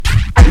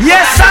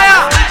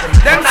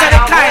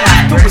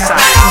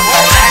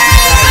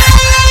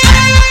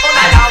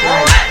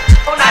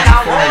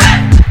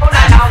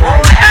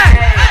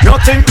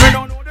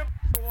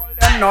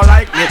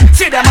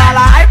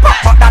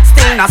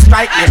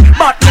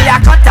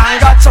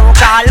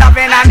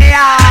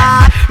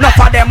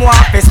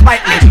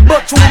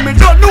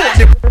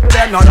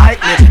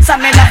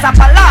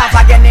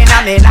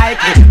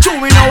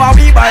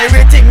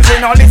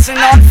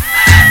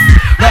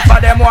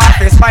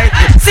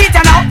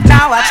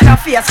watch the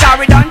face, cause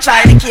we don't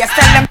try the case.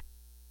 Tell them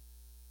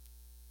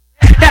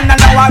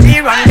don't know how we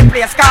run the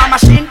place. Car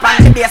machine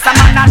pan the base. A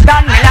man not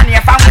done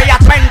millionaire from we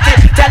at 20.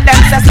 Tell them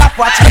say stop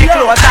watch me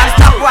clothes and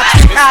stop watch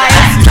me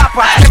eyes. Stop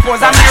watch me pose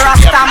and me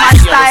rasta my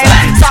style.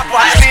 Stop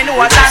watch me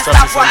nose and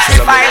stop watch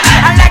me fight.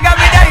 And like a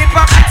video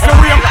hypocrites to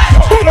him.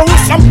 Who knows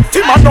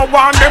something I don't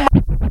want them.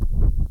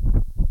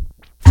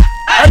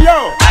 Hey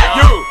yo,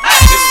 you.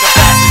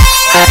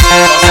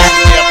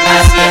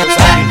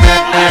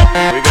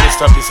 We're gonna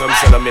stop this and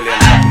sell $1 million.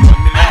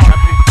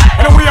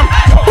 Anyway,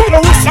 who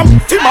knows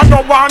something I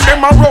don't want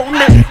them around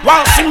me.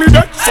 While see me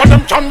dead, so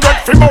them can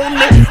get from on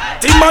me.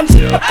 Demons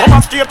come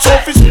and state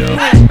office. Make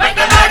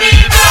the money,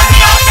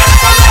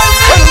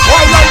 well,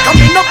 while I'm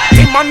coming up,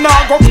 demon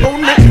now go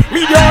clone me.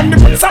 Media on the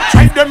place, I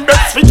try them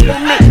best switch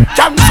on me.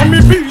 Cancel me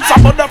visa,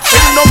 but that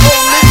thing no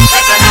on me.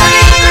 Make the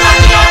money,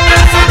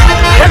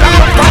 well, I'm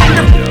not on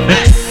them.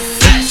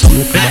 Some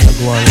of them are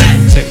going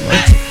to take my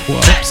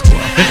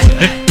squad.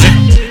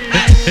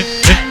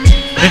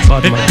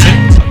 Bad man.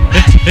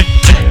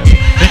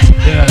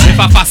 If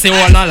I pass it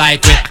all not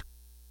like it.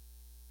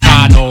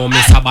 I know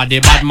Mr. Body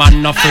bad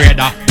man no afraid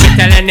of. Me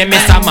tell any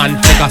Mr.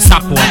 Man take a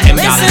support him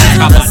down. Take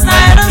a bad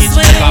man no teach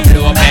take a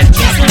blow bed.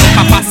 If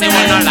I pass it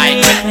all not like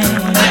it.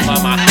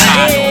 Mama I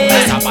know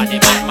Mr. Body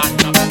bad man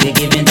no. We're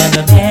giving them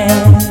the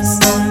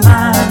best. Un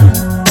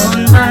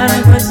mal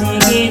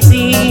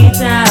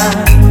cosita.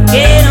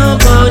 Que no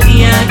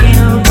podía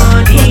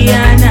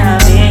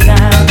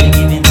navegar. We're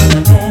giving them the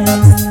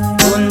best.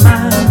 Un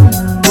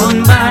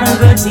mal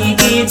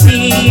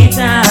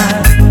cosita.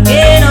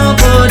 Que no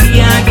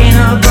podía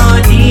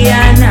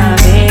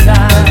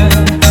navegar.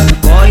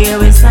 Boy, you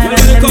will start at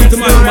the next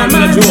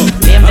door.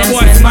 Them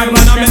spend money,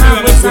 them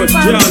have with some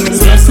fun.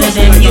 Say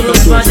them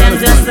use for them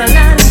just a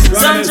land.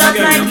 Some just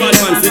like this.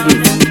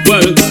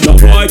 Well, the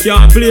boy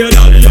can't play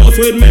dolly house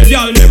with me,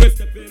 girl. Me will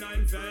step in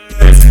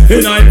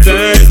your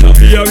face. No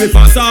fear if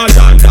a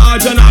sergeant or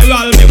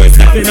general. Me will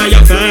step in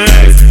your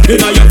face.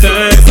 In your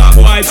face. A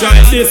boy try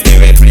this, me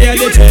will play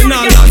the tune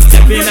and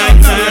step in your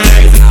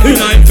face. In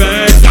your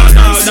face.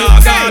 Dog.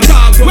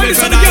 When it's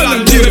the girl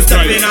and you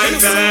step in your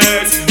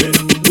face.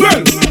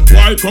 Well,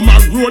 why come a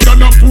road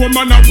and a poor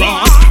man a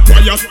rat? Why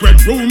you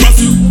spread rumors?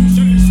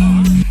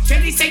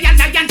 Shelly say a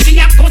lion, she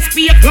a go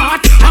speak God.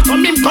 How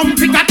come him come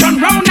pick a turn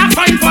round and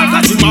find for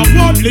cause him a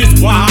worthless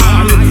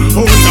one.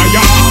 Oh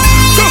liar.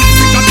 Come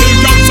pick a tell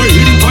God say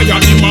him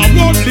tired. Him a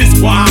worthless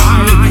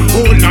one.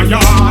 Oh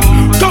liar.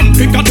 Come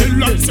pick a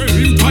tell her say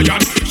him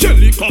tired.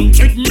 Shelly come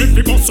check me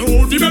fi bust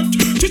all the bet.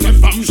 She say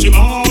fam she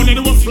born and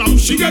it was flam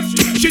she get.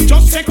 She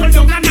just say curl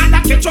down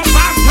another catch up and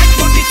wet.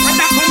 But this when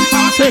that come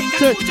fast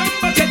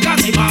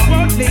because him a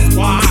worthless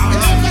one.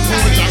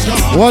 Oh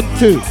liar. 1,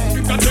 2.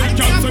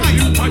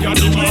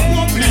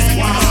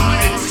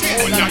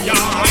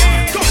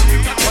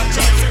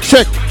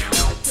 Check.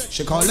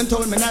 She called and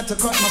told me not to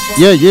cut my phone.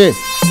 Yeah. She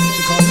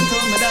called and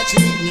told me that she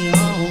need me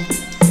home.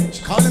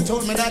 She called and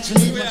told me that she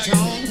need my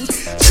tone.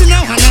 She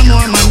know I know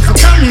more man for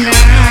coming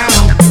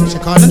now. She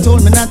called and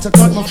told me not to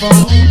cut my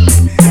phone.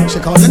 She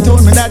called and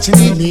told me that she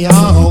need me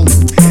home.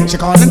 She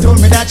called and told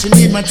me that she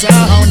need my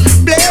town.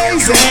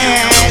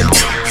 Blazing.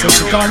 So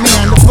she called me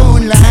on the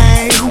phone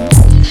line.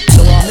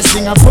 She want me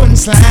sing a fun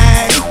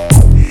slide.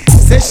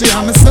 Say she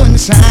on my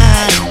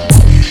sunshine.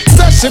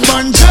 So she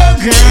bun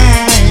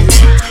juggling.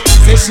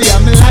 Say she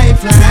on my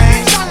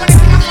lifeline.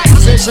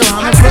 Say she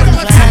on my front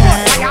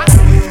line.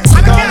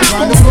 She call me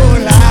on the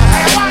phone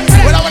line.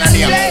 What I wanna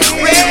hear?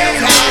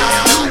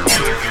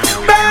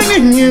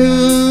 Burning you,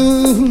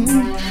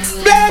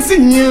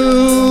 blessing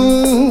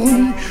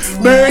you,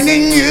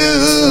 burning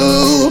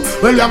you.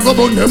 Well, I go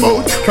burn them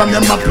out from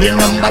them up play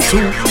number 2.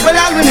 Well,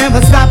 I will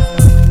never stop.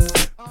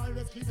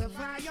 Always keep the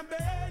fire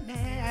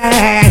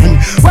burning.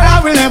 Well, I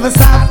will never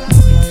stop.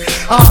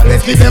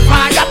 Always keep the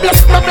fire burning.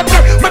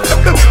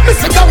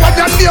 Listen to what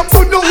you're doing.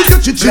 Put down the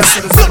chichi.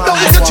 Put down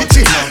the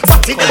chichi.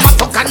 But it them a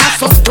talk and a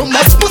suck too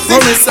much pussy.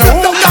 Put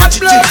down the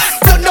chichi.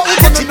 Put down the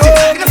chichi.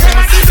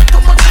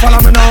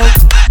 Follow me now.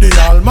 The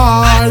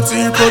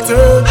Almighty protect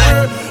me.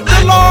 The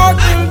Lord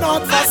will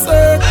not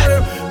forsake me.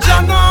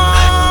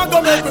 Jana go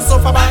make me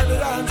suffer by the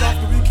hands of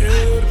the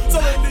wicked. So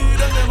when they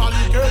them a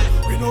wicked,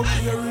 we no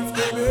care if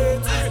they hate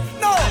me.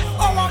 No, I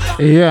want that.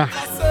 Yeah.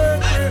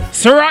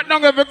 So right now,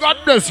 if you got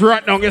this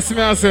right now, you see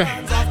me I say.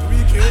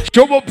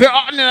 Show up your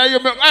hand and you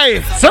make,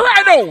 hey, so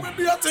right now.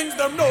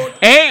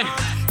 Hey.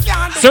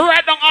 So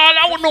right now, all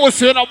I want to know is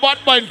saying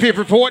about bad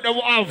people for what they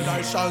have.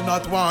 I shall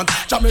not want.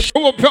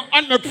 Show up your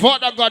hand and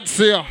Father God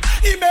say.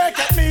 He make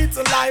me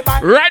to lie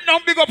back. Right now,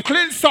 big up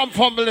clean some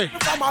family.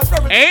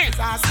 Hey.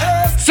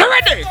 So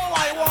ready.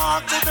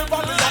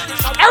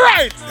 All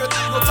right.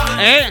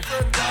 Hey.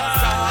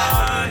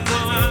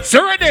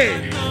 So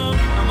ready.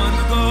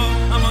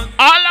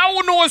 All I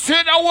want to know is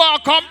say that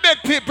walk and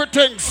beg people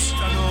things.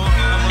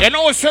 You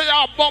know, say you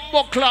have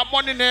bumbo clap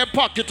money in your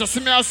pocket to see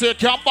me and say you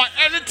can buy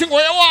anything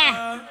where you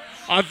want.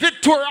 A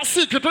Victoria's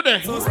Secret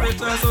today. So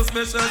special, so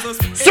special, so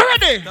special. So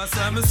ready? That's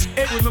why I'm a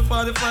with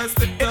my 45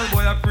 stick girl.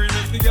 Boy, I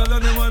premium the girl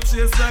and them a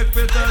chase like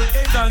petal.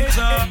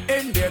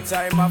 In their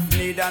time of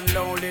need and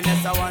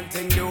loneliness, I want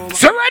thing do.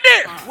 So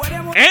ready?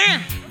 Eh?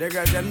 The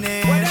girls them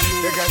need.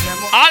 The girls them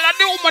all of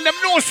the women them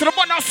know so the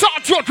man a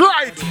sort you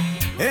right.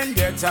 In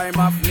their time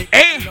of need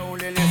and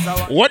loneliness, I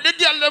want. What the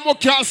girl them who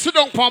can't sit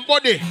down for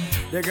body?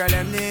 The girl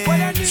them need.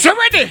 So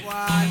ready?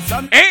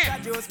 Eh?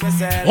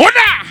 Hold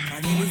on.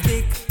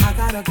 I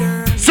got a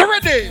girl. So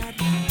ready?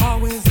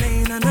 Always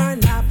laying on her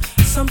lap.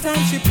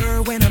 Sometimes she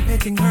purr when I'm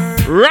petting her.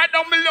 Right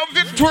now, me love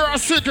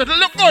Victoria's Secret.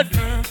 Look good.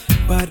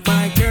 But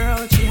my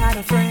girl, she had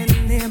a friend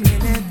named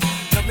Lynette.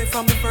 Loved me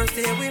from the first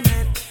day we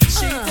met.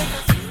 She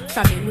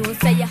from you know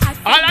say you had.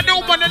 All I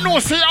know, man, know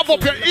say you have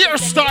up your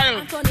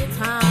hairstyle.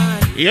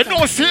 You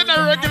know, see you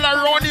regular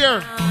around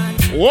here.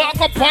 Walk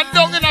up and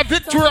down in a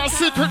Victoria's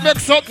Secret, make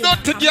some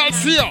dirty girls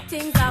see you.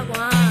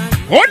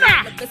 Hold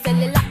on.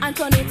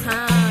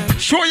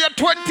 Show you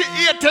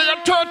 28 and your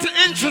 30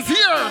 inches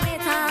here.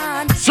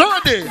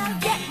 Sorry.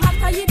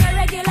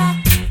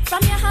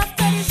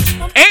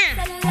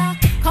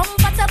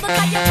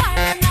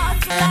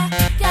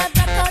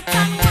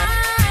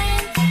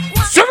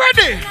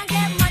 Sorry.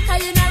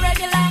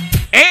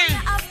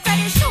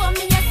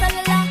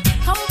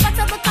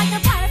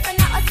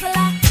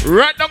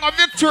 Right down a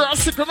Victoria's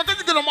Secret, I'm going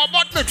to get on my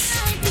butt mix.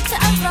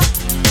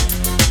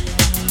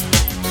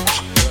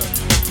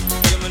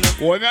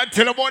 When I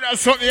tell about that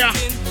something here,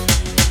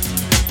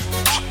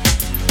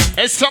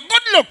 it's a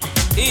good look.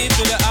 E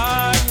to the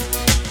R,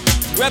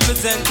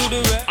 represent to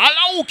the red.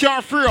 All who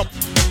can free up.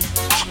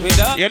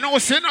 You know,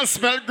 see, no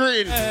smell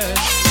green.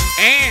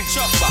 Eh?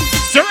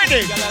 So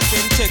ready?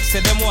 Text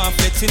them want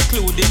flex,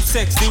 including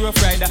sex. The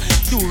rough rider,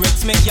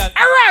 Durex, make y'all.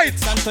 Alright.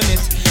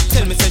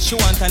 Tell me, say she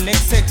want her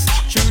next sex.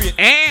 She rate.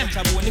 Eh?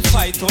 She want to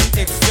fight on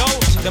X. Yo,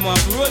 them want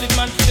to roll it,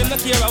 man. Them not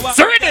care about.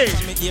 So ready?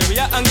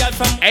 Area and y'all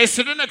from. Hey,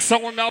 see the next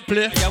song I'll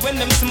play. Yeah, when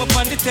them see me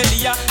on the telly,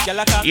 y'all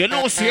like a. You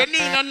know, see a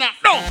Nina now.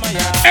 No.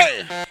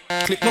 Hey.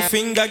 Click my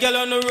finger, girl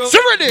on the road. So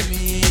ready?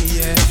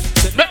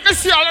 Let me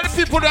see all of the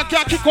people that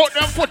can't kick out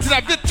them foot in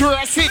a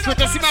Victoria's Secret.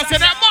 You see me say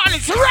that man,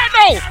 it's right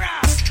now.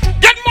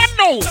 Get man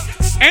now.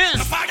 Eh?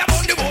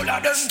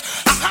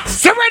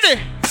 So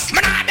ready?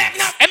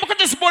 I'm going to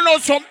just burn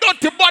out some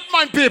dirty bad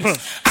man people.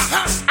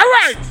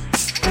 Alright.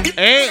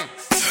 Eh?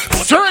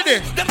 So ready?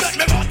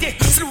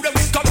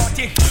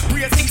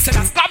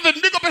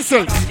 Gavin, big up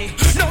yourself.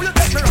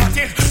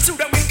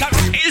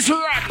 It's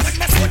right.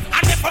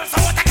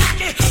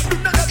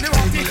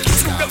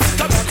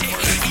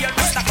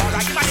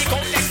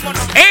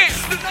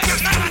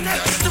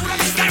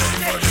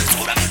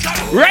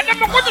 Right now,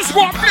 I'm going to just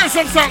go and play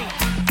some song.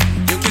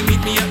 You can meet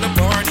me at the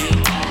party.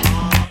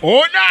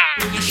 Oh, nah.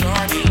 When you're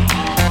shorty.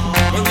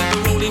 When we'll be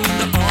rolling in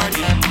the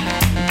party.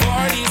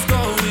 Party's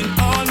going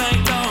all night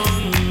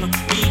long.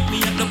 Meet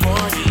me at the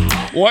party.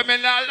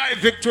 Women are like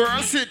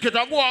Victoria's Secret,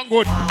 I'm going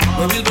good.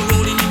 When we'll be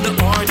rolling in the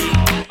party.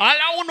 All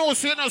I know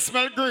is you don't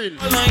smell green.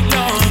 All night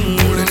long.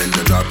 Rolling in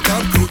the drop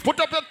top group. Put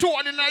up your toe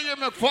and in the ear,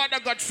 make father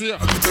God see you.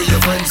 Talk to your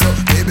friends up.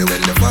 Baby,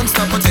 when the fun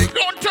stop, I take.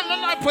 Don't tell the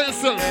lie for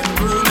yourself.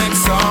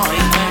 Next song.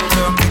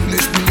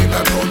 English meaning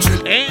like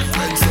country. Eh?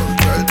 Friends up.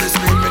 Girl, they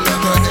screaming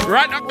like a head.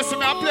 Right now, listen,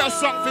 I play a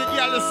song for you,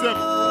 girl, listen.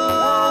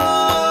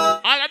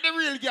 All of the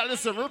real girl,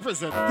 listen,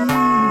 represent.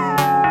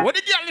 What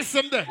the girl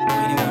listen there?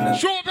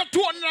 Show up your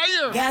toe in the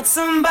ear. Got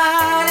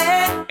somebody.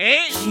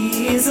 Eh?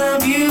 She's a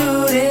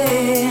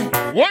beauty.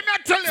 What me I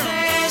tell you?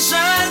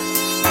 Special,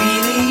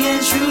 really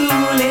and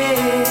truly.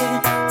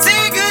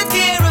 Take good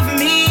care of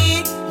me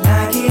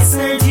like it's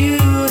her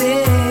duty.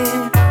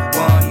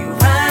 While you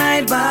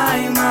ride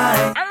by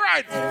my. All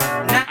right.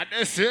 And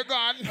they say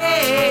gone.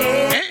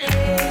 Hey. Eh?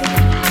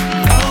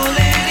 No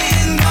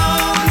letting go,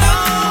 no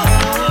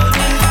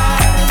holding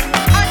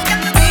back.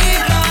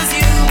 Because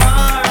you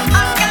are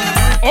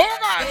mine. Oh,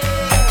 God.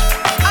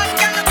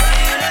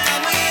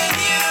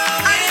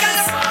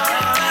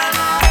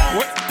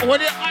 What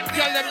do you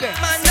tell them there?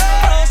 Man, no.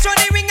 Show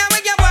the ring and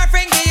when your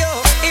boyfriend give you.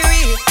 It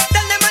real.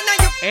 Tell them I know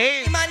you.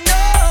 Hey. Man, no.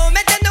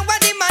 Make them know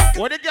what the man.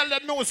 What the girl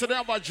them know so they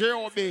have a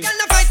J.O.B. Girl,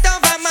 no fight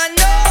over, man,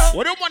 no.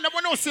 What the one them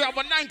know say have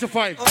a 9 to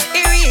 5?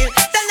 It real.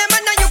 Tell them I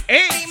know you.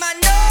 Hey. Man,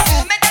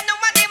 no. Make them know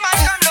what the man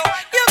can know.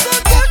 You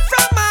good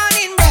from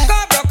morning. Broke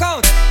out, broke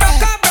out.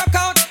 Broke out, broke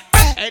out.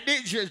 Hey,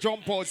 DJ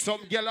jump out.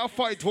 Some girl a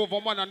fight over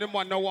man and the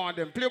man no want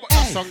them. Play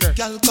that song there.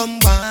 Girl, come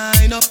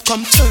wind up,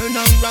 come turn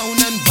around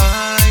and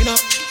wind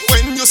up.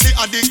 When you see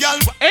a the girl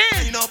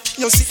wind up,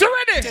 you see So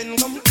ready? then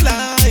come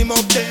climb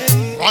up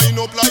then. Wind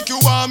up like you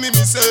want me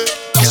say.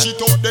 Dash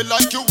it out there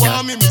like you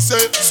want me say.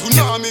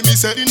 Tsunami me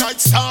say, the night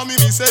star me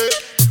say.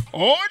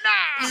 Oh,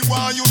 nah. Me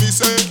want you me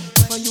say.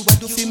 What you a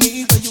do for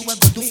me? What you a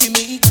go do for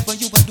me? What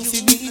you a do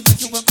for me? What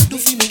you a go do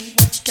for me?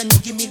 Can you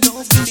give me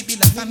love? Will it be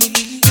like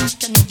family?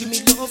 Can you give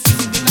me love?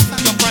 Will it be like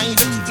family? You're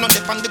private, not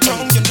up on the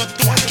ground. You're not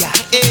the one.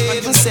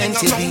 Even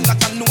sensitive.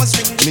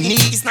 Me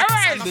need is not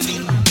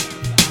somebody.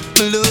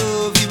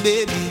 Love you,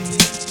 baby.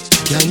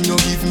 Can you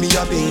give me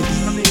a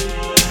baby?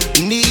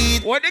 Need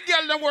What the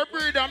girl them were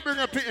breed and bring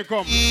a picnic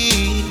come?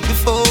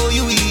 Before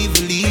you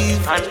even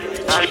leave.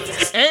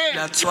 Hey.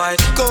 That's why.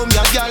 Come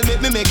here,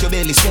 girl, make your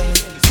belly swell.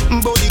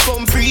 Body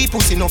come free,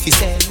 pussy no fi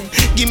sell.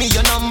 Give me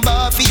your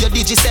number for your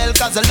digicel,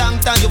 cause a long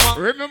time you want.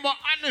 Remember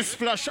honest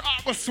flash,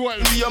 I was swell.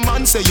 Your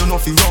man say you no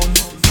fi run.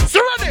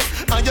 So ready?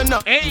 And you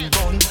not hey.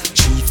 Gun.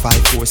 3,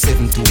 5, 4,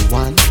 7, 2,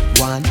 1,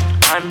 1.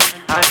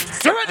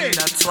 So ready?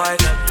 That's why.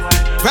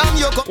 Ram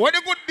your go. What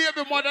a good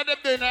baby mother them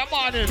day in the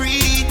morning.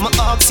 Free, my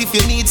ox if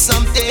you need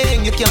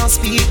something, you can't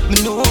speak,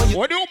 me know you.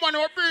 What the woman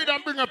who breed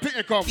and bring a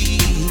picnic come?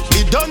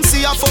 You don't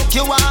see a fuck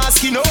you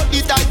ask, you know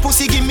the type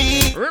pussy give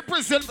me.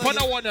 Represent for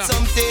the one.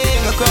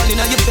 Something a crawling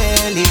on your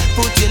belly,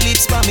 put your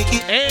lips by me,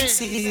 hey.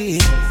 See.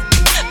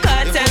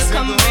 Cartels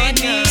come read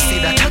me.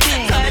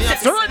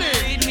 So ready?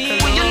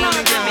 When you know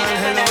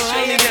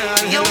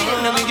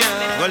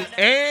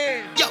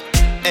hey. Yo.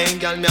 Hey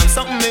girl, me have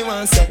something me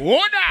want say.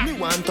 What? Me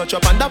want touch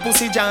up on that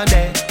pussy jam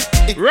there.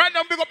 Right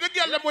now, big up the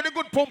girl them with the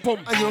good pum pum.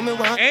 And you me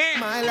want hey.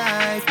 my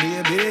life,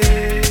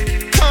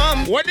 baby.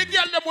 Come. What the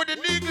girl them with the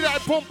needle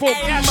like pum pum?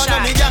 Hey,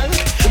 me girl,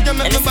 you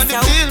make me body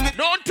feel me.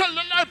 Don't tell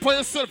the lie for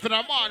yourself in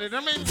the morning. I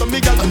mean, so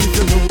me girl, and if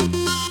you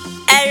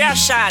know. Hey,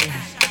 Russian.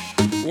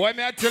 What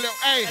me I tell you?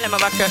 Hey. Tell him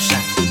about Russian.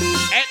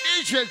 Hey,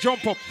 DJ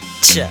jump up.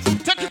 Sure.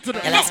 Take it to the.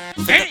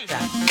 Hey.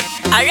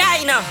 All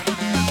right now.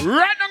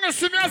 Right now, you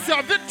see me as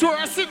a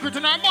Victoria's Secret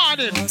in the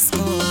morning.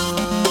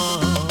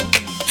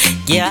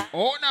 Yeah.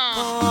 Oh, no.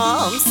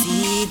 Oh,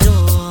 see, do.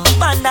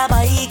 Panda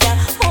bike,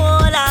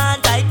 hold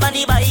on tight on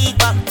the bike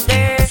back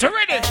there. So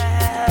ready?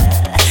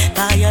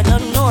 You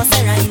don't know,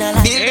 sir, I know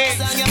like this.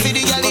 You feel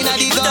the girl in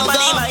the go-go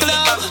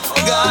club.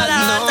 God,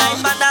 no.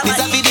 This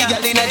a feel the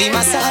girl in the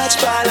massage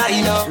parlor,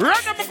 you know. Right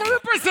now, I'm going to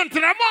represent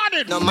in the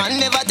morning. No man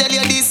never tell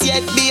you this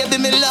yet,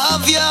 baby, me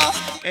love you.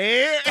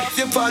 Hey. Off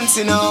your pants,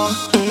 you know.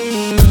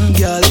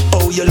 Girl,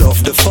 oh, you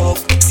love the fuck.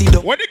 See the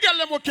what the girl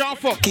them what can't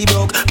fuck? He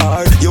broke,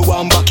 or you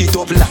want back it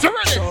up like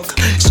truck.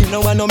 She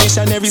know I no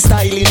missionary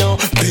style, you know.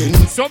 Ben.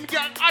 Some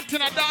girl hot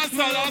in a dance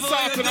hall and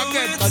starting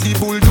again. And the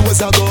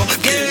bulldozer go.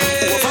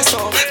 Over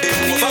some,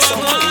 then over some.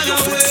 Your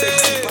foot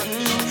sexy.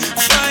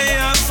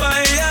 Fire,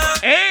 fire.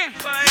 Eh?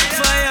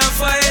 Fire,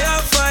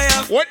 fire, fire.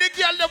 What the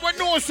girl them what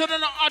know so they're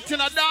not hot in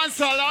a dance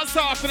hall and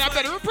starting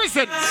again.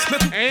 Represent.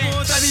 Eh?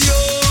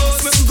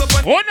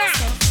 Oh, no.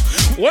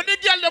 When the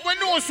girl them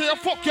know say you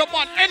fuck your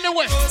man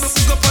anyway.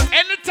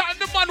 Anytime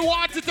the man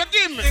wants it to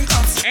give me.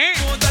 Eh?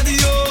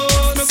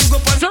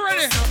 So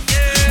ready?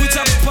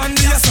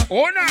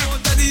 Oh no.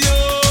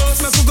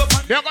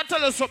 They are gonna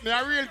tell us something.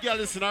 A real girl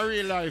is in a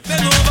real life.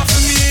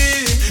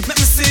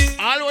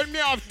 All when me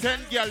have 10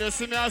 girls, you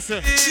see me I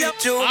say.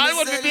 All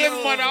when me baby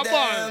mother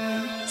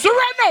born. So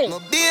right now,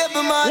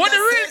 when the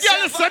real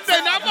girl is Sunday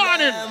in the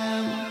morning,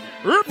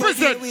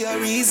 represent.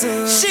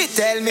 She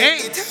tell me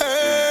it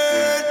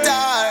hurt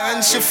her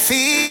and she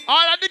feel.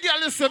 All of the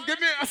girls listen, give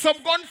me some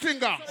gun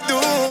finger.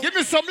 Give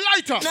me some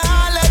lighter.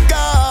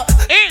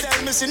 Hey,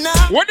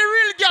 what the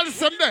real girls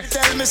say there?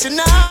 Tell me she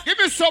now. Give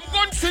me some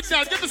gun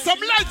signal. Give me some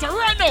lighter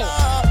right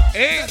now.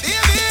 Hey,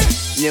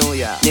 New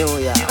Year.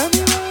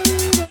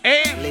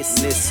 hey,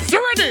 Listen. you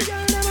ready?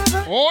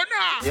 Oh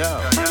no. Yo.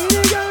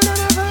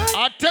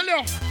 I tell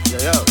you.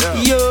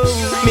 Yo,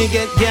 me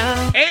get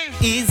down. Hey,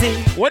 Easy.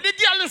 what the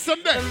girl listen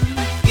there?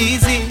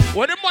 Easy.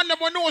 What the man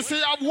never know say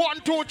you have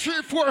 1, 2,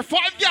 3, 4, 5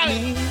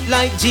 girls.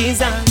 Like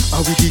Jesus.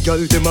 And with the girl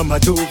them a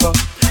mad over.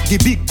 The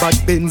big bad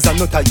Benz and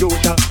not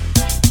Toyota.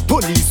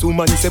 Police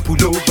woman say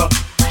pull over.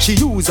 She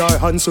use her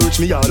hand search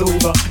me all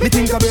over. Me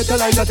think I better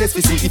like that test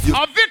to see if you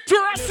A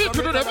Victoria's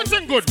Secret,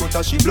 everything good. but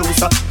as she blows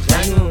her.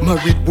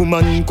 Married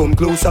woman come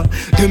closer.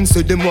 Them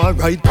say them want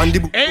ride on the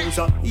book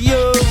closer.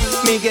 Yo,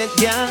 me get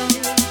down.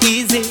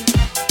 Easy.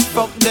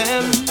 Fuck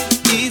them.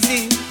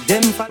 Easy.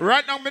 Them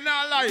Right now, me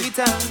not lie.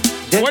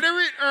 What the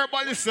real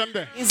herbalist them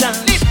there?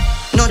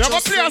 No Never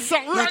trust play a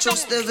song no right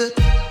trust now. devil.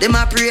 Them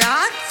a pray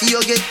hard for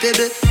you get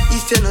pebble.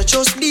 If you no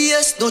trust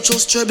BS, no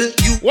trust trouble.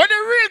 You What the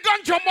real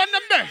ganja man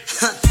them there?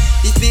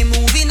 if me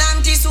moving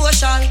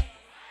anti-social.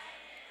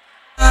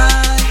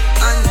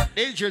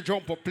 AJ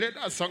jump up, play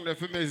that song there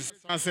for me.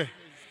 I say,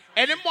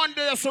 any man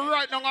there so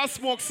right now I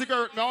smoke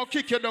cigarette, now I'll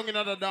kick you down in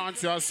the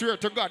dance. I swear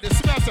to God.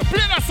 This man say,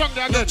 play that song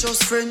there No again.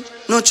 trust friend,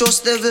 no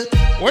trust devil.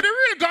 What the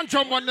real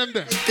ganja man them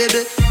there?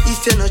 Pebble.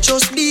 If you no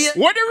trust BS,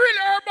 What the real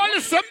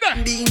herbalist them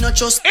there? be no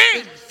trust.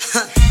 Hey,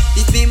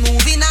 If me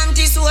moving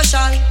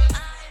anti-social.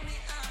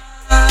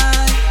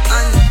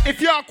 if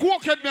you are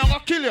cokehead, me I'm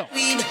gonna kill you.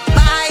 We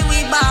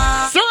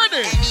buy.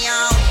 Sorry.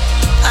 Anyhow,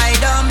 I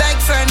don't beg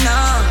for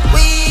now.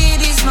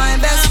 Weed is my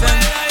best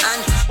friend.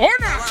 And Oh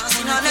no.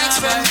 see no next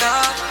friend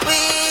talk.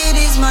 Weed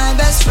is my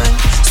best friend.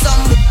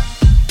 Some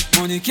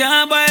money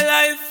can't buy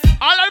life.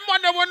 All of the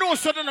man that know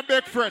so they're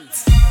big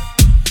friends.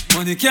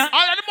 Money can't. All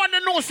of the man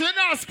that know so you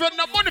not spend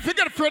no money to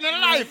get a friend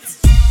in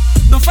life.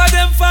 No for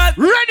them fat.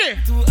 Ready?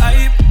 Too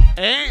hype.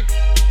 Eh?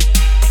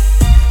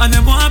 And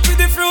them want to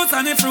the fruits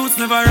and the fruits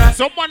never rise.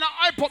 Some man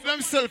hype up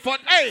themselves and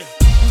hey,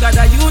 Got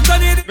a youth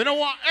on it. we don't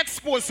want to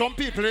expose some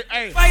people.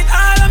 Hey. Fight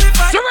all of me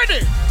fight. So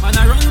ready? Man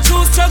I run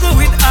through struggle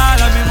with all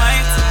of me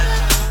might.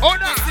 Oh,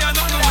 no.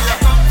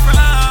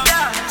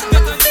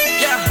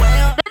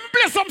 Let me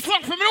play some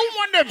song for me. Who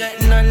want them?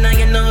 Now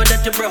you know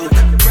that you broke.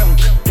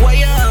 Why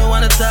you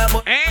wanna talk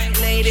about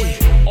lady?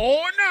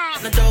 Oh, no.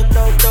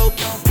 Dope.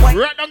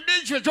 Right on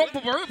DJ, jump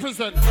up and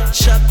represent.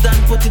 Shut down,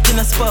 put it in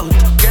a spot.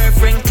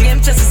 Girlfriend claim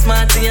just as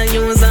smart and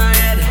use her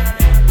head.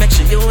 Make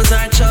sure you use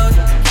her child.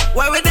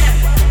 Why we there?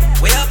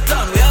 We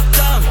uptown.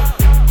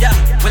 Yeah,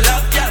 we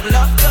love done.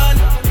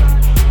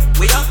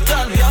 We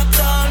uptown.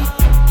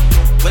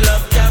 We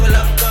love done.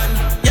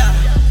 Yeah.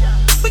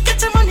 We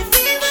got your money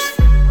fever.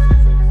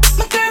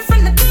 My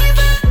girlfriend a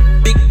diva.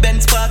 Big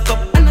Benz park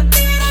up and a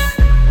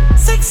diva.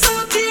 6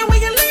 out here where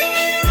you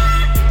live.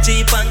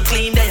 Cheap and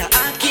clean, there you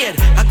arcade.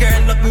 A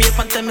girl look me up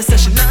and tell me say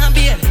she not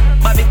beard.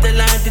 Bobby tell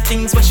her the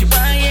things what she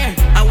want here.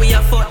 And we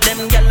a fuck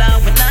them gyal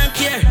and we not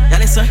care. Yeah,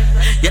 listen,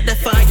 you're the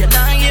fire, you're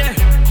not here.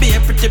 Be a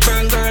pretty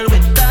burn girl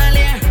with doll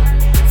hair.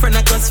 Friend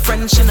of cause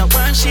friend, she not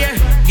want share.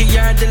 Give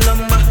her the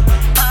lumber,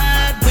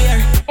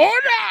 hardware. Order!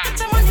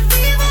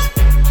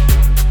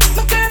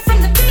 My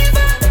girlfriend the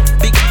diva.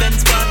 Big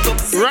Benz park up.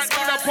 Right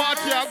to the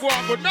party I go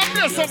on, but now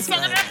play some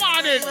song in the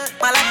morning.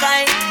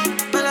 Malachi.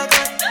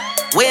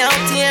 We out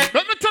here.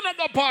 Let me turn up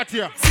the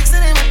party. 6 of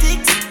them are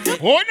dicks.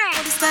 Oh, no.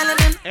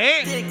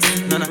 Hey.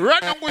 No.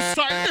 Right now we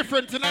start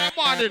different in the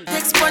morning.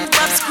 Take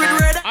SpongeBob,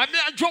 Squidward. I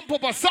mean, I jump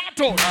up a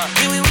Sato.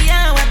 Here we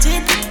are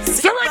watching.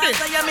 So ready?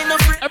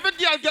 Every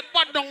girl get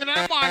bad down in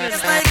the morning.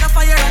 It's like a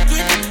fire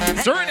rocket.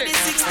 So ready? The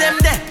 6 them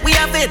there, we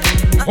have it.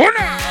 Oh,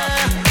 no.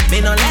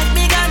 Me no like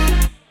me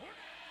gun.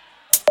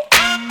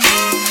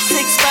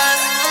 6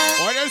 bars.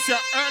 What is your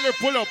early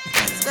pull up?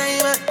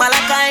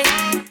 Malachi.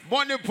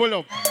 Money pull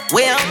up.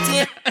 We out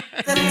here.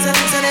 6 of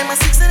them are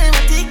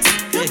dicks.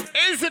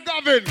 Easy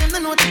Gavin. Them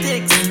don't know the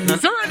ticks.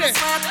 So ready?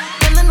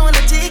 Them don't know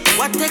the tick.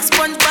 What takes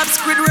SpongeBob,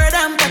 Squidward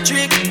and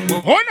Patrick?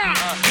 Oh, no.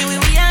 Here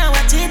we are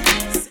watching.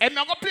 Hey, I'm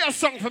gonna play a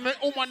song for me.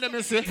 Woman, let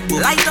me see.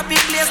 Light up in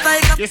place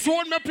like a. You see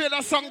when me play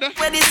that song there?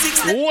 Where the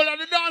 6 the whole of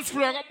the dance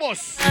floor I got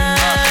bust.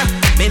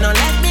 Me no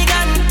like me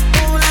gun.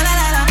 Ooh la la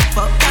la la.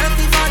 Fuck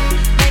healthy fun.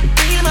 Make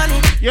real money.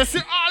 You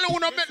see all who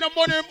don't make no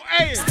money.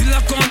 Hey. Still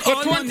a count for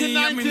all money.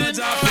 2019. No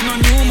job, no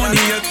new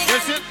money yet. You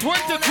see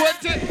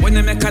 2020. When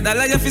you make a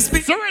dollar, you fi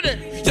spin. So ready?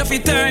 You fi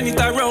turn it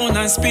around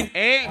and spin.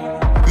 Hey.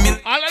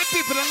 All of the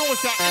people that know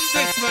it's an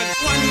investment.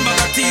 One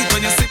bag of teeth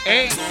when you sit.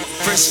 Hey.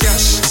 Fresh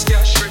cash.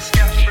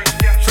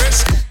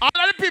 All of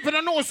the people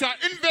that know it's an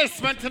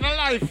investment in a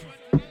life.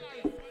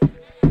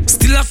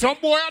 Still a some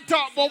boy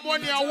talk about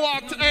money and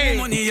walk. Hey.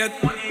 Money yet.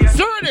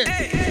 So ready?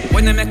 Hey.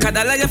 When you make a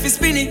dollar, you fi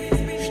spin it.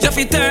 You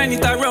fi turn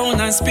it around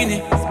and spin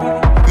it.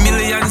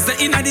 Millions the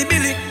inna the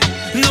billy.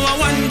 No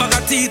one bag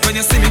of teeth when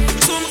you see me.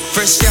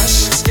 Fresh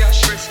cash.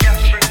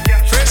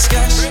 Fresh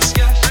cash.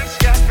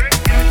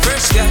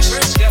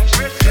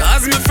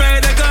 As my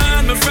Friday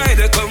gone, my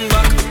Friday come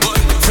back.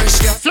 Fresh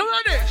cash. So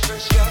ready?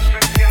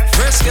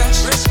 Fresh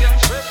cash.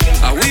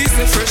 I we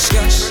say fresh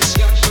cash.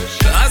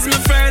 As my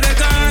Friday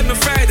gone, my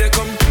Friday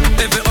come.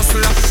 Every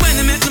hustler when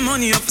you make the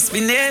money up,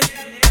 spin it.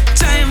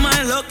 Time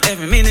my luck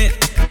every minute.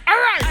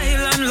 Alright.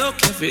 Island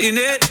luck every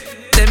minute.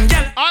 Them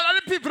gal. All of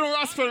the people who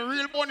ask for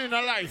real money in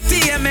their life.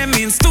 TMM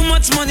means too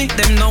much money.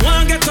 Them no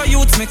one get to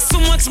youths make so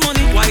much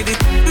money. Why they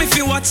me if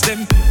you watch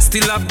them?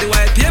 Still have the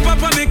white paper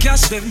for me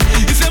cash them.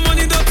 If your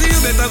money dirty,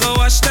 you better go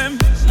wash them.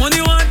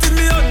 Money wanted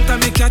me out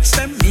and me catch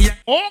them. Yeah.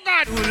 Oh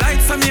God. Who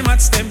lights for me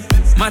match them.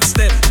 Match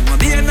them.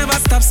 Money never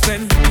stop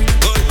spend.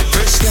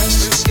 Fresh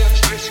cash.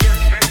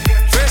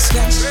 Fresh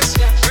cash.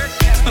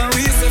 And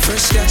we say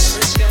fresh cash.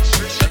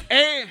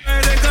 Hey.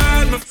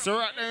 So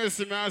right now, you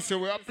see me, I say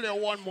we'll play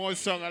one more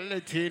song and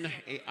let in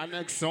a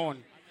next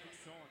song.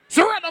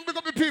 So right now, big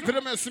up the people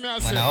that see me, I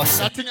say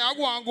that thing I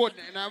go on good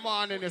in the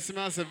morning, you see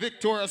me, I say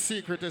Victoria's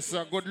Secret is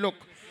a good look.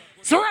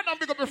 So right now,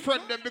 big up your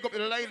friend, then big up the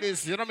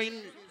ladies, you know what I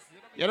mean?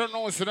 You don't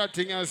know, so that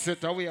thing I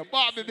set away.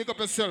 Barbie, big up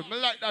yourself, me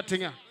like that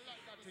thing.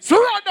 So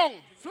right now,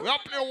 we'll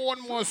play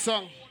one more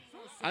song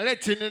and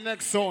let in the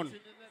next song.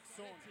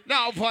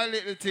 Now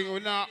violate the thing, we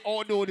now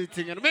outdo the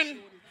thing, you know what I mean?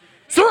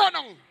 So right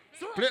now,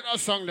 play that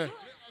song there.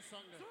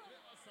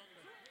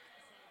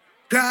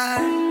 Cry,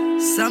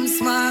 some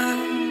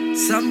smile,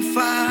 some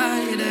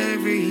fight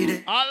every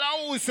day.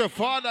 Allah who say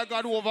Father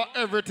God over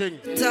everything.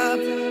 Top,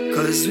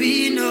 cause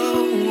we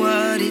know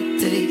what it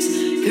takes.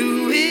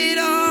 Through it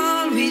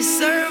all we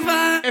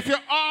survive. If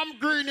your arm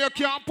green, you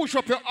can't push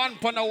up your hand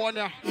on the one.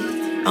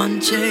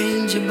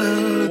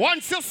 Unchangeable.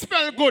 Once you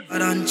smell good,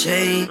 but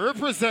unchanged.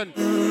 Represent.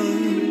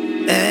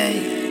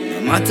 Hey,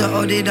 no matter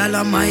how the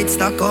dollar might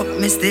stack up,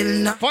 me still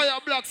not.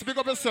 Fire Blacks, big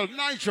up yourself,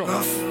 Nitro.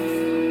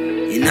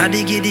 In a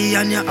diggity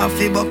and your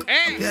affy buck.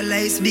 Hey. Your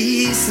life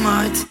be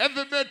smart.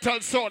 Every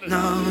metal son.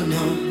 No.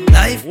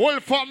 Life. Whole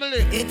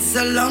family. It's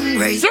a long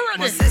race.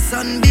 Must say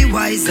son be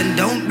wise and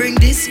don't bring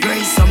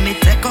disgrace. So me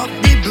take up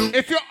the broom.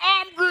 If your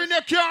arm green,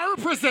 you can't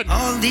represent.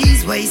 All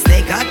these ways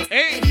they got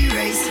the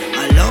race.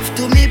 I love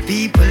to me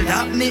people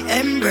that me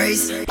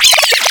embrace.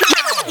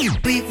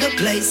 Sweep the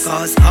place,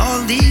 cause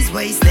all these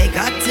ways they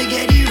got to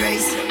get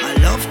erased. I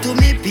love to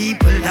me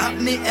people that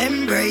me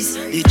embrace.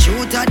 The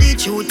truth are the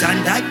truth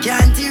and that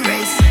can't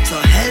erase. So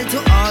hell to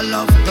all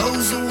of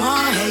those who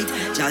want hate.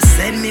 Just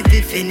send me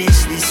to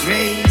finish this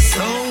race.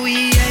 So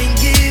we ain't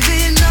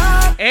giving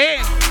up.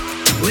 Hey.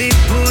 We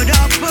put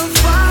up a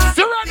fight.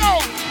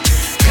 Serrano.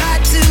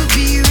 Got to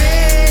be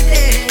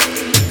ready,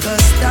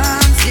 cause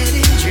time's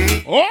getting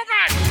tricky. Oh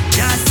God.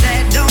 Just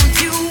said don't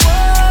you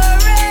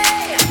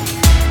worry,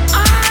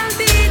 I'll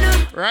be no.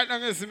 Right now,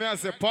 you see me, I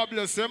say,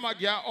 Pablo, say my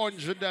get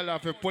 $100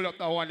 if you pull up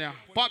that one here.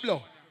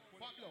 Pablo.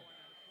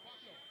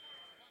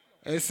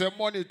 It's a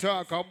money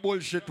talk and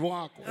bullshit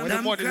walk. Where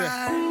the money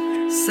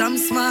there? Some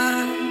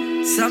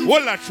smile, some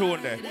hold that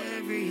tune there.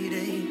 every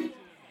day.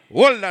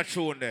 Hold that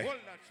tune there.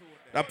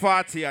 The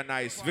party are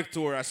nice.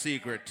 Victoria's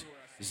Secret.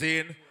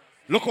 Zane,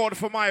 look out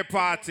for my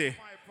party.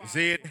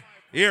 Zane,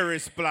 here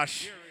is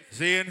Splash.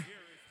 Zane,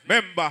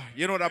 remember,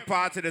 you know the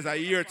party, there's a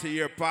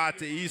year-to-year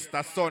party,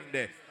 Easter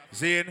Sunday.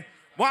 Zane,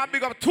 want to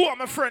big up two of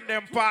my friends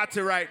them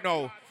party right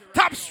now.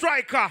 Top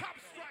Striker.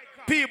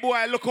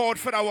 P-Boy, look out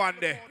for that one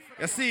there.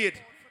 You see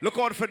it? Look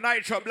out for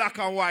Nitro Black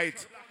and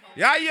White.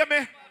 Yeah, hear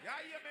me?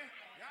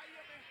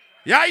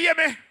 Yeah, hear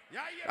me?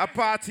 A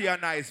party are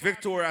nice.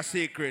 Victoria's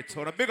Secret.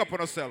 So big up on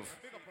yourself.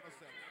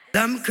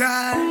 Some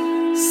cry,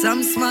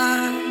 some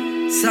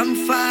smile, some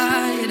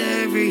fight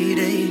every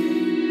day.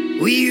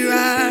 We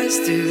rise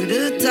to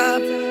the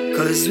top,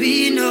 cause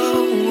we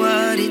know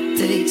what it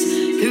takes.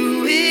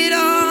 Through it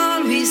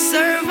all we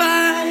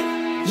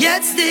survive,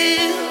 yet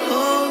still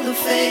hold the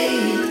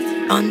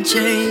faith.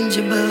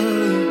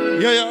 Unchangeable,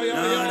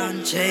 not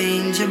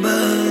unchangeable.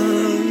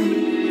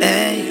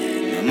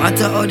 Hey, no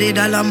matter how the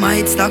dollar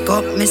might stack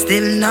up, me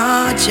still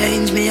not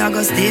change. Me I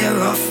go stay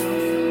rough.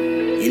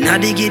 Inna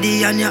the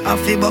giddy and you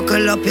have to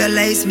buckle up your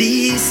lace.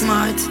 Be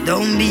smart,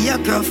 don't be a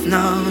gruff,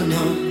 no.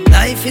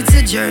 Life it's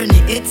a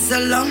journey, it's a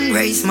long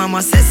race.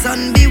 Mama says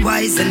son be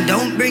wise and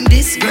don't bring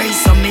disgrace.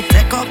 So me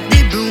take up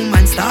the broom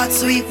and start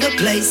sweep the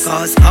place.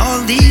 Cause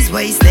all these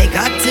ways they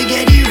got to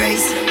get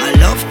erased. I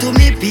love to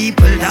me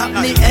people that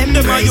me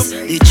embrace.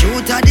 The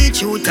truth are the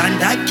truth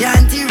and that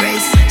can't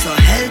erase. So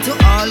hell to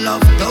all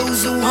of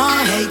those who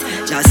want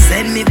hate. Just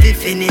send me to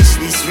finish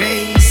this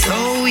race.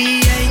 So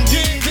we ain't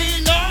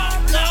giving up,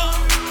 no.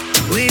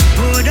 We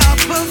put up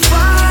a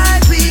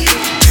fight, we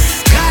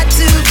got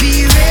to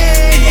be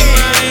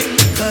ready,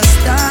 cause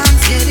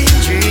time's getting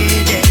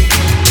tricky.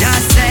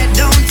 Just said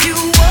don't you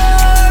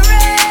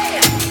worry,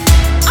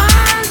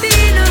 I'll be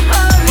in a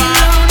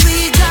hurry.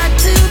 We got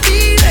to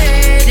be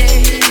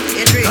ready,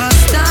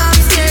 cause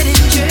time's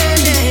getting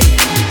tricky.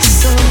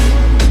 So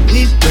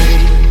we pray,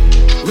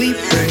 we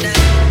pray,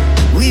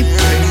 we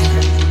pray,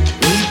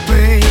 we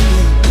pray,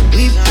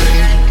 we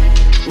pray,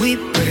 we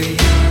pray.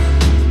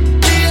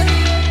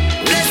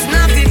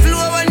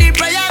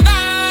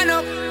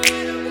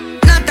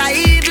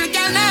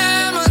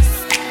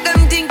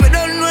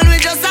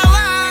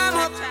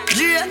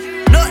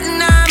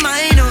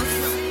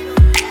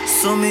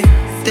 So me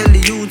tell the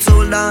youth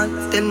hold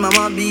on, tell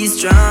mama be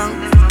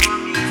strong.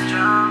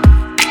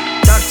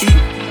 Jackie,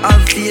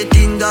 have faith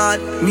in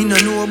God, me no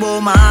know about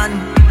man.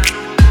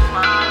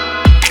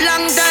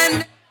 Long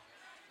time.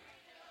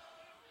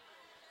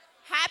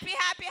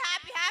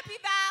 Happy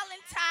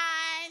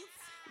Valentine's.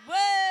 Boy,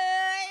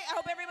 I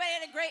hope everybody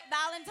had a great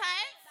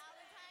Valentine's.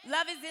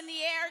 Love is in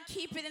the air,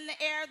 keep it in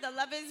the air. The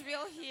love is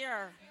real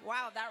here.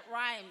 Wow, that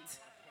rhymed.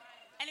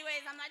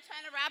 Anyways, I'm not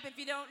trying to rap. If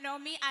you don't know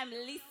me, I'm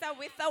Lisa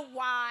with a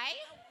Y.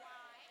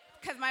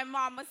 Because my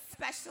mom was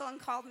special and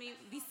called me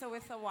Lisa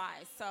with a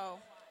Y. So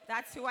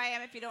that's who I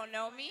am if you don't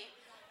know me.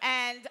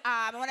 And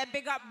I want to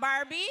big up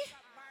Barbie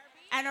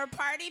and her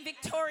party,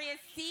 Victoria's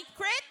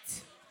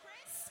Secret.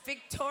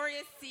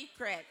 Victoria's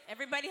Secret.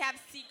 Everybody have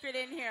secret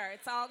in here.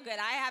 It's all good.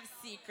 I have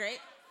secret.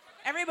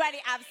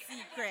 Everybody have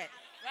secret.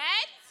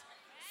 Right?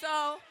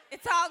 So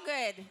it's all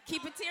good.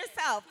 Keep it to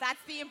yourself. That's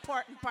the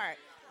important part.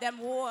 Them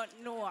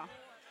won't know.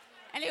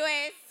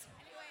 Anyways,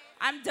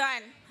 I'm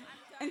done.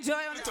 Enjoy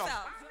on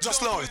yourself.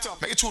 Just love it.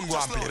 Make it tune go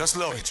and play. Just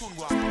love it.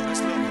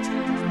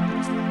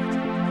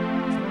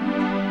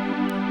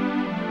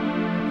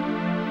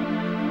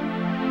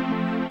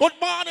 Good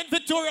morning,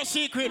 Victoria's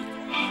Secret.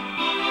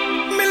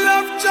 Me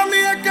love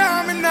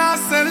Jamaica, me not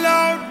sell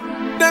out.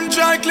 Them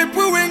try clip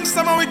we wings,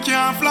 somehow we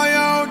can't fly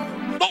out.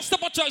 Don't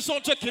stop a choice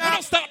on checking. We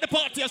don't start the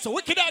party, so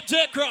we can have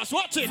J Cross.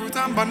 Watch it. Fruit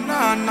and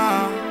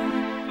banana.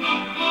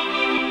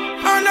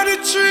 Under the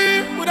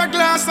tree with a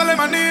glass of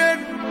lemonade.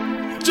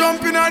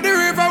 Jumping on the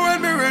river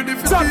when me ready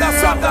for the Not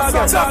every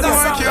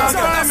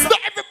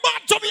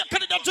man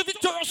Jamaican dance to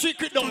Victoria's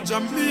Secret now.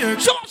 Jamaica.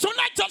 Show us some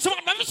lights on some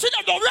man. Let me see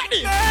them now.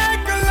 Ready?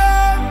 Jamaica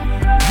love.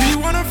 We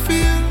wanna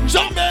feel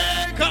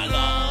Jamaica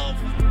love.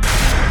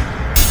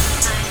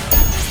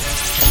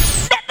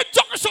 Let me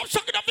talk some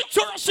singing of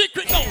Victoria's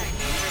Secret now.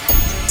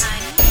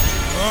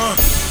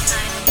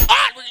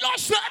 All we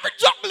lost every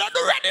jungle and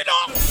ready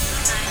now.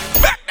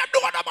 Make them do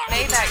what I'm about.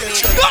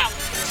 Go.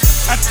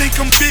 I think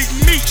I'm Big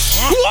Meech.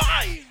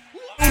 Why?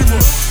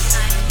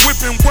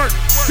 Whipping work.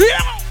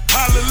 Yeah.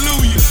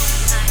 Hallelujah.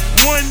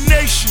 One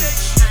nation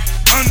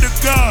under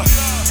God.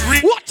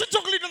 What you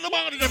juggling in the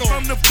morning?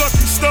 From the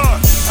fucking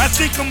start. I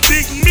think I'm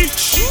Big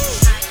Meech.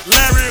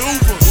 Larry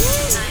Hoover.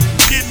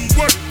 Getting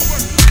work.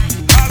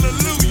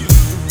 Hallelujah.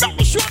 Now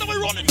we sure that we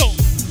running though.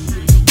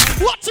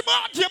 What's the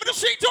man? Give me the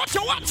seat. Watch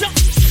out.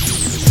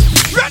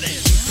 Ready.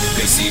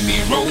 They see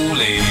me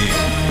rolling.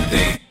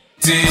 They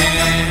did.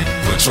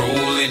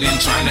 Patrolling and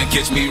trying to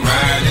catch me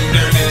riding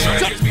dirty. Trying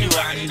to catch me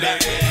riding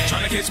dirty.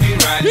 Trying to catch me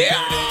riding dirty.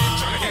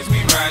 Trying to catch me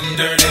riding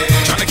dirty.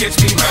 Trying to catch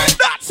me riding.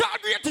 That's how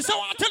great is. I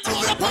want to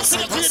know the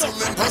hustling. Every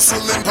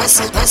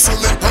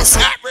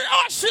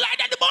hustle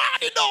in the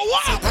morning, no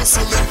wow.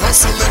 Hustling.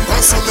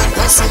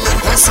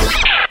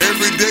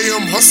 Every day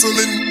I'm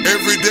hustling.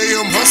 Every day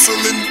I'm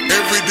hustling.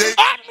 Every day.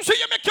 So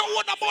you make your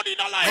own money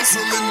in a life.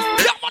 Hustling.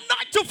 Yeah, I'm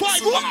 9 to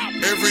 5. Wow.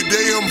 Every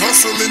day I'm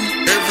hustling.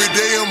 Every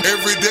day I'm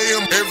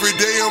hustling. Every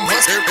day I'm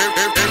hustling.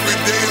 Every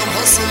day I'm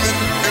hustling.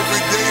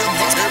 Every day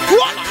I'm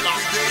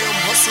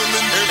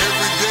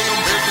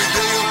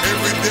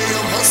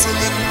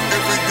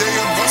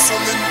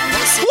hustling.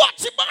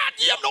 What's it, man?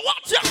 You know what?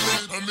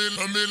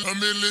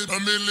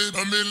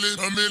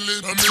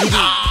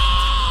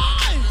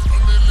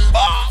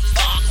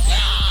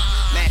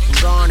 Mac and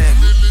Garner.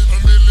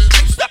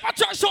 Step out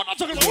your son, I'm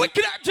talking about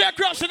wicked MJ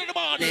crossing in the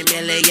morning.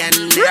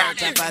 Millionaire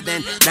tougher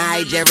than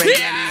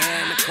Nigerian.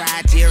 And the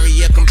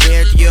criteria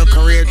compared to your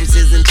career just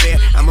isn't fair.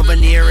 I'm a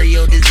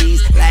venereal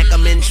disease, like a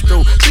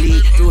menstrual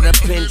bleed through the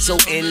pencil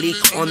and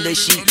leak on the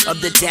sheet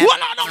of the tap.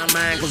 My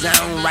mind, cause I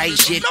don't write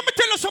shit. Let me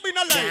tell you something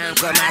in time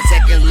for my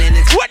second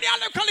minutes. When y'all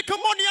have calico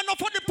money enough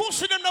for the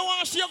pussy, them no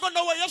want to see you go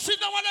nowhere. You see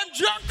now when them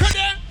drunk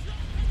there.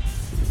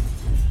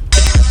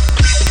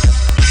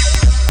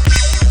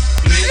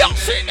 You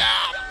see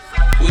now.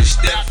 Wish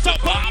that's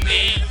upon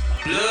me.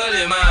 Blood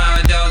in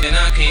my dog and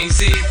I can't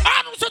see.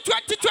 I don't say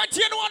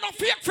 2020 and want a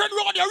fake friend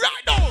around you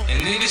right now.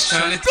 And niggas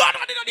trying to God,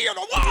 I didn't hear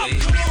no wall.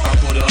 I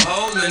put a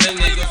hole in a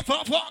nigga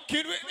for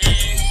fucking with me.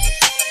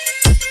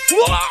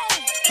 Wow.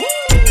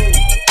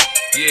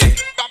 Yeah.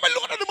 I'm a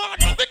load of the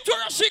man.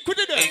 Victoria's Secret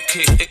in there.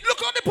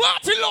 Look on the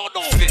party load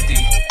now. 50.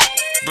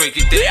 Break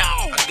it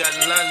down. I got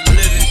a lot of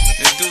living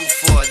to do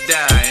before I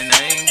die. And I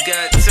ain't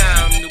got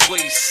time to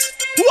waste.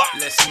 What?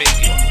 Let's make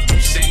it. You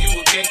say you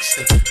a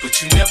gangster, but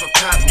you never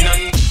pop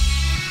nothing.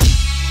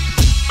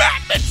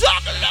 Back me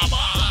talking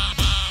about.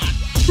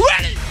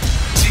 Ready?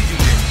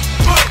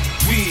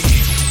 We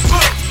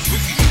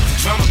can get the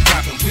drama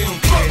poppin', we don't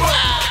care.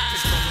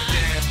 It's going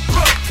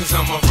down, cause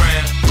I'm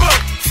around.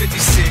 50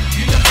 Cent,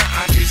 you know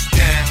how I get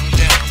down.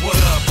 What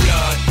up,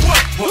 blood?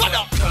 What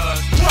up,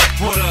 cuz?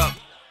 What up?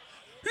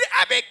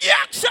 I make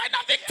young shine a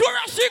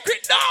Victoria's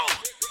Secret now.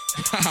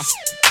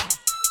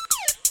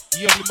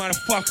 You ugly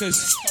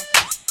motherfuckers.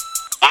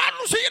 I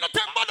don't see you no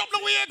time bad up the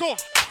way you go.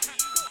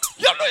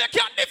 You know you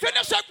can't defend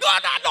yourself.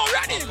 God, I know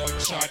ready.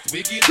 Gunshot,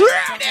 wicked.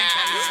 Ready.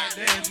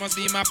 Must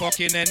be my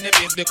fucking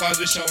enemies because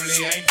we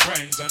surely ain't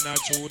friends. And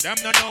not true. Them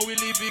no know we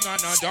living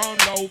on a down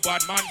low.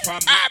 Bad man from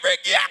I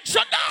bring you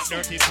action now.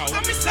 Dirty sound.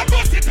 I'm Mr.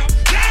 Bust it up.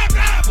 Blah,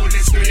 blah.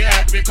 Bullets to the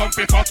head. We come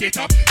to fuck it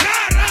up.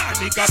 Blah, blah.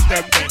 Niggas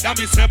them dead. I'm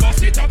Mr.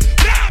 Bust it up.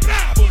 Blah,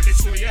 blah. Bullets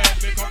to the head.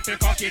 We come to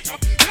fuck it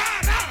up.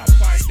 Blah, blah.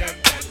 Fight them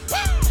dead.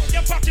 You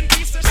fucking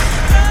piece of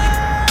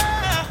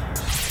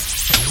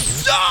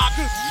dog.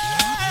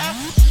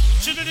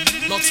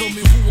 Now tell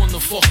me who wanna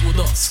fuck with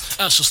us.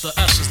 Ashes to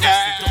ashes, dust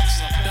to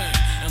dust. Bang,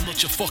 and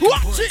let your fucking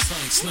brains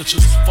hang.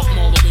 Snitches, fuck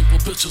Marlin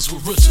bitches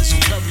with riches who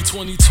carry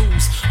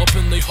 22s up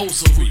in they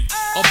hosiery.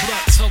 A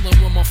black telling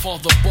when my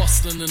father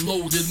bustin' and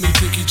loaded me.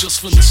 Think he just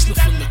finished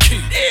sniffing the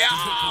key.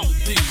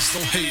 These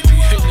don't hate me.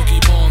 Hit Nicky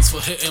Bonds for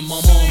hitting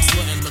my mom's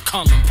letting the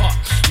condom pop.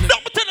 No,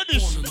 I'm telling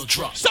this.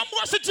 Some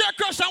was a jerk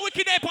crush and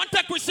wicked ape on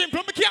tech with simple.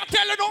 Me can't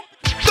tell you no.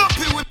 Dump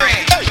it with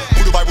brain. Hey,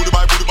 Budu bye.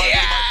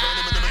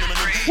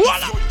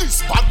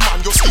 This bad man,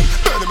 you see.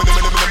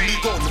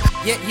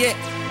 Yeah.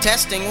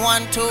 Testing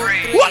 1, 2,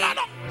 3.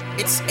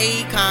 It's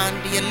Akon,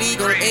 the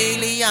illegal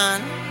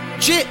alien.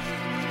 Jit.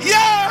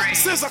 Yeah.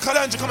 Sister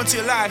Kalanji coming to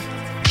you live.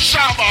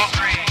 Shabba.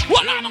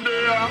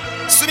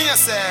 Senior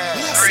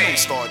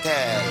says.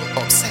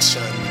 Cartel.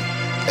 Obsession.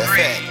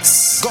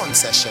 Effects. Gun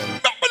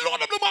session.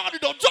 Lord of the morning,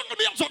 don't jungle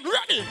me, I'm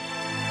ready.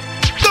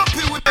 Dump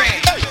it with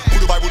brain. Hey,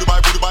 Budu bye.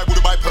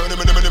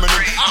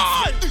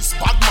 This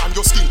bad man,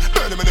 your skin.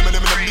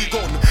 Me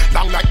gun.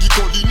 Long like the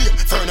Golden name.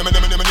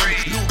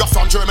 Luga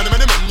from Germany,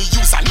 me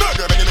use and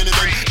murder.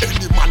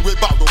 Any man will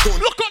borrow gun.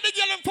 Look on the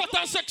girl in front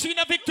and sexy in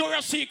a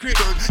Victoria's Secret.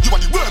 You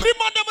want the worm. The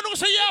man them know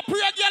say yeah, pray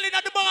a girl in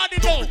the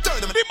morning now.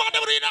 The man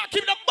them really not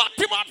keep the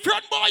batty man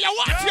front boy, you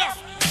watch ya.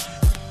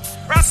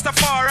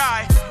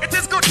 Rastafari, it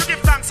is good to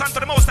give thanks unto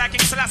the Most High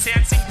King Selassie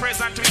and sing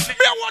praise unto his name.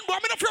 Me one boy,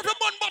 me no fear for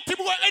one batty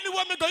boy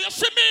anywhere me go, you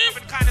see me?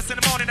 With kindness in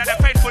the morning and their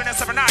faithfulness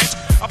every night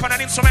upon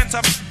an instrument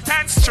of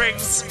 10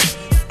 strings.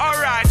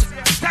 Alright,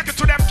 take it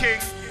to them, King.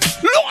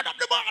 Lord of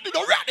the morning,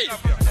 already.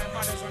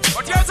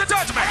 But here's the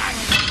judgment.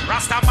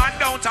 Rasta man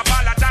don't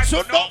apologize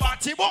so to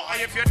nobody, boy.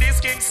 If you're this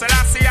King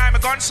Selassie, I'm a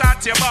gunshot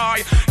to your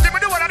boy. Give me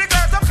the one of the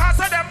girls, of course,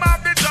 of them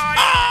have the joy.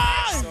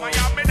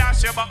 Miami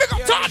dash your back. Big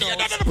up Tony, you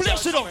don't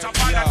place it up.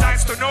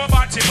 Apologize to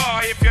nobody,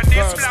 boy, if you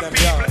diss black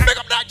people. Big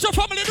up that your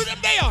family, do them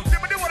there.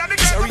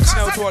 So reaching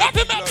out to all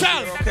Happy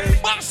metal.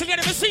 Boss again,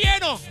 if you see you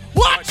know.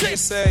 Watch it.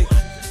 Say.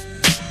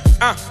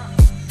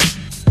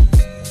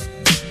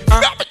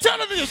 Let me tell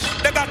you this.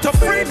 They got to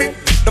free me.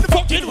 The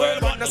fucking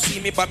world wanna see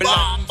me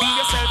Babylon. Be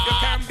yourself, you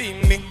can't be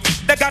me.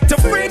 They got to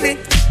free me.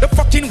 The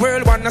fucking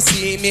world wanna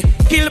see me.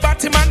 Kill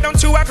Batman,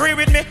 don't you agree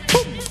with me?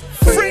 Boom.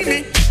 Free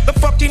me. The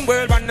fucking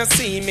world wanna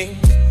see me.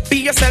 Be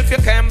yourself, you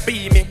can't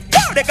be me.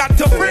 They got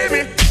to free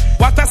me.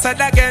 What I said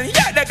again,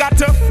 yeah, they got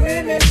to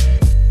free me.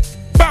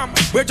 Bam,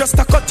 we're just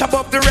a cut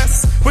above the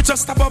rest. We're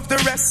just above the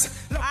rest.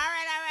 All right.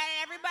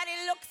 Everybody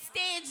look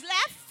stage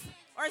left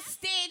or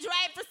stage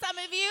right for some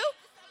of you.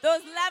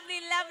 Those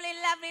lovely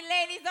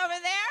ladies over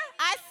there.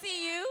 I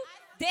see you.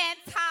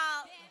 Dance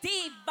Hall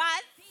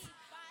Divas.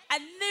 A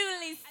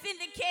newly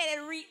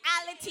syndicated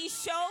reality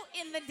show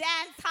in the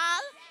dance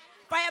hall.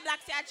 Fire Black,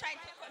 see, I tried to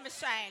pick up my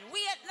shine.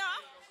 No.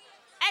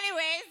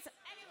 Anyways,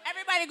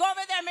 everybody go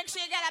over there. Make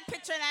sure you get a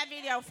picture and a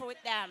video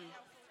with them.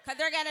 Because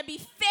they're going to be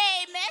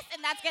famous,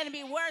 and that's going to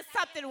be worth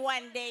something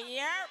one day,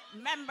 yeah?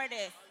 Remember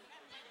this.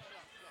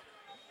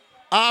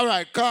 All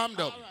right, calm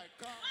down.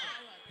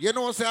 You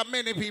know, say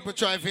many people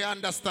try to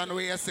understand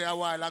what you say a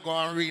while ago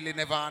and really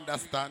never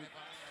understand.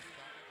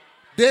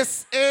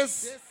 This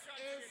is,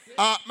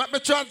 let me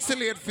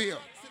translate for you.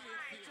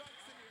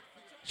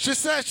 She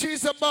says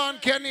she's a born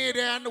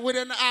Canadian with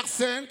an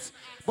accent,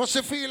 but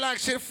she feel like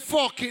she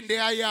fucking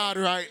their yard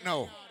right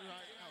now.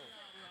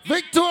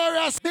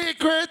 Victoria's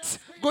Secret,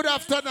 good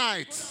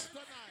afternoon.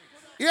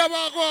 Yeah,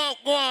 well,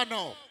 go on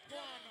now.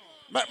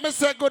 Let me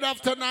say good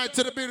afternoon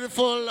to the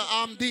beautiful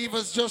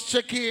divas just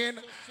check in.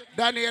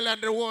 Daniel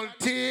and the whole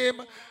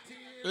team.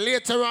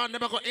 Later on, they're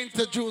going to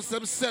introduce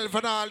themselves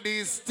and all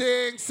these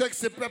things.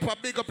 Sexy Pepper,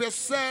 big up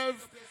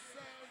yourself.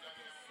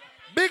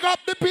 Big up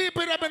the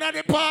people that been at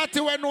the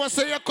party when you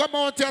say you come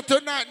out here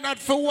tonight, not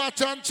for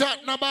watch and chat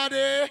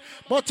nobody,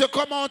 but you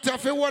come out here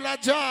for all a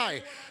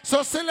joy.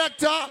 So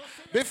selector,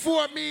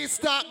 before me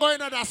start going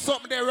on that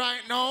something there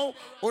right now,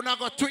 you not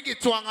go twiggy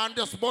twang and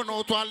just burn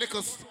out one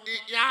little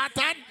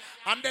yartan,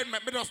 and then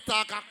make me just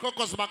talk a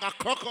crocus bag of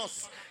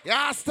crocus. You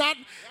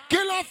understand?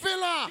 Killer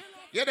filler.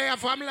 You're there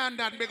from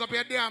London, big up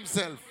your damn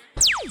self.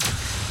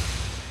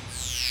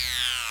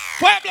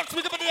 Fire Blacks,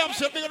 big up your damn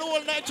self, big up the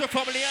whole night, your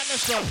family, you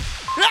understand?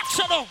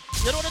 Action now.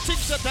 You know the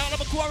things that all of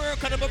my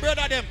co-worker and my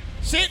brother them.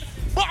 See?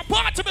 But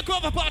party, me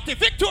cover party,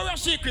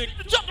 Victoria's Secret.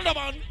 Juggle them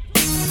on.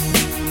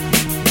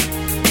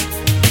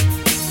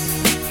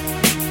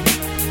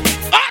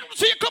 I don't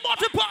see you come out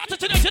to party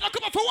today. You don't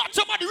come out for watch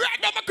somebody right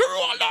now, my crew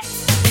all up.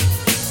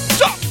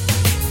 Jump.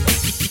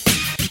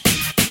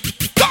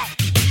 Go.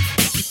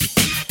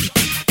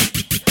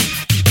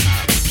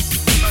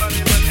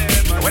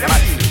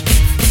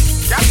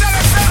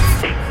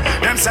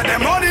 Them say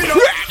them money no,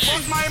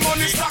 but my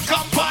money stack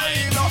up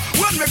pile.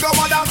 When me go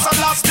a dance a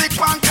plastic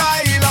pan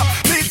Kyle,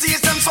 me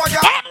teach them so ya.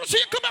 I don't see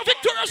you come out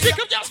Victoria's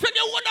Secret, just spend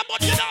your own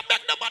money, you don't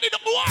make the money no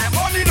more. Them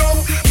money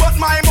no, but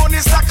my money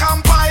stack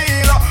up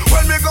pile.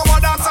 When me go a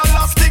dance a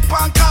plastic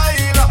pan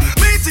Kyle,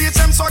 me teach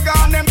them so ya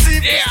and them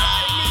teeth. Me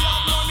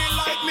have money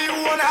like me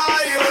own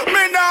high.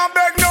 Me nah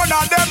beg none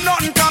of them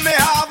nothing 'cause me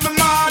have the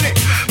money.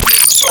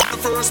 So the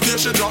first day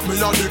she drop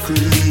me on the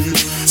creek.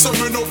 So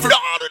me no free.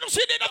 No, don't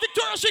see that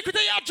Victoria's Secret,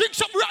 they drink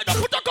some right now,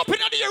 put a cup in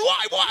the ear.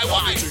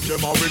 Why? Think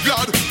them all we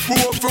glad. We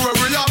work for where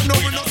we have. No,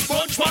 we no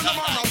sponge for the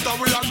man after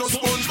we have no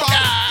sponge for.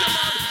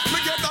 Me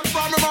get that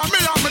from me mom, me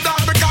and me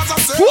dad because I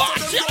said what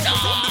you know?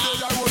 From the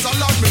day I was a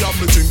lad, me have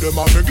me think them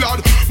all me glad.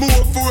 Me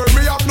work for where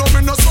we have. No,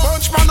 me no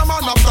sponge for the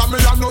man after me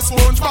have no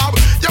sponge bob.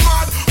 You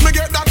mad? Me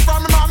get that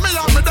from me mom, me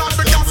and me dad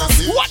because I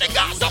said what the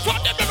guys are from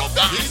them, no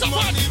guys are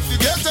from. If you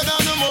get it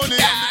on the money,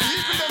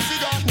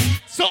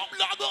 something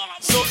like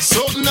that.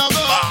 Something like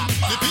that.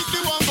 The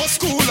people want go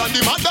school and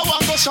the mother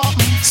want go shop.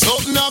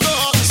 Something like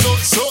that.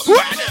 Something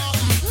like that.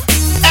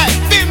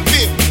 Hey,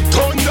 Bim,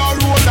 thunder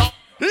roller.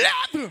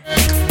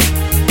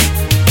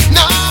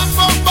 Nah,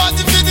 fuck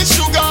body for the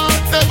sugar.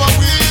 Never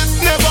will,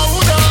 never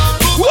woulda.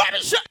 What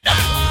is it?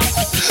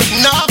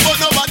 Nah, but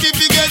nobody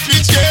fi get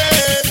rich,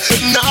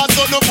 yeah. Nah,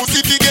 so no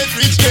pussy fi get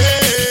rich,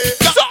 yeah.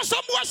 So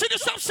some boys see the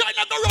south side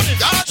and go running.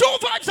 Two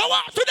vibes I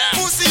want to them.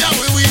 Pussy and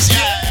we wish,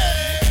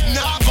 yeah.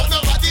 Nah, but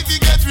nobody fi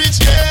get rich,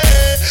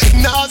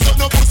 yeah. Nah, so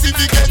no pussy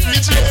fi get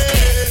rich,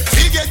 yeah.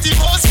 Fi get the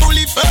house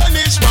fully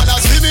furnished, man, a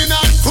swimming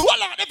and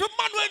well, every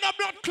man wearing a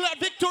blood clot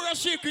Victoria's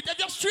Secret, they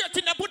just straight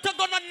in there, put a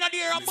gun on the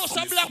air and bust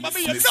a black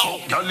baby, you know.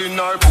 Girl in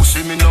her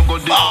pussy, me no go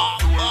down.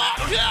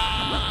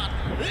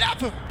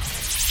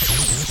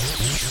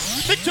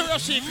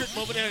 Victoria's Secret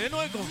over there, you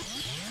know it go.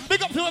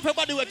 Big up to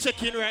everybody we're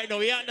checking right now,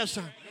 you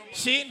understand?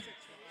 See?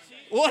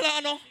 Hold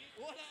on now.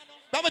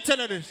 Let me tell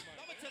you this.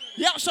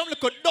 You have some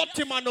little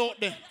dirty man out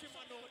there.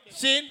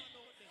 See?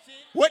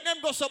 When them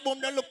go so boom,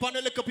 they look on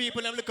the little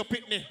people, them little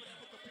picnic.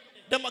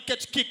 Them a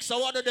catch kicks, so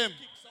what of them?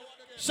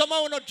 Some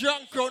are not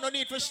drunk crowd, no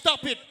need to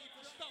stop it.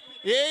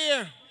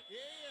 Yeah.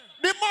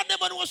 The man them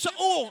was say,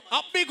 oh,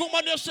 a big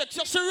woman they sex.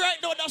 You see right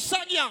now, that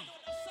song young.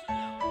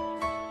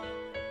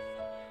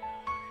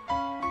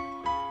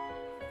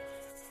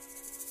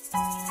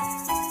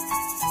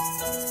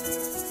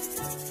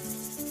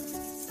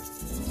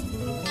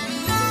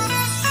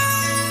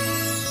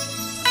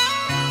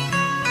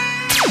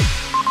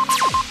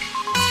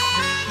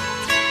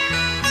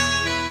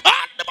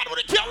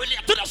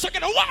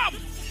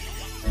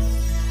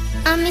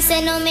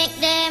 say no make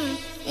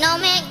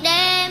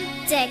them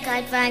take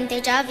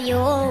advantage of you.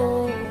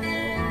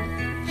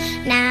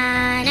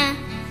 Nah, nah,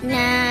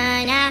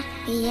 nah, nah,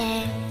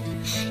 yeah.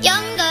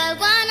 Young girl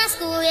going to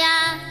school,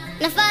 yeah.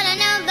 No follow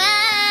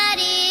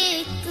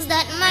nobody. Cause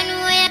that man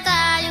who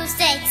call you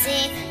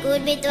sexy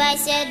could be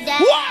twice your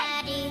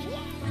daddy.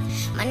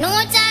 Man, no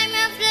time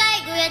you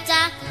fly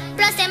greater.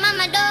 Plus your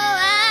mama don't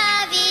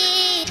have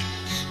it.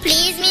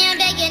 Please me, I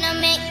beg you, no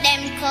make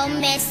them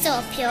come mess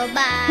up your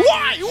body.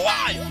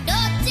 Why? You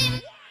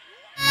dirty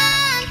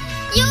man.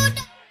 You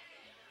dirty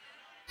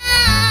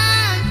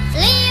man.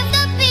 Leave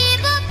the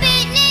people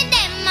beating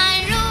them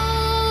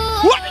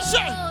alone. What is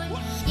that?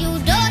 You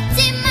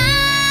dirty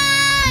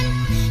man.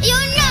 You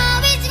know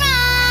it's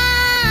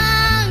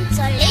wrong.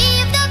 So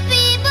leave the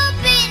people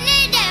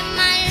beating them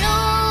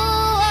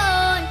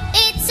alone.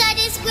 It's a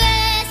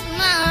disgrace,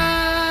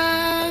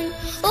 man.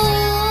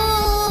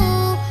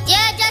 Ooh,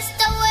 you're just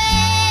a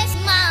waste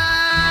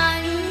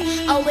man.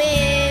 A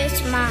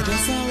waste man.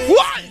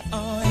 Why?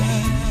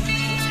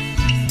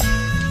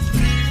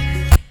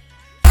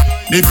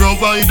 The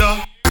provider,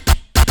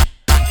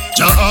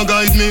 Jah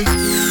guide me.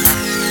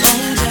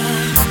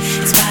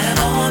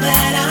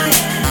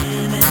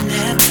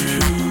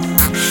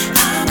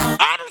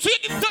 I don't see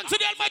it done to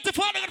the Almighty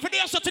Father and for the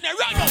answer today,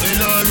 right now.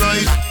 Well,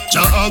 alright,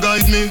 Jah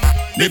guide me.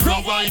 The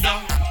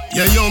provider,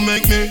 yeah, you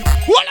make me.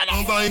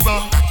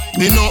 Survivor,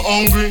 me no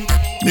hungry,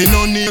 me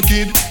no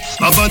naked.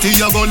 Poverty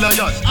you go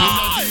liar, me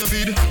not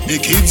David. The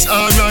kids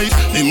alright,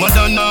 the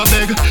mother not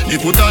beg. They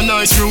put a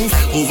nice roof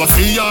over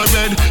fear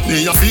red.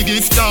 Me a fi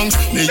give thanks.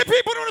 Me The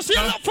people don't see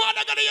your love,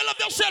 Father, gonna you love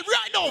yourself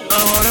right now.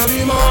 I wanna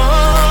be more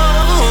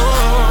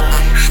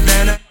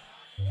than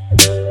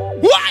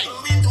Why?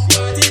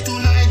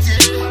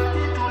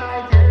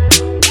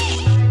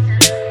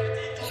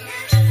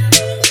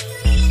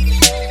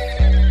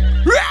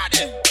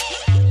 Ready?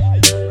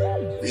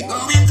 We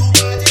going to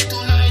party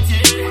tonight,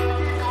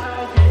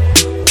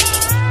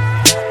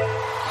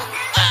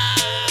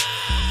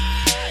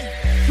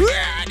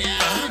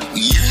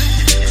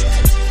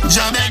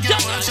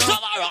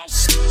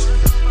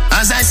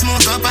 As I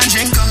smoke up and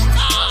drink up,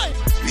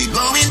 we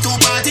going to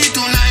party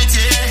tonight,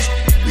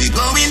 yeah. We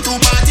going to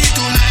party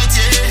tonight,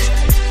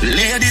 yeah.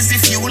 Ladies,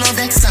 if you love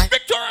excitement,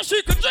 Victoria,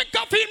 she can drink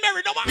up, feel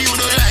merry, no matter. You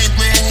don't like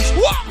me.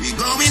 We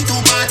going to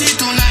party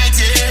tonight,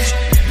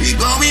 yeah. We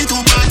going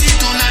to party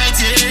tonight,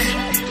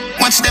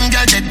 yeah. Watch them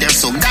girls get there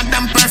so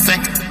goddamn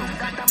perfect.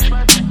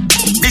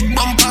 Big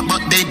bumper,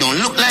 but they don't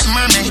look like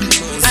mermaid.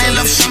 I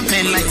love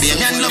champagne like they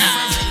and love.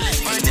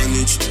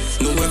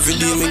 No, every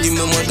day me give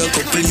my mother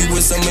couple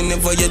US and me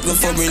never yet go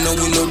foreign. Now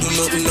we no do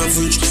nothing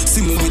average.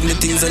 See me with the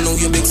things I know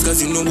you mix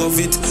cause you know of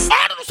it.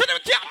 I don't know, so them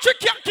can't trick,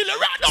 can't kill it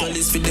right now.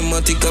 Chalice for the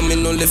matic and me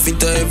no left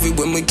it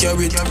everywhere me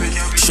carry it.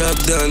 Sharp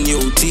down, yo,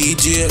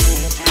 TJ.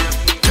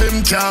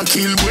 them can't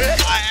kill we. When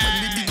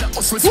we did that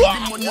hustle for the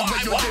money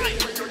where you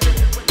get.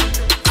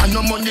 And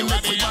no money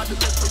make we bad.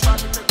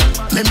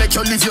 Me make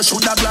you live, you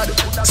shoulda glad.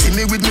 See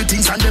me with me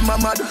things and them a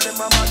mad.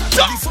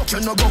 The fuck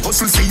you no go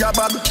hustle for your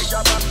bag.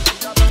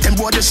 Them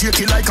boy they shake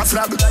it like a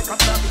flag.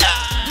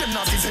 Them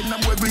not even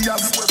them where we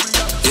have.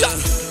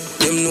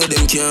 Them know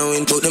them can't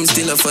win, but them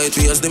still a fight.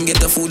 We as them get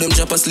a food, them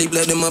chop asleep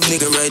like them have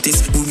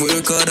niggeritis. We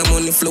work hard, the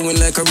money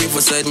flowing like a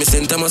riverside. Me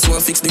send Thomas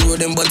want fix the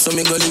road, them bad, so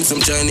me go link some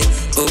Chinese.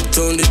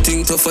 Uptown, the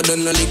thing tougher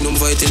than a lignum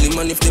vitally.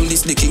 Man, if them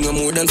this the king, I'm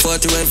more than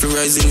 40 rifle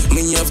rising.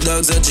 Me have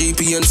dogs at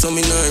GP and some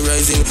in not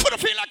rising. But I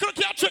feel like you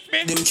can't trick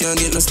me. Them can't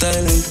get no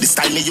styling. The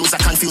style me use,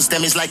 I confuse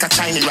them, is like a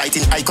Chinese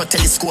writing. I got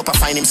telescope, I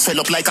find him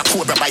swell up like a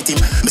cobra bite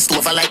him. Me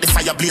stove like the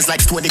fire blaze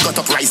like store, they got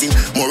up rising.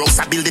 More house,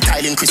 I build the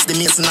tiling. Chris the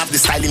Mason have the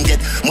styling get.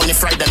 Money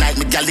Friday night,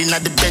 me gal in at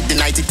the bed the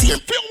night it here.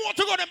 If you want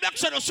to go to Black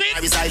Shadow, see?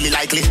 I is highly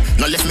likely.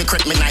 No left me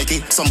crept me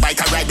Nike. Some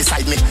bike I ride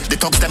beside me. The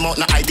thugs them out,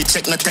 no ID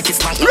check, no take if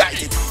bank no write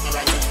it.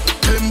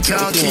 Them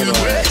can't kill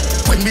we.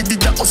 When we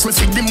did that hustle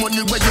for the money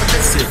where you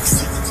get.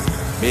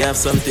 We have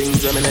some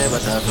things that we never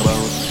talk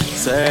about.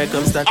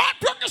 Circumstance. All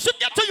progressive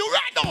get to you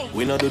right now.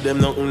 We not do them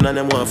nothing and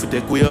them want to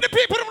take we up. The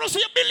people don't see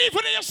you believe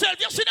in yourself.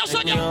 You see that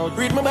song?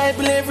 Read my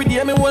Bible every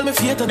day, me hold me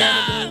faith on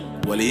that.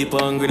 Well, heap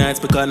hungry nights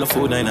because no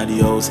food in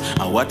the house.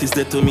 And what is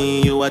that to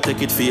me? You want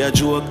take it for a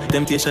joke.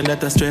 Temptation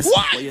that a stress.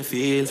 What? What you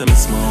feel to me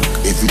smoke.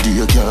 Every day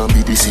you can't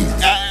be the same.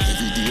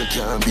 Every day you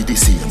can't be the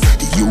same.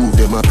 The youth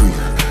them a pray.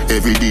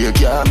 Every day you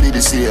can't be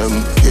the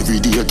same. Every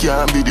day you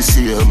can't be the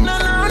same. No.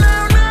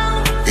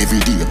 Every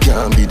day you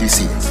can't be the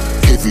same.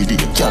 Every day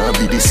you can't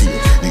be the same.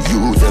 The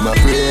youth them a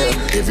pray.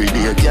 Every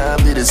day you can't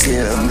be the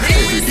same.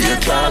 Every day you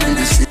can't be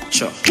the same.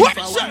 Sure. What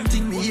is that? One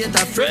thing me hate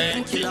a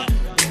friend killer.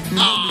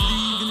 No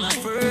believe in a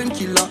friend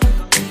killer.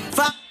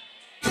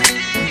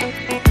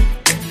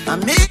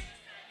 And me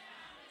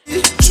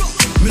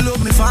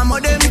love me farmer,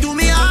 them do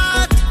me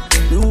heart.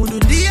 Me would do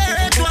the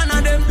hate one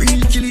of them.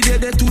 Real kill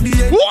it dead to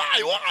the end.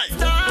 Why?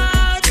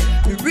 Start.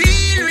 Me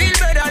real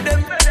better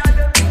them.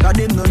 Cause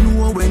them no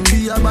know when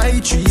we a buy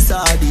 3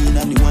 sardine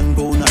and the 1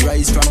 pound of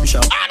rice from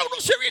shop. I don't know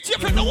serious here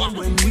from the one.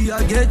 When we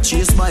a get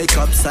chased by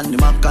cops and the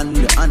mac and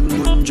the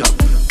handgun job.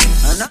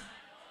 And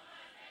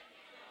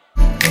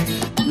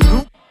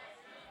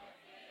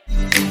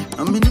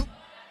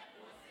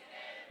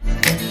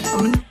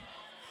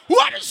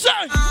What is it?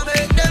 I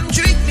make them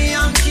trick me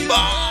and kill me.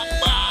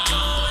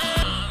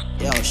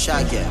 Yo,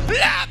 Shaggy.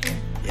 Black.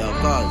 Yo,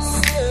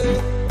 Cuz.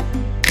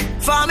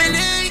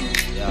 Family.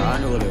 Yeah, I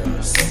know the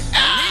rest.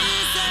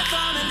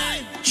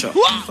 Sure.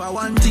 If I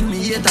want thing, me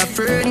hate a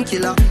fern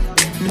killer.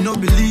 Me no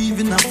believe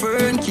in a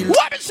fern killer.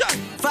 What is that?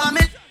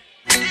 Family.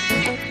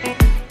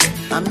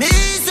 I me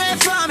say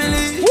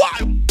family.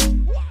 What?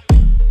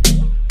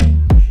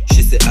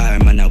 She say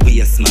I'm an a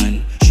waste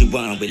man. She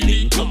want we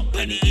link up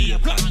on the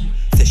earpod.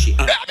 Say she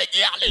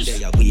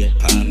they a wait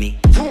for me.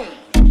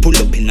 Pull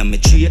up in my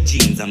straight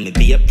jeans and me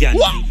be a gandy.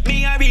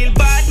 Me a real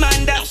bad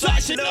man, that's why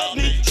she love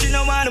me. She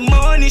no want the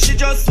money, she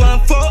just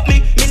want fuck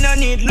me. Me no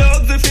need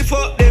love if you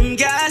fuck them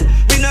gal.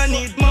 We no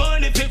need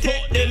money if you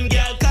take them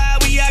gal.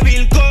 Cause we a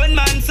real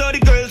gunman, so the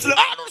girls love.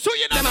 I don't show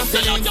you them a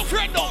feeling. Your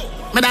friend though.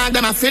 Me dog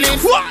them a feeling.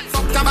 What?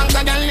 Fuck a bag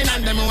of gal in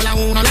and them all a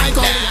who no like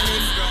how we a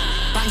live.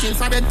 Punching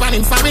for bed,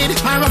 panning for it.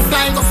 I rough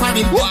like go for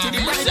it. To the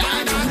bright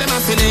side, them a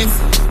feeling.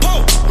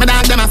 Me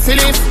dog them a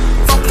feeling.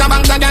 Fuck a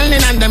bag of gal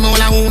in and them all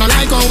a who no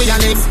like how we a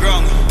live.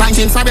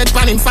 Punching for bed,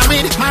 panning for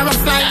it. I rough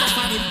like go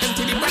for it.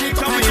 To the bright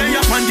side,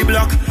 up on the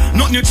block.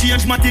 Nothing you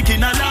change, my tick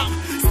in a lap.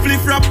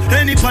 Spliff rap,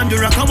 any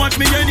pandora can watch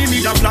me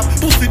enemy that flap.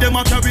 Pussy them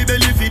a carry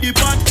belly for the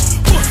pot.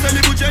 Post a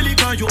little jelly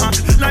can you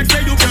act like say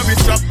you carry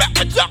strap. Back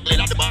me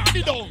juggling at the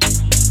body though.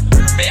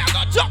 Me I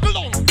got juggle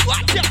on.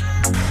 Watch ya.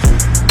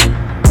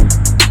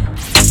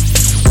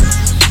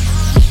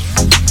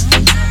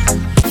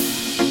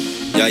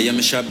 Yeah,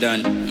 me shop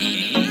done.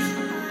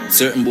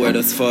 Certain boy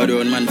does for their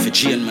own man for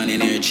chain man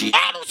energy.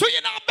 I don't see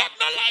you now back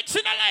no lights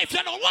in the life,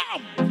 you know wow.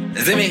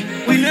 See me?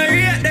 We no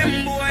rate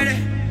them boy de.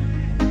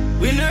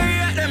 We no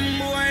rate them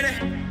boy de.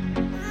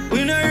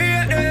 We no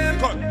rate them.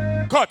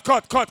 Cut.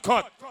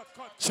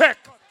 Check.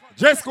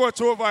 Just go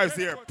through vibes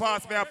here.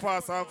 Pass me a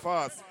pass and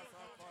fast.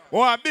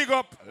 One big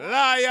up,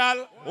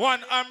 loyal,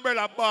 one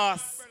umbrella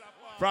boss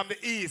from the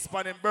east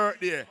on his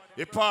birthday.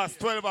 He passed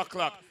 12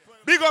 o'clock.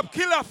 Big up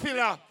Killer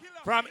Filler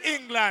from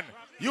England,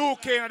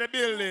 UK in the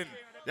building.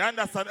 You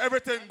understand?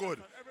 Everything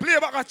good. Play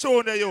back a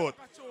tune the youth.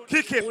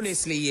 Kick it.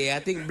 Honestly, yeah,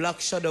 I think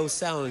Black Shadow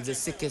sounds the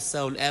sickest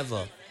sound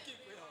ever.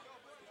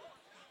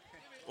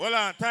 Hold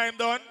on, time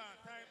done.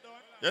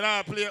 You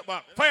know, play it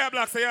back. Fire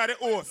Black say you're the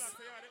host.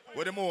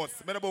 With the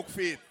most. I'm going to book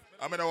feet.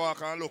 I'm going to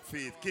walk and look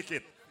feet. Kick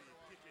it.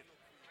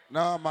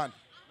 No, man.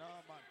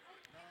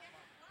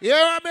 Here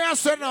I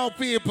say now,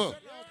 people.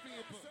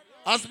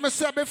 As I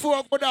said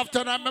before, good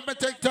afternoon. I'm going to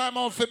take time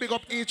out to big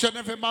up each and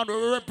every man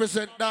who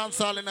represent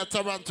dancehall in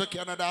Toronto,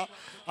 Canada.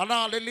 And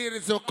all the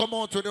ladies who come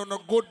out with a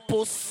good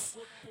puss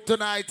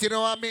tonight, you know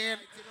what I mean?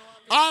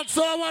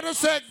 Also, I want to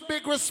say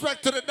big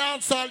respect to the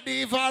dancehall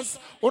divas. I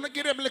want to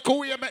give them a little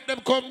way, make them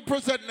come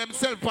present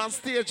themselves on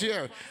stage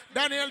here.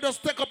 Daniel,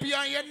 just take up here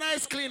and your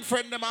nice clean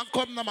friend them and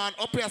come them man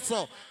up here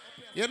so.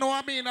 You know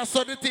what I mean? I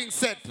saw the thing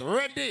set.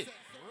 Ready.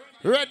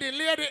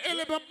 Lady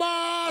Element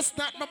Boss,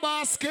 not my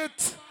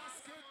basket.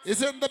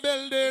 Is in the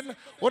building.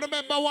 We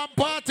remember one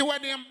party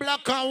when in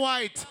black and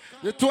white.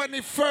 The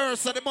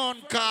 21st of the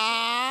month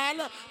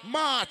called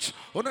March.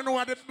 We don't know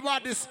what the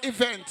baddest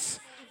event.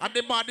 And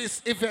the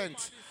baddest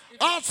event.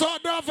 Also,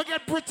 don't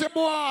forget Pretty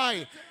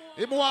Boy.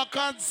 He walk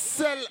and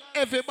sell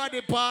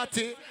everybody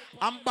party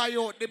and buy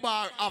out the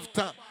bar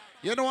after.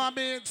 You know what I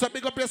mean? So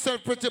big up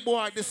yourself, Pretty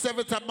Boy, the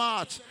 7th of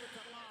March.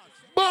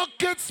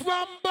 Buckets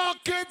from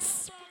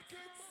Buckets.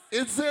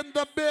 It's in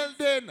the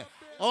building.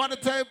 I want to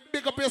tell you,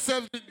 big up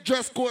yourself,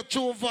 dress code,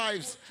 true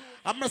vibes.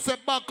 I'm going to say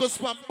Bacchus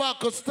from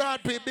Bacchus.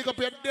 Start pay, big up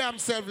your damn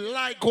self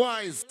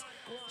likewise.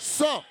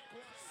 So,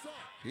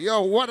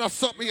 yo, what a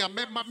something here.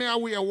 Me I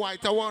wear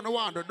white. I want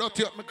to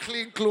dirty up my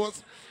clean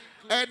clothes.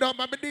 Hey, don't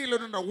be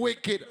dealing with the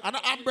wicked. And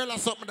an umbrella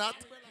something that.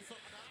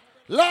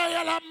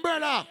 Loyal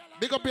umbrella.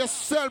 Big up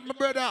yourself, my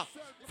brother.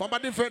 From a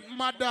different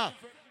mother.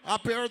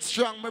 Appeared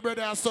strong, my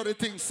brother. I saw the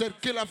thing said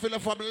Killer Filler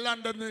from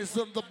London is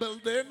in the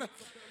building.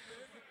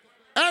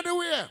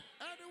 Anyway,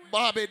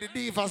 Bobby, the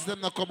divas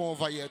them not come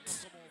over yet.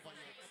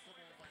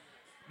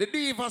 The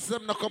divas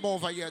them not come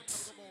over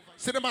yet.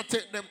 See them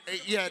take them,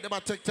 yeah, they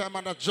might take time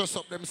and adjust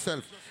up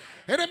themselves.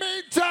 In the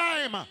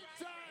meantime,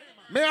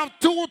 may have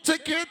 2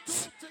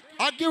 tickets.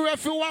 I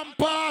give you one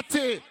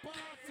party.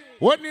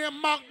 When you're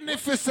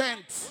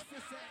magnificent.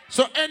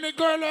 So any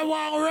girl who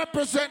want to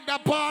represent the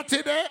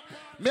party there,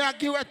 may I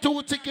give her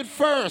 2 tickets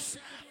first.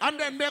 And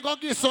then they're going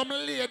to give some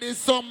ladies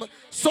some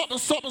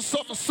something.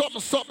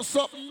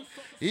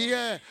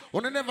 Yeah.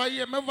 When I never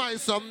hear my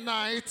voice some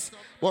nights,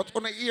 but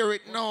when I hear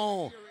it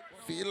now,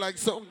 feel like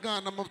something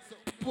gone. I'm a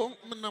punk,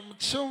 I'm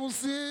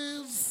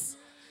chooses.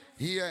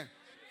 Yeah.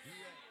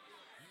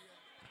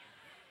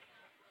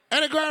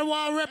 Any girl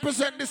want to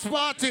represent this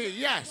party?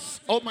 Yes.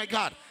 Oh my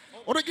God.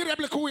 Oh, get them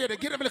like away there.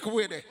 Get them like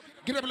away there.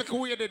 Get them like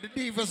away there. The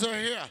divas are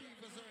here.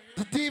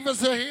 The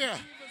divas are here.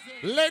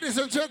 Ladies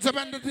and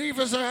gentlemen, the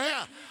divas are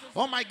here.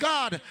 Oh my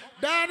God.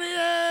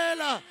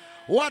 Daniel.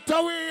 What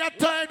a way you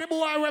time the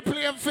boy we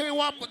playing for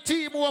one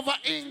team over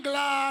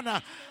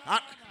England.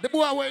 The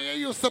boy where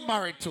you used to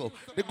marry to.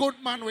 The good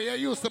man where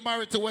you used to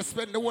marry to we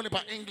spend the whole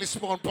of English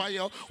pound per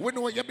year. We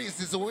know your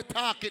business, so we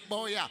talk it,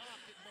 boy. Yeah.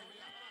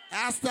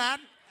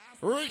 Understand?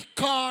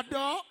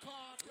 Ricardo.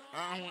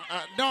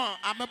 No,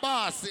 I'm a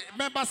boss.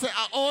 Remember, say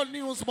all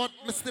news, but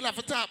I still have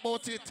to talk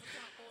about it.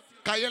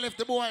 Because you left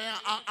the boy,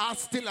 I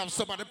still have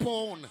some of the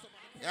pound.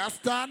 You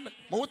understand?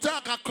 We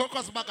talk a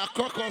crocus back a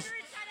crocus.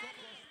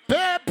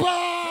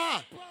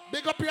 Pepper!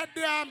 Big up your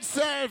damn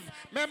self.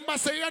 Remember,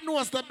 say you know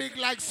it's the big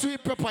like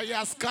sweet pepper,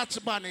 you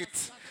scotch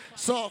bonnet.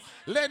 So,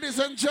 ladies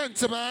and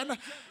gentlemen,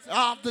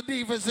 the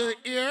divas are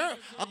here.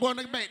 I'm going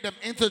to make them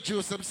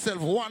introduce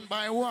themselves one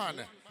by one.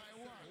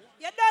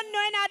 You don't know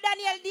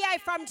Daniel D.I.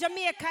 from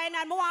Jamaica, and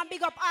I want to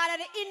big up all of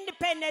the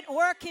independent,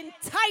 working,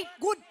 tight,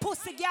 good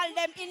pussy girl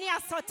them in here.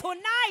 So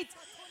tonight,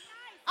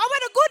 I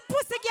want a good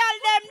pussy girl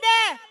them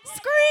there.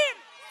 Scream!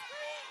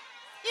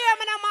 Yeah,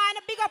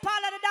 man, big up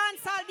all of the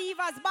dancehall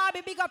divas.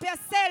 Bobby, big up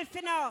yourself,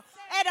 you know.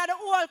 Head of the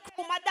whole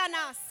crew,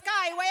 Madonna,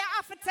 Sky, where you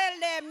have to tell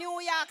them, New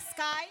York,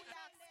 Sky.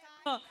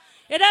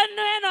 You don't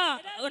know,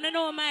 you don't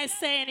know my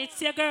saying.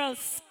 It's your girl,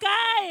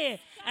 Sky.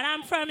 And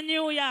I'm from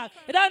New York.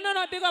 You don't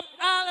know, big up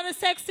all of the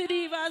sexy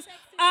divas,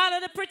 all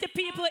of the pretty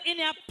people in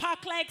here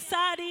pack like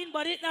sardine,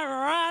 but it's not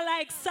raw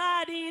like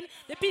sardine.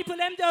 The people,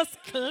 them just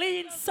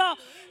clean. So,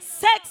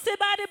 sexy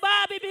body,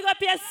 Barbie, big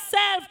up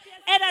yourself.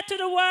 Head out to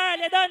the world.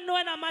 You don't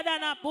know,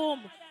 Madonna,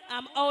 boom.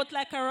 I'm out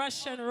like a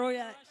Russian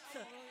royal.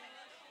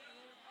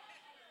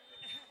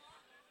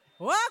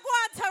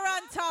 Wagwan,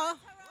 Toronto.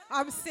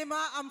 I'm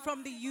Sima. I'm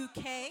from the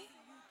UK.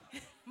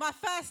 My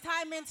first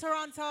time in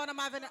Toronto, and I'm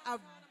having a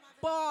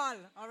ball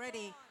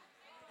already.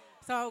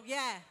 So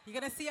yeah, you're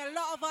gonna see a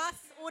lot of us,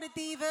 all the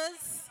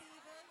divas,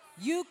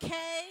 UK,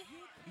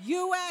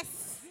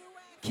 US,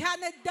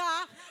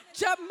 Canada,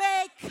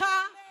 Jamaica,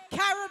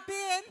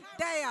 Caribbean,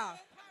 there.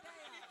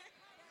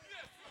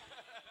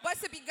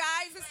 What's up, you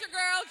guys? It's your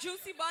girl,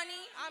 Juicy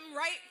Bunny. I'm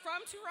right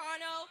from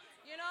Toronto,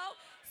 you know?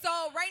 So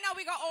right now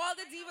we got all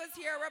the divas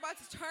here. We're about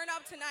to turn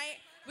up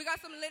tonight. We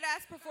got some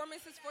lit-ass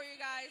performances for you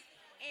guys.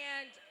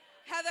 And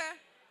Heather,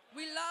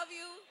 we love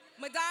you.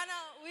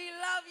 Madonna, we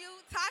love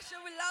you. Tasha,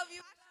 we love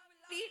you.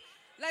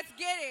 Let's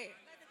get it.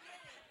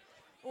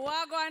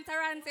 Wagwan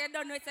Toronto, you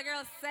don't know it's a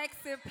girl,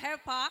 Sexy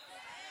Pepper.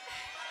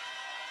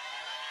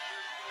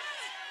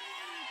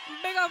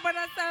 Big up on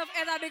yourself,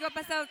 Edda, big up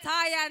yourself,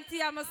 Taya and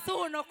Tia, I'm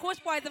soon, no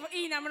Coach Boys of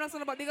Ina, I'm not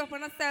soon, but big up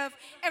on yourself.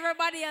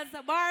 Everybody else,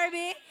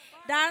 Barbie,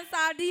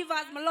 dancehall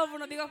divas, I love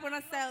you, big up on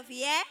yourself,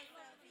 yeah?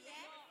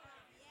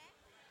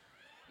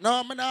 No,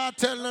 I'm not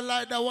telling you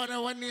like that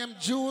one named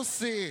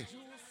Juicy.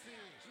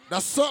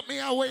 That's something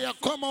where you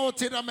come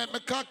out in and make me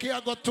cocky, I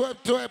go 12.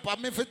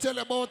 And if you tell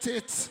you about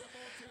it,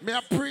 me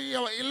a pray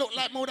you, it look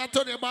like me would have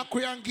turned you back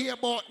and give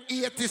about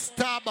 80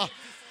 stab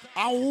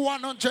and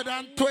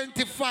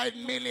 125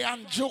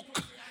 million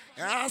juke.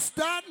 You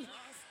understand?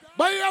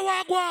 But you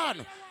walk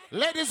one.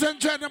 Ladies and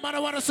gentlemen, I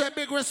want to say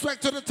big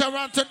respect to the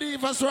Toronto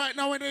Divas right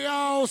now in the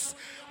house.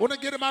 Want to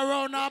give them a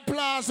round of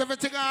applause.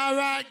 Everything all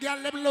right.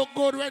 Girl, them look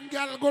good when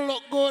girl go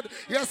look good.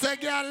 You say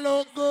girl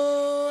look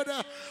good.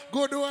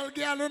 Good old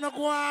girl, you know,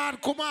 go on.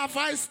 Come off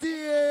high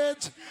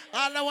stage.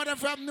 All the one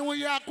from New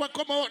York will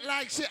come out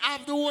like she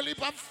have the whole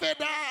heap of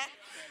feather.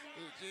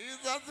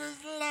 Jesus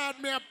is Lord.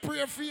 Me I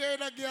pray for you,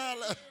 the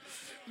girl.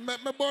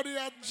 Make my body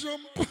a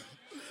jump.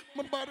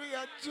 My body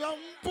a jump.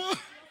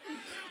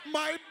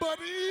 My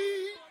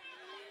body.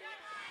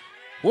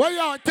 Well,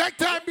 yo, take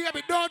time,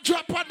 baby. Don't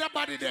drop on the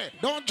body there.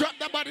 Don't drop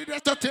the body there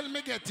till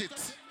me get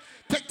it.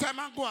 Take time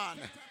and go on.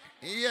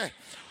 Yeah.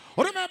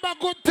 Remember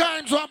good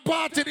times, one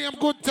party name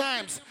good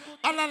times.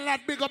 Alan lad,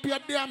 big up your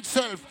damn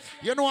self.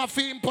 You know a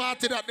theme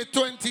party at the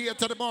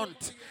 28th of the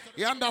month.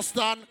 You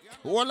understand?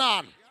 Hold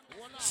on.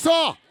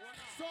 So,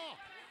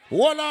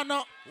 hold on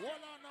now.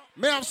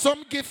 May have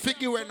some gift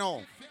figure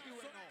now.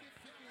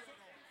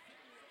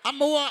 I'm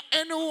want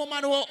any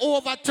woman who are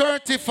over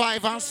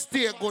 35 and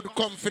stay good,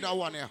 come for that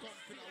one here.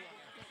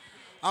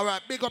 All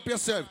right, big up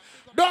yourself.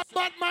 Don't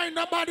bad mind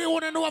nobody who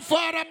know a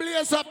Father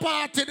Blazer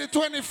party the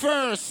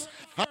 21st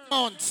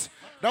month.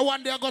 The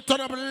one they got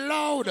turn up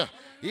loud.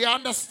 You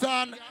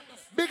understand?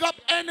 Big up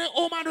any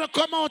woman who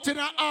come out in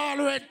an all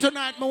red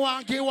tonight. Me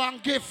want give one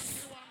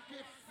gift.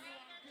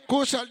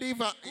 Kushal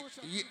Diva,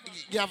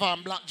 you have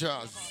on black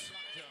jazz.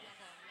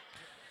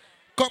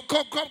 Come,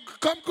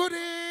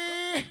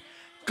 goodie.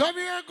 Come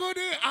here,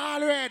 goodie.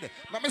 All red.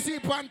 Let me see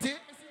panty.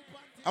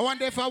 I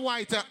wonder if a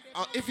white,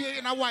 if you're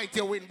in a white,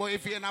 you win, but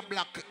if you're in a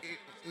black,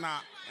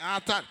 nah,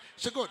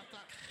 she good.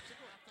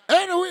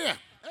 Anyway,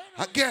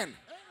 again,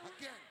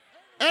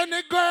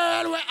 any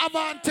girl who have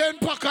on 10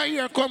 pack a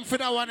year, come for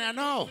that one, you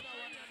know.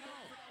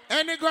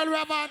 Any girl who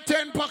have on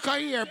 10 pack a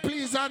year,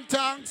 please and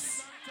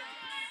thanks.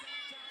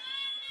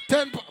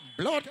 10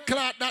 blood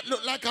clot that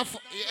look like a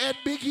head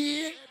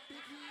biggie.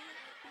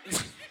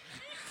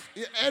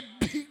 Your head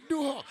big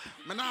door.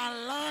 Man,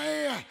 I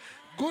lie.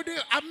 Goodie,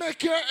 I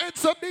make your head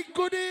so big,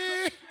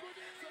 goodie.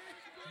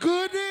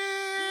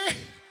 Goodie.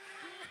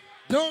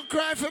 Don't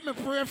cry for me,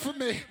 pray for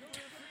me.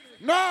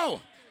 No,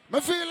 I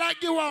feel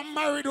like you are a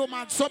married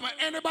woman. So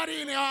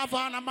anybody in here have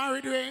on a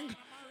married ring?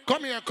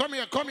 Come here.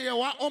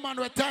 One woman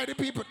will tie the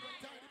people.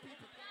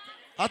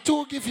 A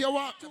two give you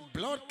what?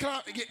 Blood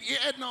clot. Your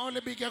head not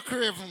only big, you're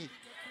craving.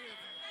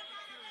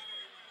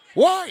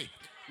 Why?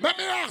 Let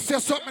me ask you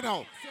something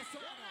now.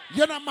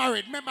 You're not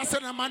married. Remember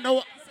saying a man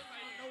now.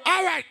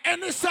 All right,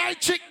 any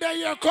side chick there,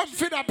 you come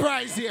for the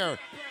prize here.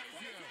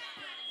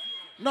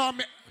 No,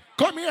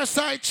 come here,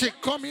 side chick.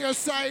 Come here,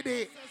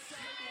 side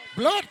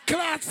blood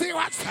clot. See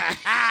what's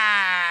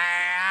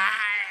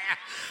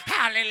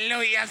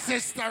hallelujah,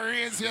 sister.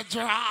 Raise your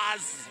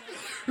drawers.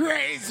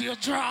 Raise your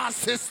drawers,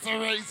 sister.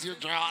 Raise your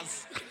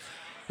drawers.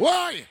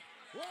 Why?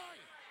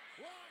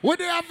 With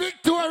their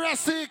Victoria's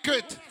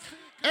Secret.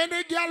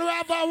 Any girl who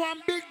have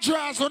one big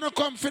drawers wanna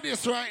come for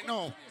this right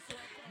now.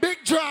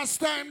 Big drawers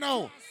time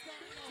now.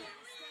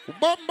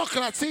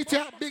 Bumbuckler, see it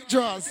here? Big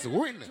drawers.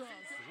 Win.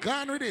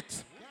 Gone with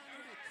it.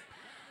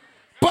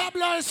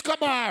 Pablo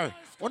Escobar.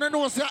 Wanna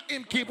know that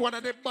him keep one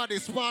of the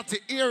body's party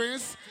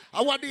earrings?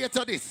 I want to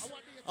to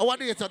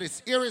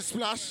this. Earring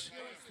splash.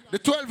 The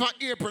 12th of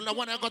April, the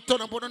one I got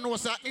turned up, wanna know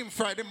that him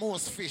fry the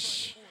most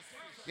fish.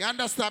 You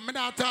understand? Me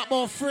not talk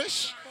about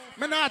fish.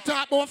 Me not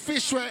talk about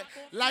fish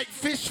like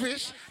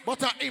fish,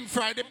 but him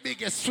fry the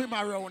biggest swim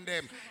around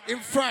them. Him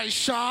fry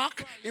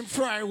shark, him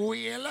fry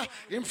whale,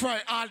 him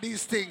fry all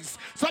these things.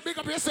 So big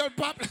up yourself,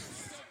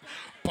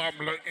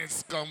 Pablo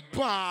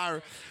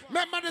Escobar.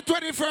 Remember the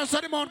 21st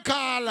of the month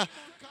called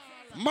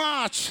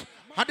March.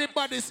 At the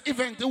body's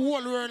event, the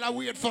whole world are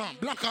wait for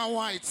black and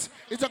white.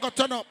 It's a got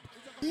turn up.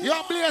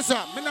 Yo,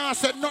 Blazer, me not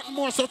said nothing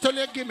more, so tell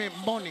you give me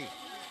money.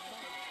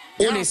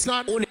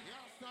 Honestly.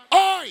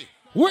 Oi!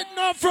 With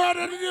no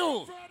further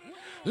ado,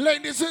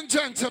 ladies and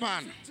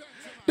gentlemen,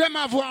 them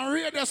have one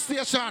radio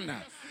station.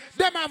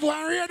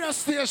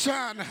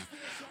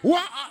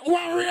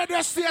 One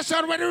radio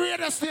station with the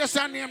radio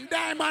station named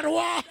Diamond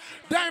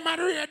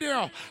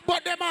Radio.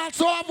 But them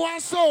also have one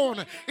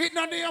sound. It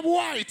not named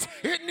White,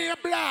 it named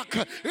Black.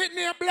 It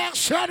named Black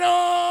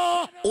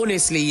Shadow.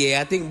 Honestly,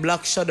 yeah, I think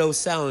Black Shadow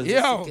sounds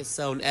the sickest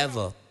sound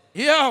ever.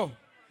 Yo.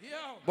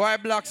 Boy,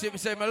 Black say,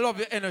 I love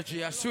your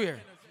energy, I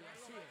swear.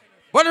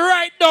 But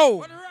right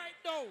now,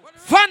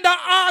 from the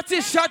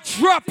artist shall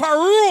drop a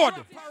road.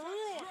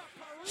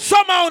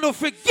 Somehow don't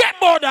forget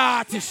about the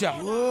artist.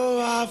 Oh,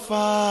 our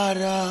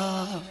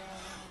Father,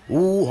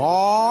 who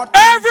art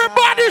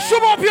everybody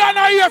should up here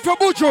now here for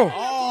Bujo.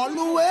 All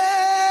the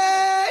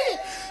way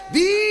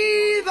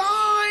be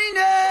thy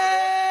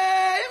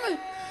name,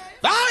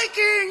 thy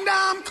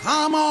kingdom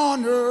come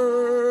on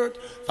earth.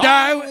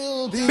 Thy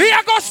will be. We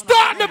are going to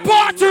start the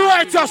party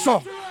right here,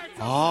 so.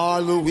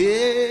 All the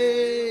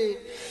way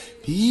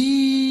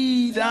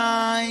be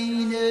thy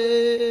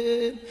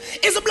name.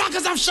 It's the black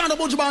as I've shot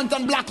about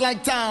Brampton, black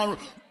like town.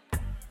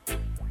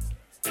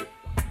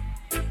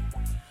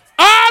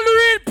 All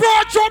real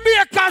pro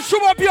Jamaican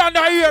should up here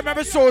under here,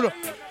 maybe solo.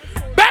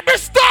 Baby,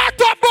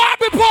 start up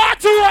Barbie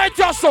party right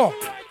here, so.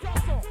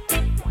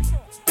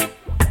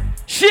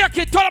 Shake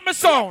it, tell me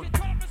sound.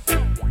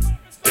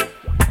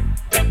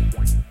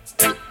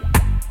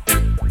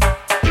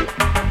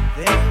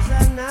 There's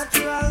a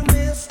natural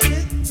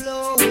mystic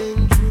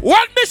flowing.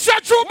 When me say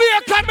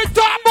Jamaica, me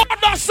talk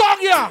about that song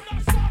here.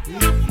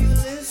 If you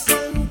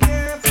listen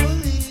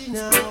carefully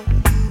now,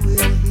 you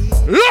will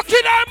hear. Look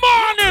in the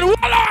morning, what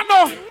I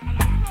know.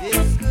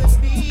 This could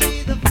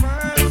be the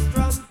first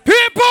drum.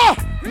 People,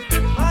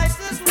 might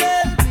as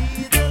well be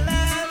the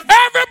last.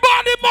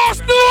 Everybody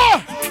must know.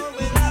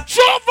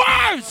 Show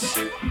vibes.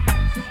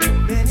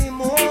 Many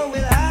more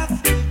will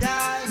have to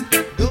die.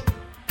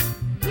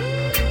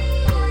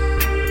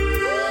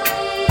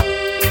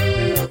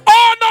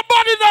 Oh,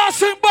 nobody now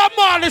sing Bob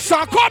Marley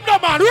song. Come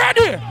on, man,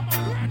 ready?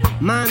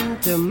 Man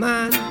to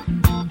man.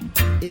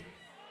 Me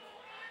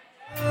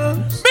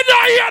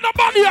don't hear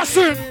nobody else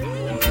sing.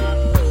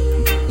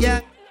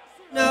 Yeah,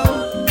 no.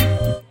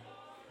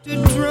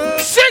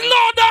 Sing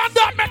loud down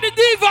that, make the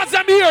divas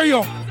them hear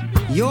you.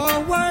 Your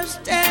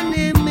worst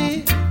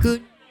enemy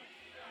could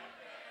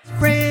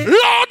friend.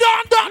 Loud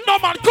down that, no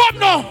man, come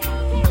now.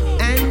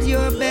 And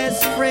your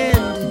best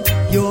friend,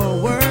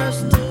 your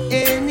worst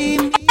enemy.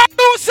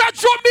 Who said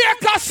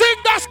Jamaica sing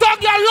that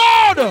song, you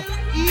loud?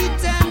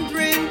 Eat and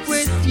drink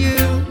with you.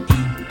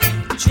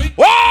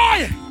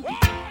 Why?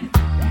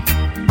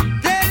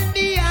 Then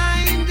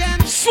behind them.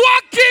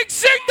 Swag King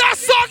sing that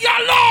song, you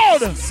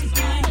loud.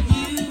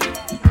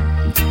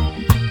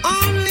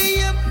 Only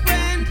your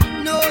friend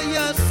know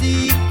your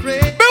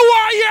secret. Me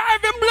want hear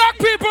every black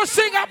people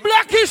sing a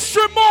Black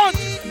History Month.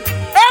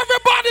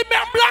 Everybody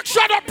make Black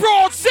Shadow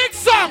proud. Sing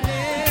song.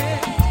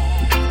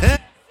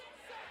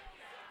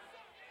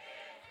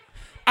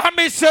 I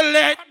may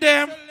select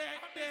them.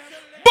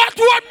 But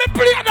when me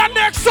play the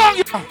next song,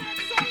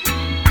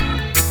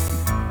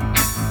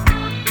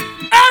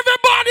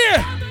 everybody,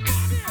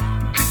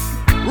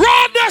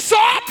 run this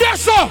up,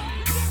 this up.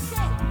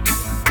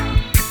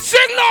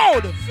 Sing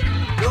loud.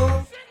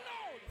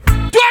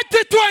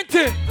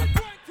 2020.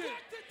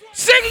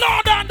 Sing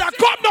loud and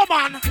come no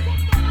man.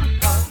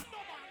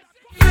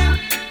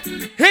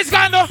 He's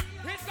gonna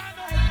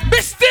be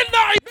still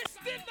now.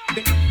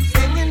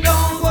 Singing,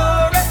 don't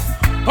worry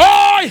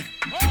Oi!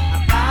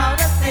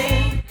 about a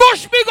thing.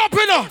 Push big up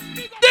in her.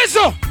 This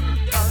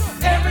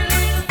Every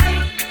little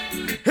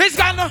thing he's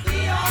gonna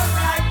be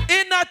alright.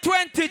 in a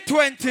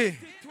 2020.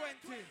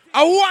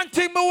 I one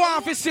thing me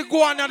want to see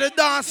go on at the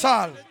dance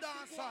hall.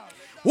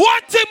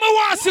 One thing me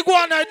want to see go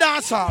on at the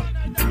dance hall.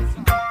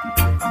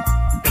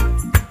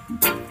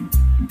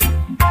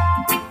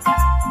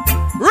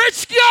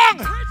 Rich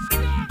Young.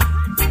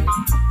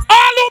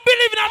 All who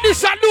believe in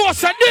this and do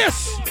us and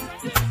this.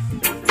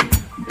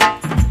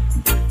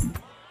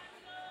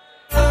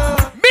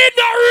 Me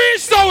not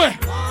reach the way.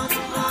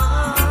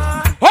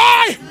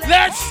 Hi,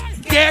 let's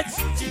get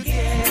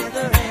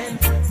together and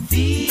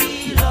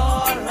feel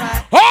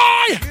alright.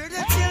 Hi. Hear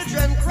the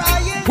children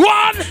crying.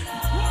 One.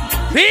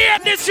 Hear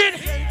this shit.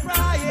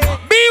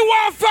 Me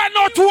want to find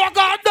out who I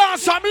got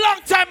dance some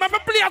long time. I'm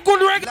play a good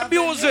reggae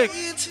music.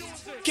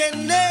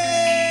 Can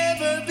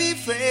never be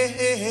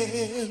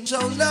friends.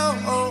 Oh no.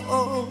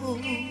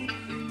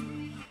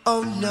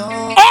 Oh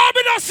no. Oh,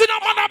 me not see no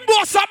man a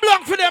boss a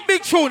blank for them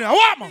big tune.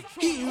 What man?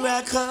 Here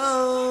I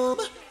come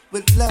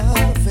with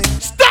love.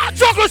 Start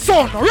juggle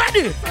son.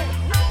 Ready?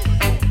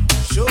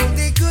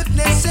 Surely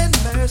goodness and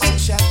mercy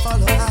shall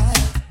follow I.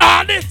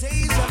 On it.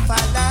 Days of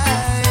my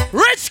life.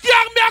 Rich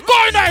gang me a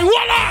going now.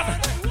 Hold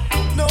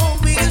on. No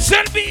will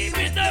shall be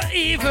with the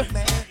evil.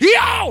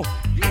 Yo.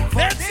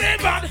 That's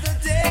it, man.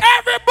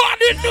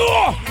 Everybody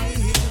know.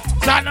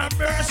 Son of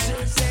mercy.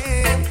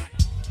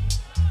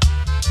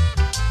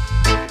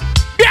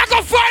 Me a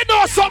go find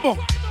out something.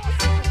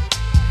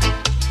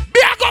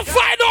 Me a go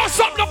find out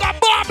something like a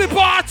Barbie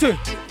party.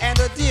 And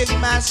to dig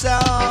my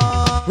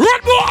song.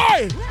 Run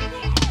boy.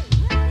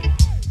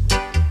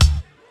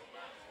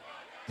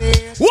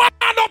 What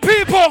are the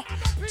people?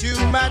 Too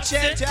much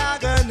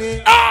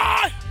agony.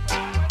 Ah!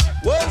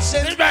 Once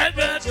it's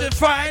better to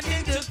find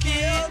it to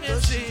kill the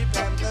sheep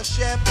and the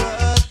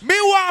shepherd. Me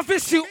want to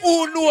see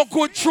who know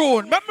good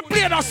tune. Let me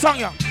play that song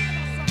here.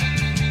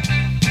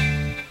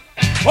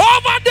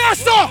 Over there,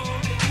 sir.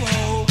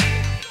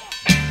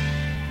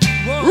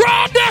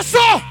 Round there,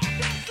 sir.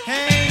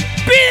 Hey,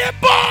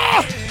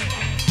 people.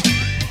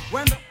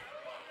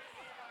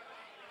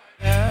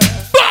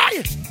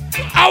 Boy,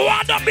 I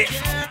want to be.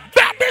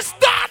 Let me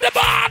start the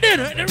morning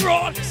in the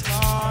road.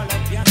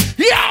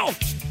 Yo.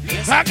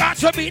 I got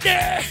to be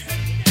there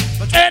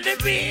in the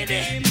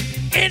meeting,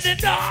 in the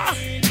dark,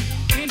 in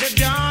the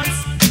dance.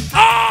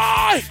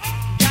 Oh,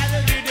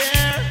 gotta be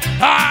there.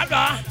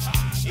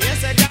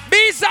 Yes, I got.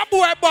 Me's a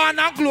boy born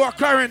and glow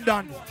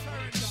Clarendon.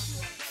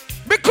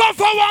 Me come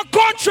from one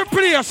country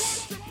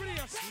place.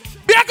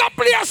 Me I can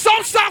play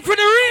some song for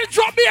the real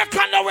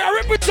Jamaican where I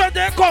represent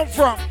they come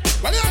from.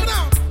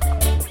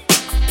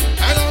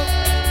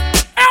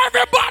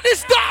 Everybody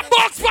start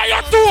box by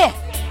your door.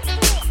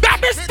 That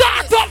be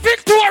start of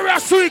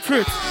Victoria's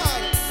Secret.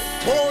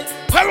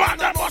 I want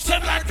them muscle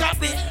like a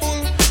bit.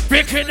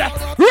 Breaking that.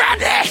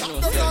 Ready.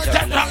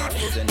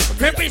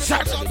 Repeat.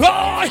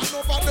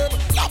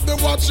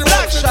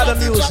 Black Shadow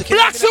Music.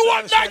 Black Sea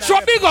One Night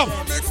Show big up.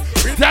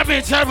 Let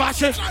me tell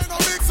you.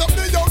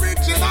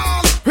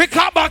 We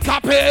come back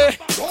up here.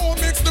 Oh,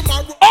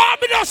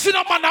 me don't see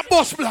no man a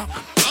bus black.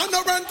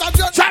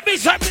 Sammy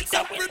said,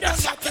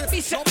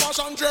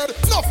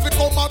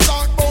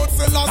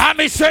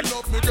 I said,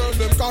 love me girl,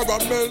 them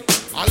caramel,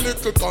 a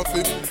little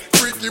coffee.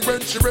 Freaky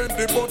when she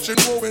ready, but she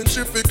know when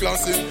she feel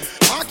classy.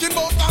 Talking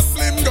about a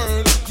slim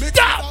girl, me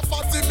got a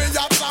fatty, me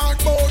a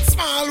talk about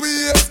small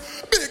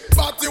waist. Big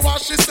body,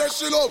 what she says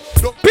she love.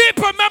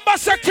 People remember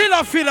say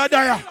Killer Filler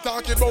there.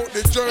 Talking about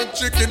the jerk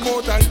chicken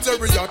more than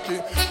teriyaki.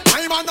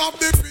 I'm an of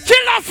the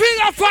Killer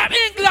Filler from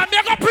England. Me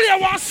gonna play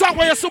one song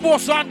where you're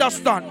supposed to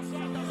understand.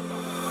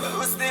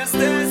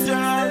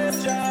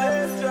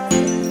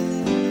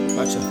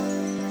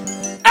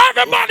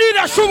 Everybody in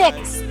the show up.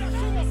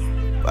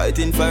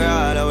 Fighting for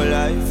all our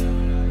life.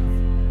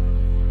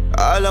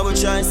 All our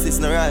choices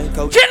not right.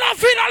 Killer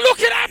Filler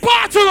looking at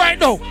party right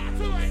now.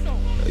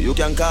 You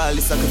can call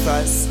it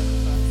sacrifice.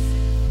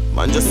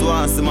 Man just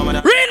wants the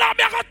mama. Real up,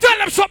 I'm gonna tell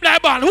them something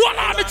like that. What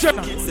are the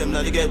children? Kids them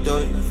not the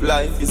ghetto.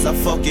 Life is a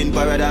fucking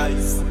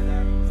paradise.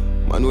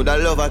 Man with a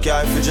love I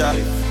can't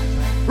fragile.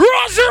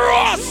 Rosie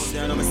Rose.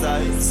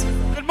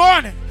 Good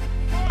morning.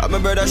 I'm a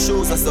brother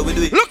shoes, that's how we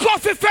do it. Look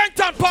off the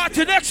Fenton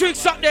party next week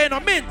Sunday in a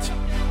mint.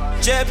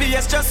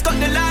 JPS just cut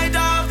the light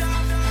off.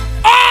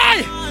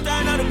 Aye!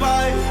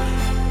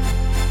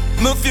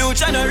 My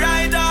future no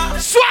rider.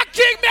 Swag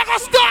King, me gonna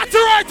start to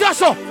write this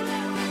so.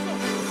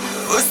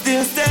 We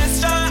still stay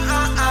strong.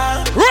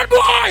 Run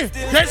boy!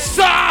 Yes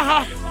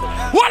sir!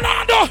 What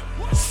on do?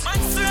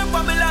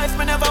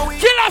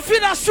 Killer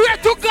Filler, swear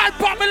to God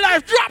for my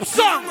life, drop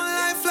song. My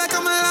life like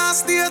I'm my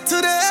last day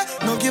today.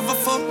 No give a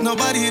fuck,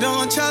 nobody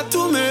don't chat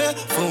to me.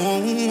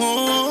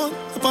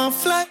 Up and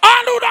fly.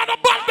 All who done the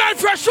bad man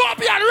fresh up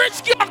here and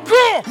rich girl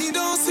crew. Me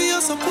don't see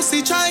us a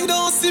pussy, try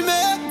don't see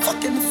me.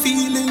 Fucking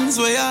feelings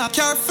where you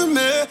care for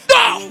me.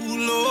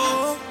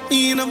 No!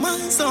 Me in my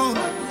zone.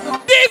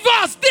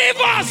 Divas!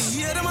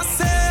 Hear them a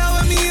say,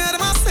 how me hear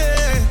them a say.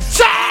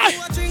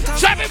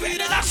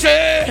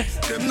 say.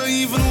 Them no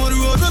even know the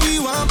road that we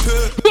want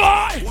to.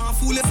 Boy! Want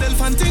fool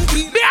yourself and think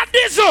we. Be a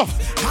diesel!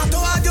 Not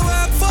hard you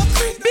work for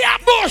free. Be a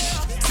bush!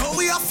 So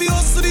we have to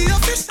hustle the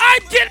office.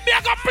 I'm kid, me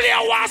I can play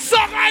one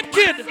song, I'm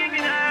kid.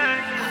 You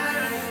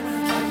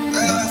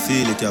have to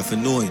feel it, you have to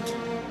know it.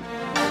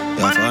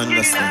 You have to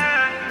understand.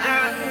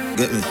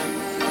 Get me?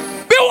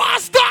 Me want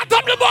to start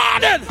up the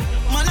morning!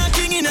 Man a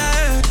king in a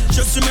head.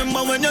 Just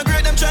remember when you're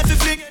great, them try to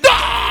flick.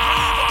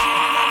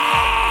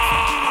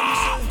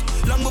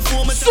 Long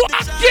before me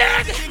Swag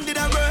kid!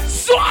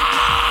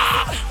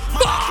 Swag!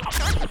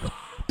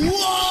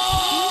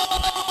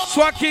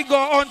 Swag King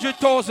got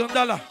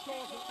 $100,000.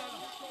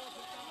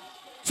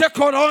 Check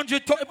out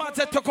 100,000. He man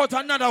said take out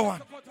another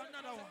one.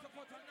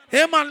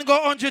 Hey man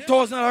got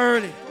 100,000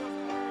 early.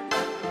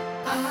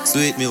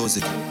 Sweet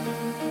music.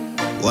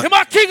 What? Him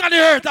a king on the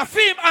earth. A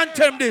film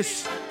anthem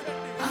this.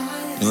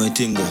 No, I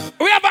think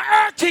we have a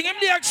earth king. Him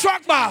the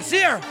swag boss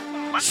here.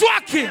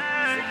 Swag King.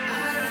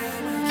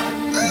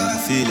 You have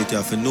to feel it, you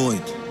have to know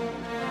it.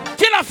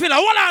 Killer filler,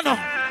 what I know?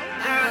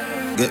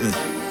 Get me?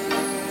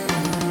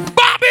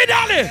 Bobby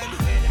Dolly!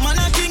 Man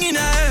a king in a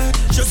head.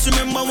 Just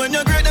remember when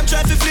you're great, them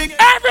try to flick.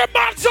 Every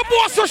man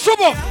supposed to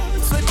show.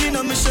 Sweating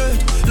on my shirt.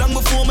 Long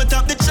before me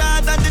top the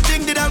chart and the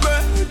thing did I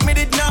work. Me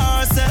did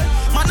not say.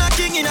 Man a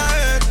king in a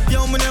head.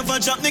 Yo, me never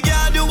drop the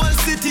girl, the whole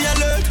city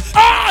alert.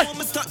 Oh,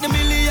 me stuck the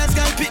millions,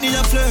 girl, pitney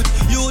a flirt.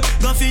 You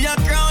go for your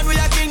crown, we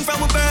a king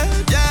from a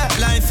bird. Yeah,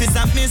 life is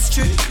a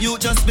mystery. You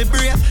just be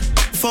brave.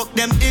 Fuck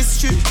them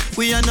history.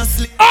 We are not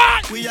sleep.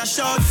 We are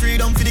short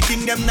freedom for the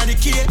kingdom, not the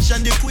cage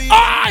and the queen.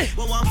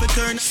 We want to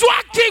turn.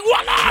 Swag King,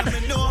 what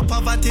on? No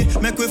poverty,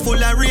 make we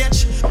full of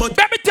rage. But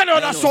let me tell you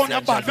that song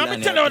about. Let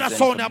me tell you that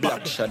song about.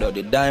 Black Shadow,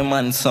 the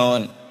diamond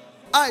son.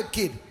 Alright,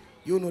 kid.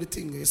 You know the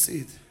thing, you see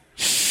it.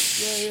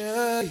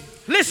 Yeah.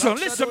 Listen,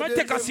 man,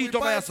 take a seat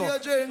over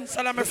yourself.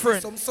 Salam, my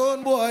friend. Some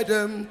son boy,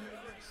 them.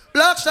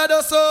 Black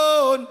Shadow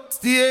son.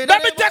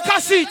 Let me take a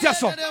seat,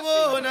 yes, sir.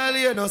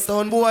 No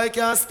son boy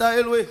can't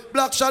style with.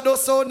 Black Shadow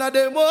son, na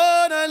them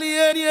one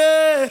alien,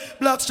 yeah.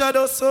 Black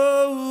Shadow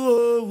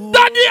son.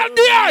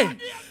 Daniel,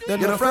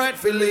 then you're fried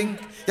feeling.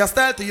 Your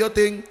style to your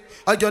thing.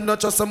 And you're not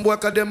just some boy,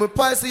 cause them will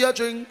price your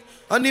drink.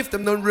 And if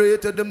them don't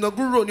rate you, them not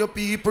go run your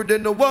people,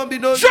 then no one be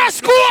no.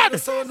 Just good!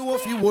 So know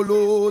if you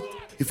will out.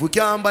 If we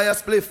can't buy a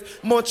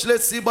spliff, much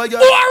less see by your.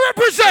 Who I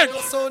represent?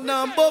 So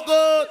now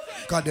bogot.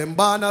 Cause them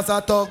banners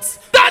are thugs.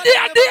 Daddy!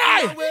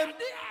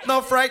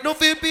 No fright, no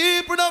fear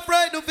people, no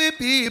fright, no fear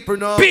people,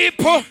 no.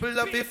 People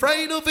that be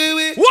fright, no fear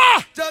we.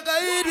 What? Jaga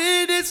eat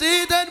with the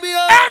seat and we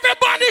are.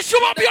 Everybody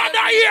should be on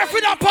that here for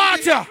the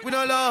party. We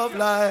don't love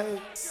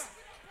lies.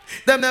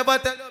 Them never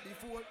tell you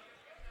before.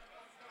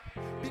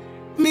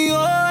 Me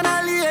own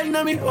alien,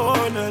 no me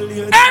own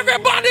alien.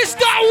 Everybody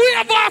start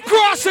wave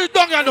across it,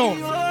 don't you know?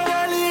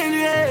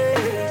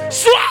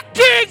 Swag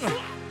King!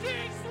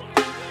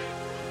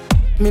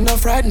 Me no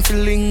frightened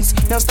feelings,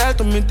 now style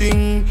to me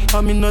thing.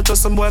 I mean not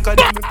just some boy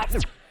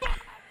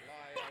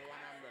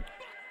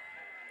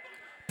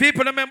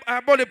people remember,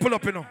 our body pull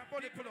up, you know.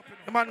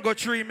 The man got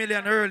 3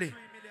 million early.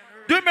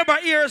 Do you remember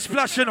Ears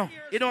Splash, you know?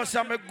 You know,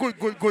 some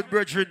good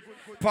brethren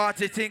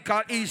party thing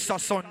called Easter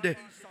Sunday.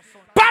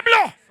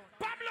 Pablo!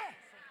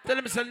 Tell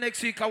him say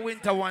next week a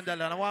winter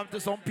wonderland. I want to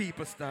some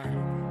people star.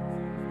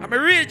 I'm a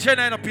real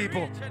genuine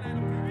people.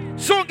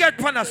 Soon get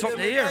panna something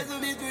here.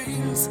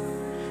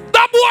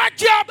 That boy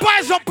can't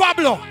buy some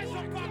Pablo.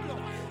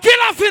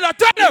 Killer filler,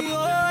 tell them.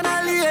 Turn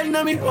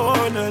the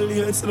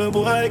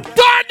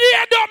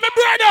head up, my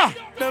brother.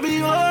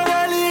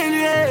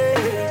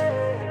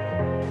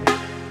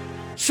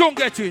 Soon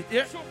get to it,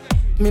 yeah?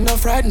 Me no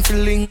frightened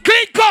feeling.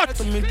 Clean cut.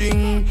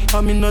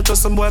 I mean not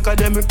just some boy cause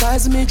them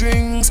replies me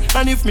drinks.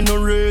 And if me no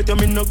rate, I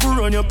mean no go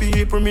run your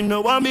people. Me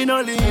no want me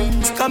no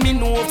links. Cause me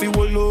know if you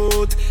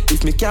will out.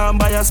 If me can't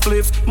buy a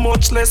spliff,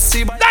 much less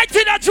see.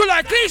 19th of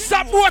July, clean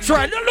stop watch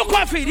right. Look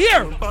off it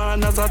here.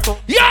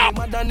 Yo,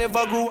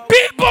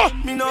 people.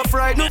 Me no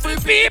frightened for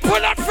people,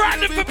 not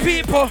frightened for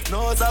people.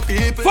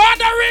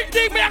 Father ring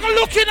thing, me I go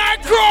look in our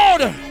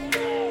crowd.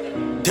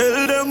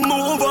 Tell them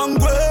move and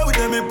go with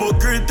them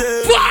hypocrite.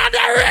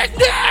 Father ring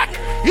thing.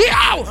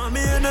 Yo. I'm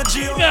in a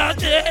jail.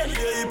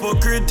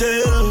 Hypocrite.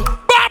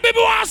 Bobby,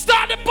 we want to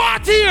start the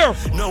party here.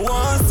 No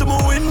one to me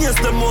win, yes,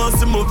 them want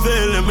to me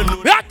fail.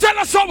 Yeah, tell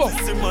us something.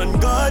 See man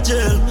go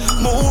jail.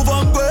 Move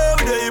and go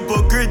with the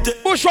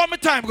hypocrite. Push on my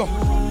time, go.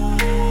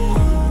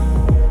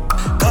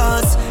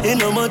 Cause it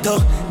no matter.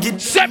 Get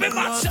 7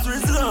 months.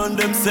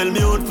 Them sell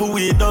me out for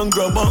weed and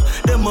grubber.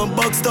 Them a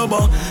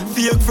backstabber.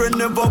 Fake friend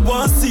never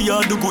want to see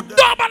you do good.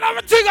 No man,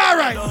 everything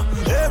alright.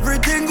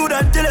 Everything good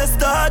until you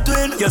start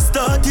win. You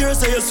start here,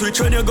 so you switch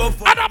when you go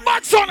for. And a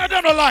bad son I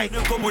don't like.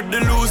 You come with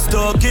the loose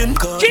talking.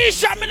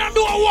 Keisha, me not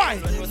know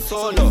why.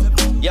 Solo.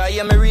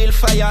 Yeah, me real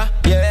fire.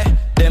 Yeah.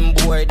 Them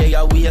boy, they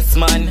a waste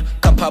man.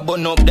 Kappa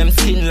bun up them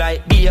skin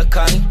like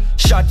bacon.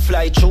 Shot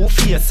fly through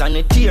face and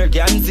a tear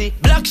ganzi.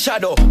 Black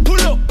Shadow, pull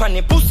up and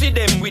the pussy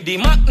them with the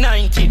Mac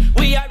 90.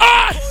 We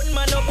are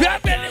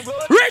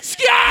rich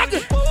gang.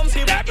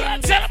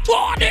 Them tell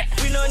body.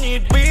 We no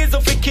need breeze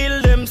if we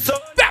kill them so.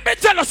 Let me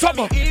tell you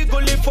something. Eagle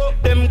if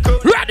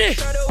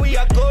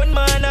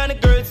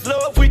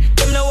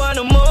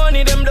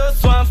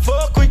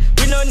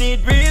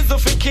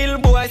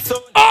so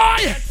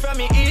from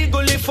me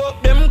eagle lift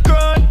up them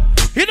crown.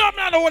 You know I'm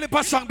not the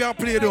only song they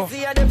play though.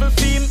 See a devil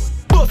theme.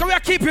 Can we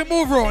keep it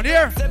move on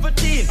here?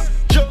 17.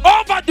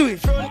 Overdo it.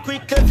 Front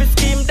quick every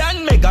scheme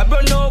done mega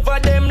run over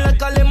them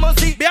like a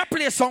limousine. May I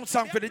play some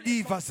song for the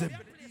divas them?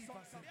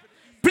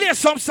 Play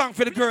some song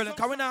for the girl,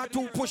 because we not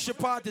too push the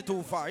party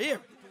too far. Here.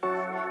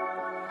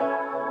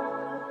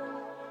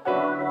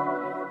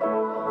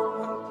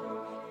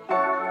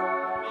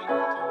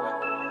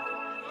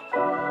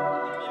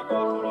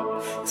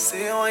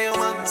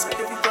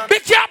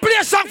 Big can't play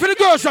a song for the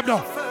girls up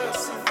now.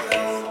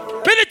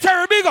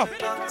 Military, big up.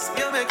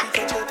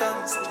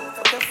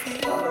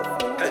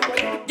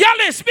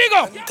 Yalis, big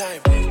up.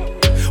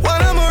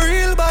 When I'm a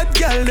real bad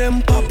girl,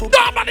 them pop up.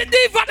 Nobody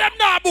diva them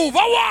not move.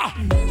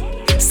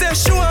 Say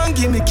she want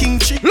give me king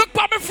cheap. Look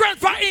for my friend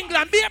from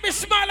England. Baby,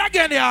 smile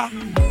again, yeah.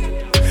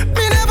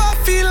 Me never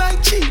feel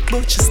like cheap,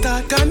 but she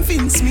start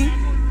convince me.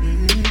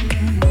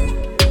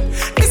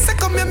 Me say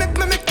come here,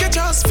 make you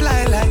just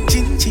fly like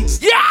Gingy.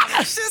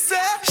 Yeah. She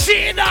say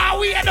she now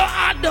we no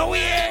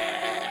underwear.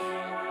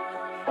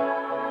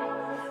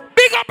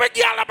 Big up a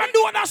girl, I've been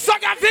doing a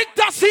song of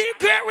Victor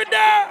Secret with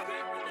them.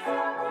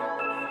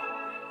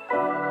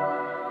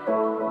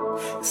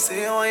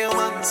 Say how you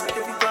want, so if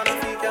you gonna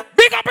be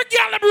big up a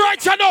girl, I'm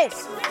right now.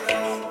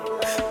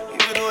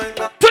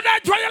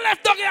 Tonight when you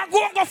left down here,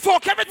 go and go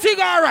fuck everything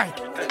alright.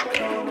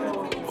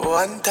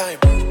 One time.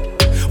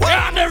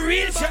 When the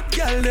real shit,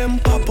 girl them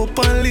pop up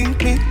and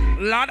link me.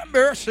 Lord of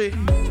mercy.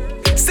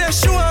 Say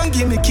she want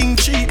give me king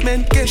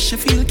treatment, guess she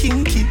feel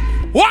kinky.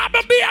 What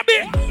my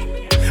baby?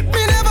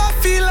 Me never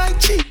feel like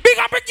cheap. Big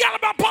up a girl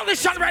about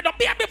position right now.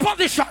 Baby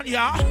position,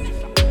 yeah.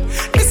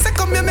 Me say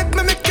come here,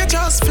 make you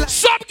just fly.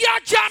 Some girl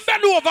jam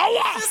bend over.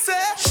 What?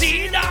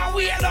 She now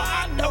we no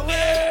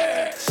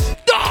underwear.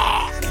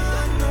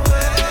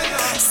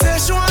 Say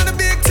she want a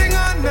big thing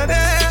under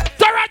there.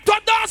 Toronto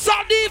dance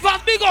all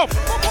divas, big up.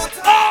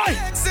 Oi.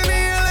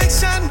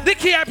 The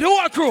KP, the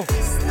whole crew.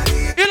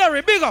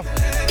 Hillary, big up.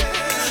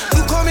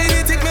 Who come in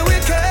and take me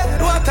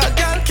wicked? What a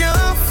girl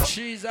can.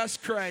 Jesus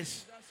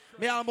Christ.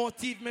 Me almost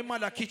thief me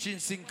mother kitchen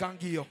sink and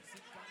give you.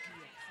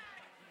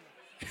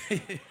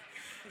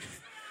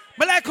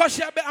 Me like how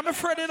she, I'm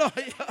afraid you know.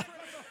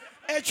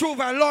 Hey, true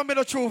vibe, love me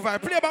the true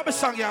vibe. Play about my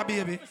song, yeah,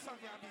 baby.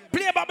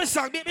 Play about my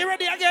song, baby.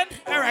 Ready again?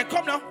 All right,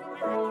 come now.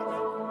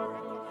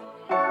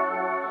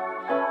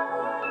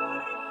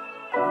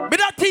 Me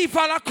that thief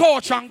all a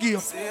coach and give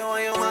you.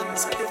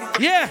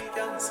 Yeah.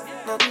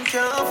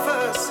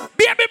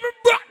 Baby, me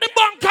broke the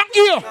bank and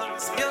give you.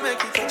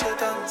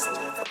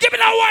 Give me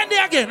that one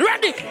day again.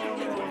 Ready?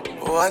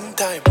 One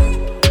time.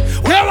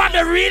 We want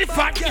the real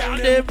fat girl,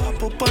 them.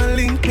 Pop up and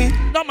link me.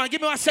 No man,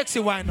 give me one sexy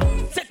wine now.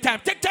 Take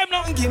time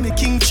now. Give me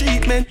king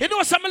treatment. You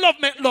know some love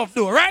make love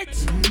do, right?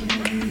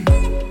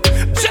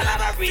 Shall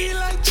I feel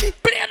like cheap?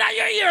 Play that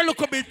your ear,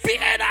 look a bit. Play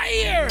that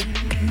ear.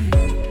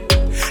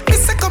 Me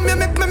say come here,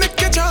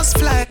 make you just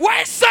fly.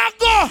 Where song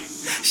go?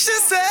 She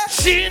say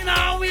she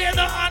now we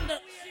no under.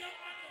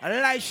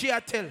 A lie she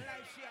a tell.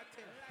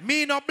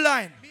 Me no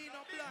blind.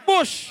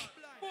 Bush.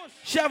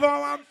 She have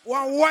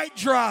one white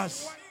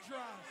dress.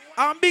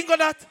 I'm bingo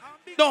that.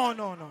 No.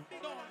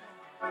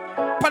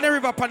 Pan the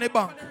river, pan the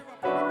bank.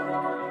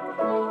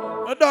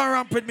 No, don't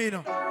ramp with me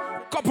now.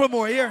 Couple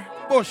more here.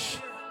 Bush.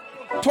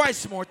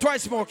 Twice more,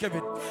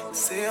 Kevin.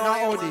 Say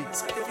now OD.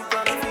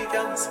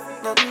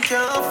 Nothing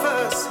can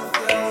first.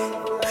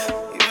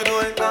 You know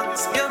it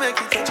dance. You make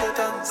it touch your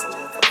dance.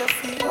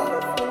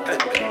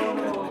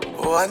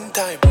 One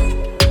time.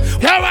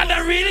 You want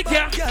to really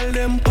care? Girl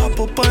them pop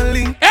up and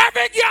link.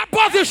 Every girl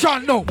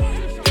position now.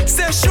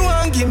 Say she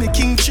want give me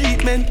king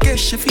treatment, guess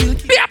she feel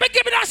king. Baby,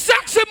 give me that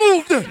sexy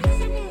move then.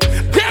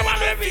 They want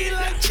to feel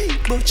like cheap,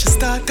 but she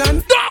start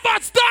and no,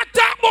 but start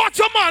talk about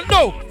your man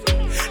now.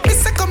 Me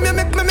say come here,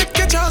 make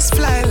you just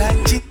fly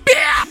like cheap.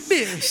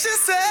 Baby, she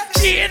say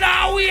she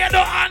now we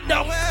no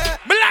underwear.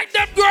 Me like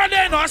them girl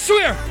then, I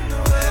swear.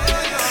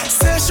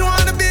 Say she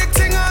want a big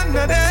thing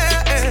under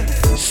there.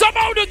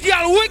 Somehow the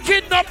girl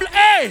wicked no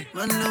hey.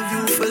 Man love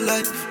you for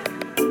life.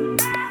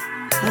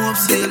 Hope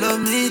say love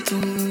me too.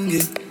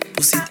 Yeah.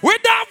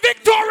 With that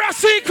Victoria's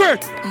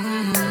Secret.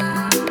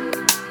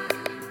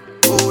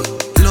 Oh,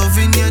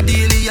 loving you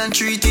daily and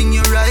treating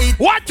you right.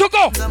 What to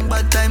go? Some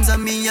bad times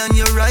and me and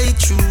you right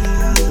true,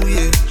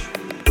 yeah.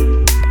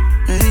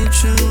 Ain't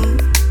true.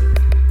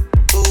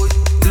 Oh,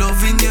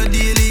 loving you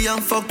daily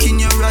and fucking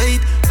you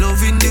right.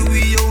 Loving the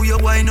way you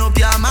wind up,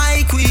 you're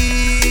my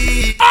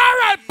queen.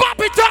 Alright, pop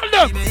it on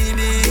them.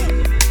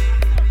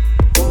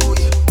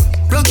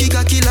 Rocky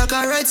cocky like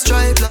a red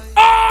stripe.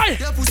 Oi!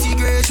 Your pussy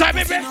great. So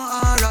baby,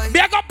 me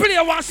I go play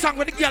one song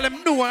with the girl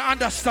them know and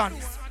understand.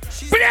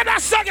 Play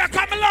that song, you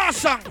come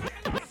last song.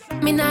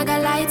 Me not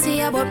gonna lie to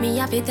you, but me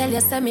have to tell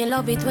you, say me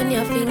love it when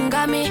you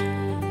finger me.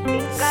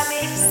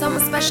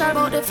 Something special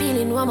about the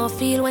feeling what I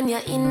feel when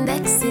you're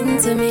indexing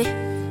to me.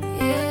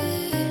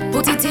 Yeah.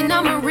 Put it in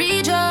my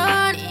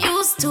region,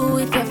 used to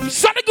if you feel.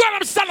 So the girl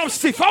I'm stand up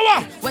stiff,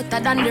 how? Wetter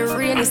than the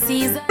rainy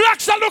season.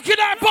 Blacks are looking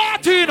at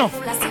party, you know.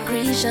 Classic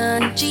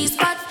region,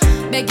 G-spot,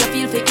 beg you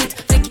feel fake it.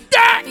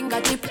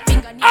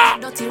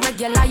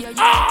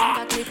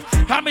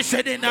 How me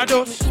said in a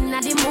dose. In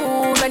the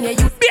mood when you use.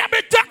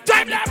 Baby, talk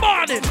time that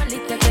morning.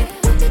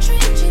 Put the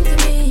trench into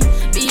me.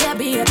 Be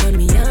turn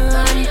me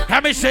on.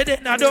 How me said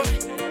in a dose.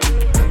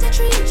 Put the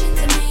trench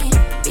into me.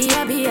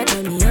 Be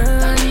turn me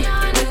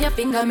on. When you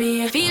finger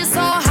me, feel so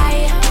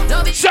high.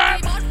 Love it.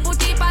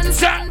 Put it on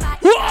standby.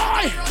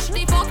 Why? Rush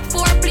the fuck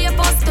for play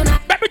post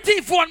tonight. Baby,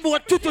 thief one more.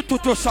 Two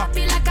song.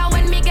 Feel like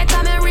when me get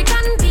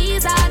American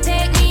visa,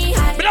 take me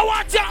high. But I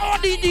want you all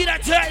need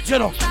that change, you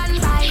know.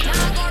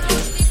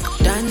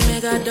 Dan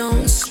Mega,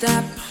 don't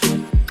stop.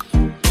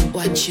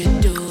 What you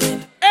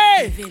doing?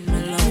 Hey! Giving me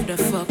love the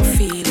fuck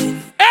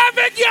feeling.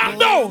 Every girl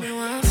know.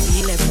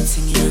 Feel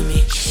everything in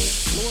me.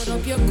 Load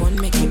up your gun,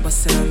 make it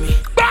bust on me.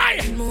 Bye!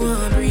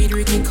 More breed,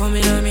 Ricky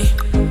coming on me.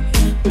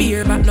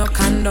 Beer, but no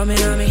condom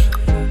in on me.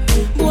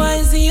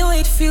 Boy, see you,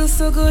 it feels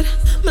so good.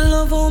 My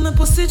love how my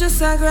pussy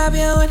just a grab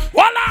your wood.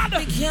 Hold on!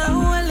 I can't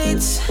hold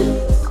it.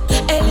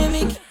 Hey, let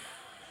me.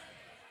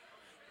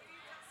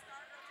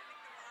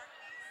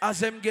 As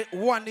them get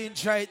 1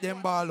 inch right,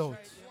 them ball out.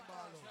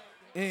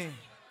 Eh?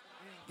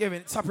 Give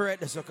it, separate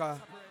the sucker.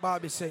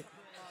 Barbie say.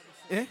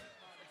 Eh?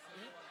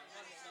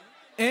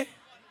 Eh?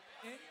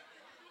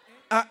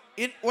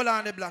 Hold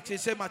on the blocks. He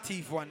say my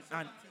teeth one.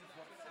 And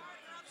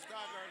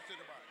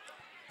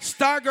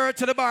Star girl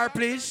to the bar,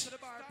 please.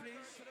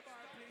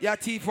 Yeah,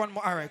 teeth one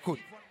more. All right, good.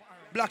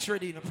 Blacks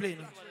ready, no play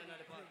now.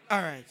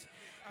 All right.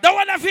 The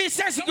one that feels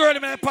sexy girl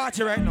in the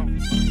party right now.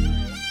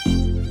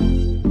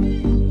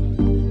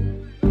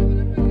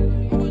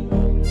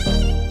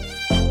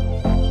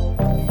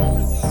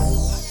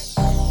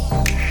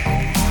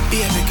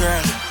 Baby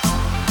girl,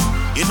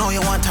 you know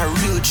you want a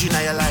real G in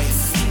your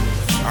life.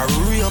 A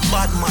real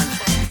bad man.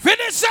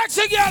 Finish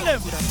sexy girl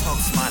them. With a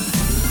tux man.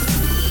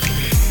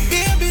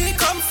 Baby,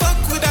 come fuck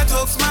with a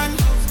tux man.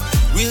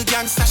 Real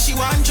gangster, she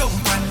want jump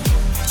on.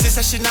 She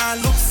say she nah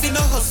look for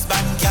no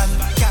husband, girl.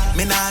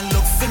 Me nah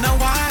look for no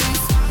wife.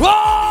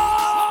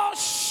 Whoa!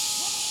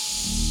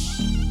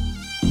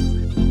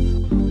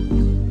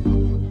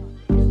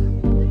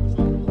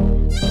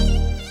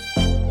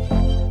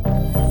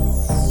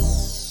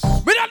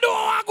 Me don't know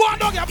how I go on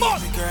dog your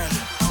butt. Girl,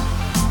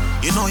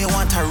 you know you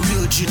want a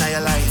real G in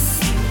your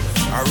life.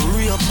 A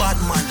real bad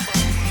man.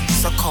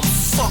 So come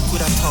fuck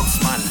with a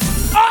tux man.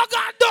 Oh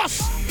God,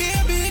 dust!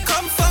 Baby,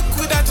 come fuck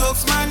with a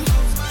tux man.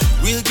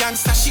 Real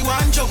gangster, she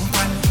want jump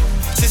on.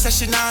 She say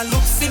she nah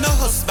look for no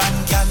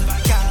husband, girl.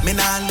 Me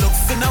nah look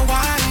for no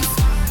wife.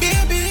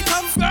 Baby,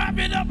 come grab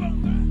it up.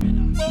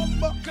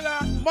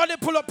 Money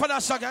pull up on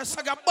that saga.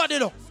 Saga body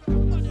though.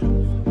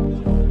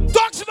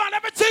 Tux man,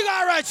 everything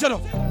alright, you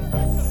know.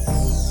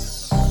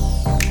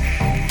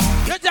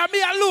 You tell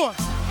me alone.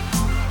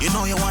 You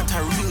know you want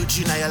a real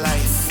G in your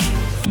life.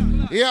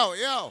 Yo.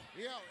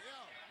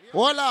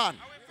 Hold on.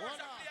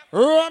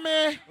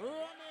 Romy,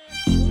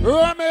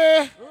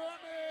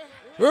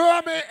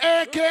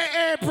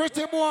 a.k.a.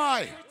 Pretty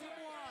Boy.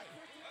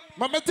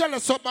 Let me tell you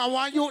something. I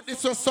want you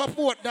to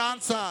support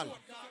dancehall.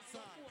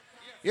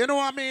 You know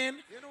what I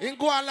mean? He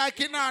go on like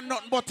he not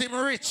nothing but him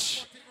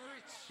rich.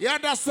 You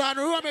understand?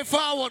 Romy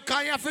forward,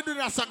 because you have to do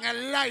that song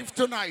live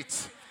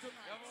tonight.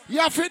 You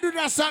have to do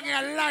that song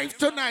live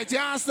tonight. You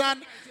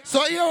understand?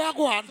 So you are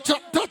going.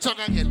 Touch on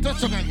again.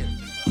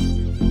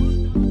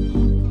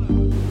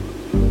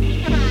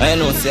 I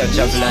know say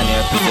Javelin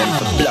here represent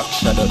for Black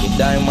Shadow, the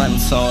Diamond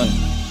Son.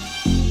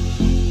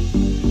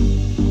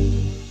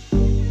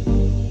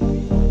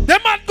 The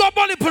man go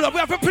bully pull up, we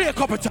have to play a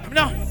couple times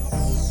now.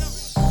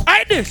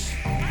 I this.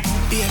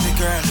 Baby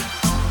girl,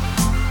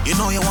 you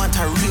know you want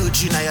a real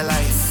G in your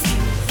life.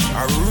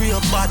 A real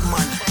bad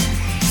man.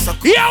 So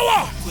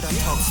yeah, with a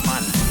tux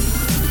man.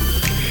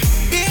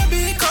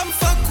 Baby, come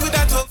fuck with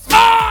a tux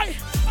man.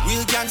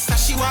 Real gangster,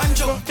 she want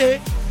jump.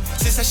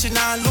 She say she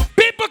nah look.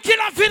 People kill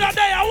a finna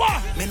there,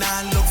 what? Me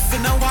nah look for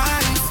no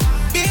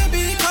wife.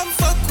 Baby, come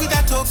fuck with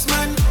a tux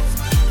man.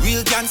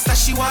 Real gangster,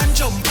 she want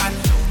jump on.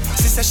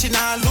 She say she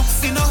nah look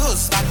for no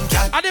husband,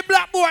 girl. And the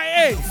black boy,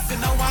 hey. For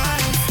no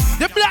wife.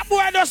 The black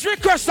boy just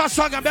request that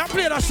song and I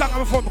play that song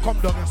before we come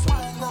down here.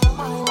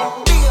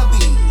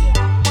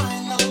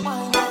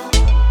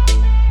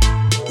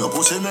 Your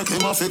pussy make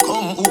him have to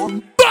come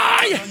home.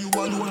 Bye!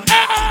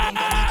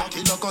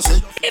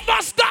 If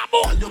I stop,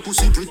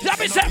 let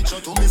me say,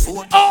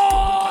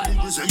 oh!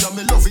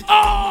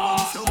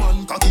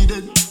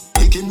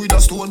 Pick him with a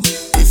stone.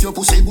 If your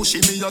pussy bushy,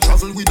 me a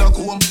travel with a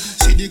comb.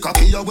 See the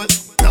cocky a wet,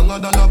 longer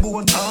than a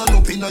bone. All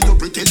up in your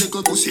pretty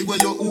little pussy where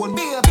you own.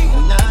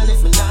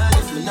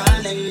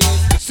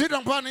 Sit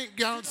down, pony,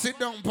 girl, sit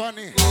down,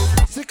 pony.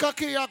 See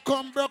cocky a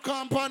come, broke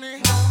on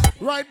pony.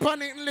 Right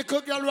pony,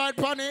 little girl, right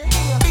pony.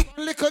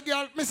 Little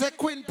girl, me say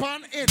queen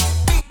pan it.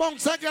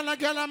 Bounce a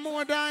girl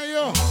more than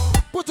you.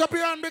 Put up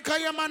your hand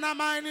because your man a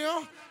mind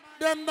you.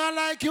 Them don't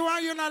like you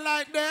and you not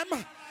like them.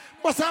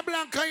 But a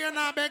blanca, you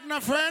not beg no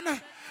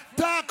friend.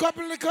 Talk up,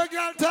 little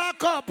girl,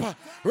 talk up.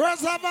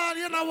 Reservoir,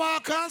 you know,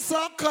 walk and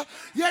suck.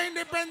 You're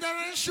independent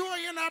and sure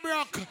you not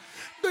broke.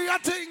 Do your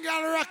thing,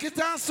 girl, rock it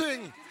and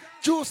swing.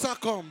 Juice a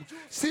come.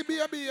 See,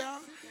 baby,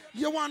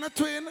 you want a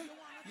twin?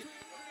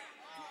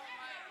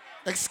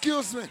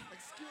 Excuse me.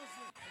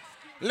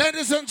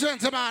 Ladies and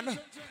gentlemen,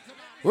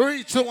 we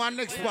reach to one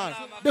next part.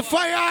 The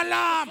fire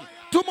alarm.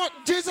 Too much,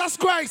 Jesus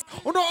Christ.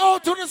 You know,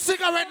 out to the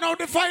cigarette now,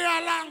 the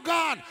fire alarm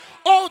gone.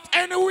 Out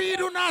any weed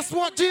do not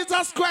smoke.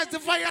 Jesus Christ, the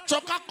fire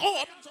truck a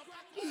come.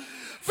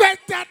 Vet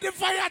that the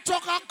fire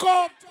truck a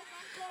come.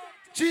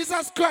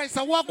 Jesus Christ,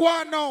 I walk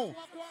one now.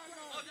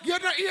 You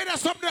don't hear that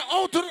something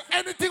out to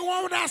anything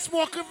one with that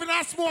smoke. If you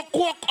not smoke,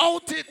 coke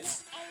out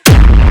it.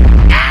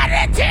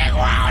 Anything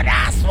one with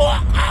that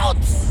smoke out.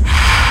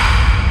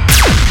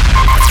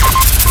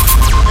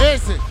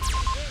 Easy.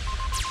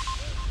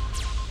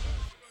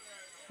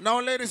 Now,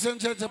 ladies and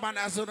gentlemen,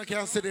 as you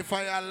can see, the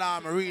fire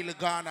alarm really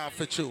gone off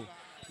for you.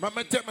 But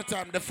me take my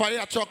time. The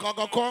fire truck are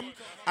going to come,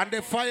 and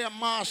the fire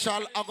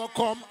marshal are going to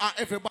come, and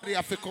everybody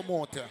have to come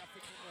out here.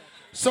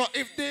 So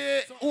if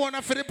the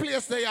owner for the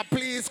place there,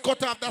 please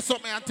cut off that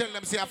something and tell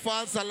them, say a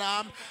false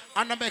alarm,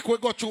 and make we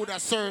go through the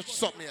search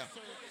something here.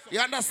 You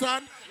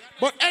understand?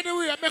 But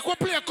anyway, make we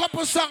play a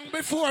couple songs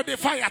before the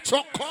fire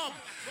truck come.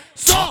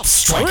 So,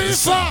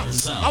 Reefer,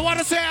 I want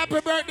to say happy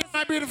birthday,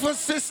 my beautiful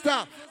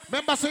sister.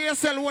 Remember, so you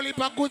sell a heap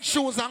of good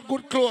shoes and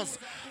good clothes.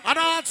 And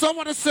I also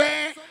want to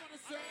say,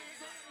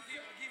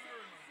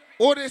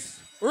 oh, this,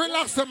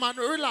 relax, man,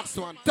 relax,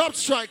 man. Top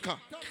striker.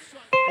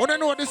 Want to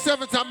know the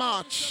 7th of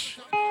March?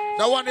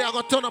 The one they are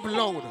going to turn up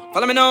loud.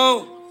 Follow me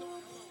now.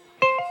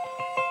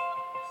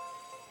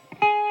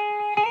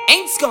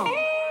 Ain't gone.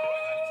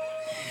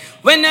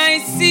 When I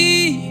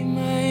see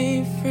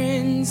my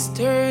friends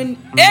turn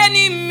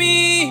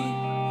enemy,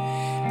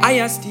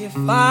 I stay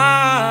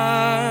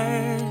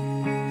far.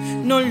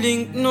 No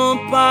link, no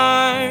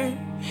par.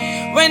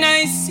 When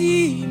I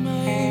see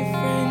my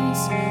friends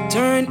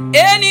turn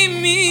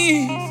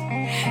enemies,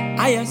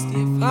 I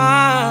stay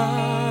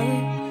far.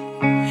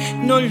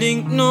 No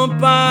link, no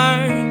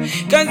bar.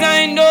 Cause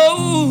I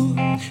know.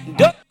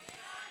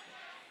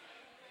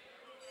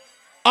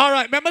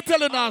 Alright, remember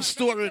telling our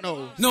story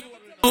now. No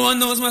one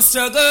knows my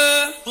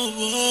struggle.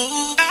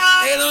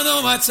 They don't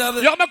know my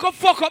trouble. Y'all make a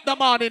fuck up the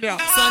man in here.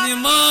 Sonny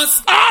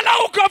Moss. All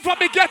who come from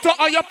the ghetto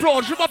are your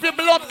pros. Shoot up your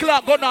blood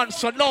clot gun on.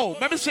 So no.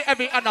 Let me see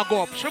every hand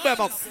go up. Shoot them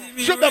up.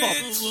 Shoot them up.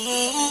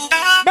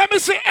 Let me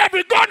see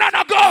every gun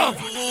and go up.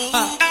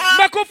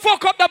 Make a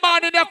fuck up the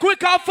man in here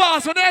quick and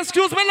fast. And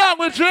excuse me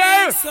language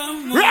here.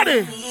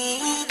 Ready?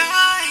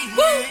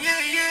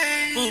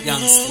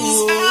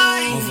 Youngsters.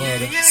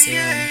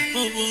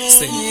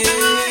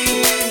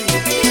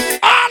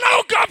 All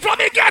who come from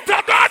the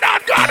ghetto, go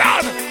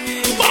on.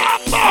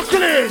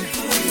 Buckley.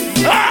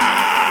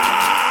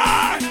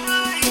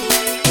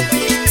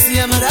 See,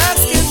 I'm not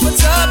asking for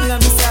trouble,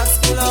 I'm just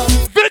asking love.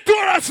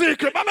 Victoria's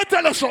Secret, let me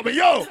tell you something,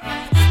 yo.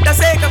 The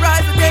sake of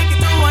rise to take it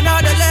to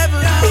another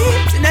level.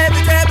 It's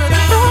inevitable,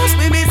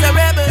 we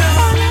miserable.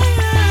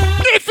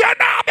 If you're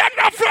not make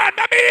no friend,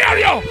 let me hear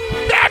you.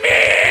 Let me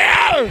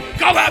hear.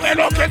 Come on, me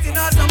look it.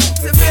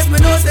 The face me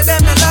know say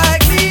them not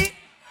like me.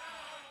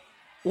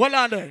 Well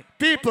on there,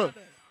 people.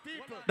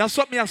 That's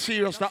something here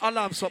serious, the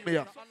alarm something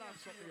here.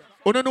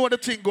 You don't know what the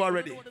thing go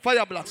already.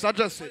 Fire blocks,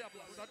 address it.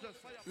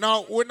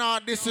 Now, we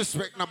not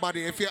disrespect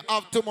nobody. If you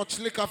have too much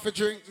liquor for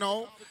drink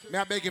now, may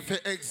I beg you for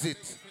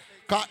exit.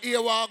 Because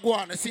here we go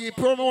on. See,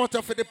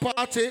 promoter for the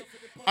party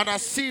on a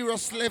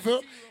serious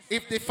level.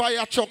 If the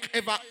fire truck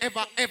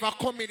ever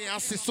come in here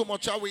and see so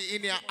much away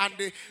in here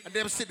and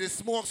them see the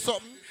smoke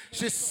something,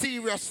 she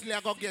seriously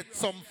going to get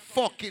some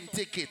fucking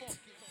ticket.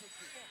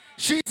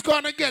 She's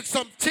going to get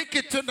some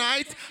ticket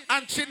tonight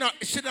and she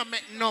don't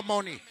make no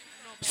money.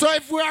 So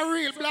if we are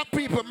real black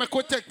people, we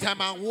could take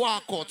time and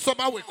walk out.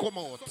 Somebody will come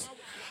out.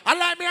 And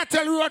like me, I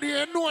tell you,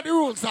 you know the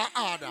rules are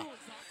harder.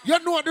 You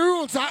know the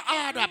rules are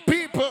harder.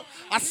 People,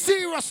 a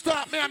serious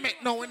start me I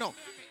make now, you know.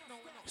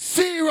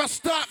 Serious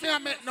start me I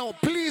make now.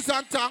 Please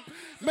and thank.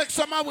 Make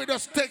somebody with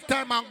us take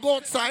time and go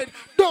outside.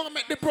 Don't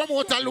make the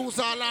promoter lose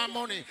all our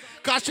money.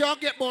 Because you'll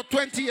get about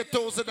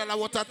 $28,000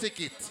 worth of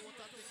ticket.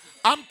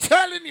 I'm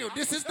telling you,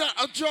 this is not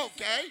a joke,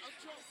 eh?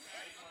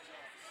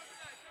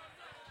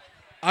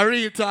 A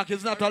real talk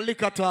is not a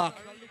liquor talk.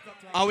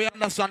 And we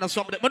understand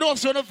something. But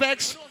also no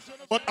vex,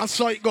 but I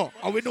saw it go.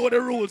 And we know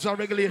the rules and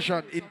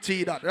regulation in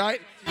T that,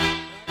 right?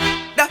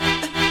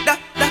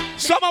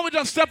 Someone will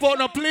just step out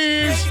now,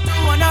 please.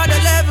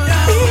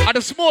 And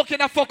the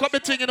smoking, I fuck up the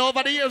thing, you know,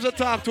 over the years I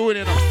talk to it,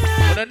 you know.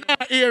 But they're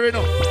not here, you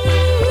know.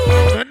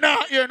 They're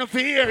not here enough to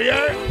hear,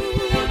 yeah?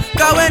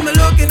 Cause when me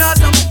looking at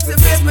them, the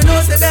face me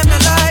know say them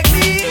not like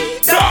me.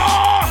 No!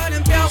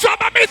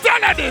 Somebody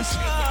tell her this.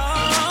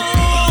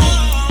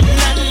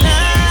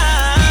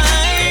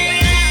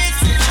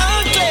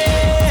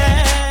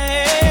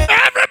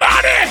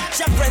 Everybody!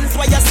 Your friends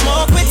where you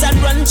smoke with and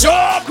run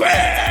joke with.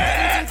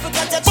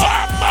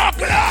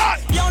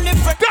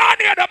 Down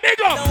here, the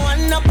big up. The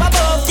one up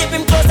above, keep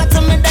him closer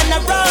to me than a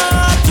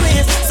rock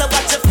twist. So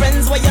watch your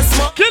friends where you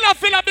smoke. Killer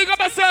feel a big up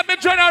myself in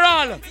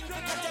general.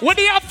 When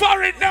they are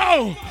for it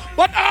now.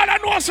 But all I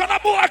know is son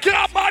of boy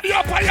can't body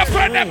up and your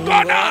friend them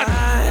gone on.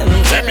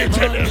 Let me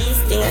tell you.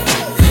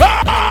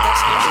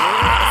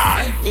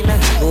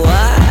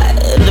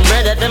 The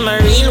bread at them them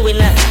a real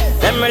winner.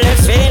 Them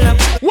let's fail up.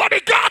 What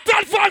the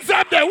cartel fans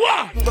them there?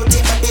 What?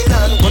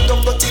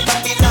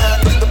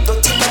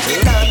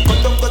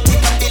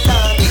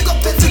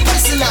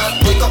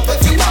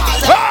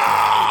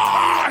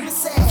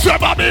 So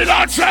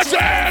Babylon says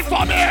it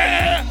for me.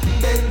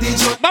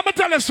 Mama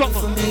tell us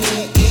something.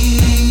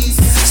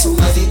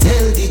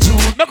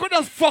 I could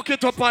just fuck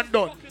it up and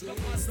done.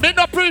 Me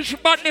no preach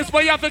badness,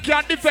 but you have to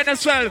can't defend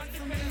yourself.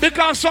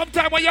 Because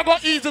sometimes when you go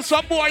easy,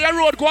 some boy your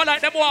road go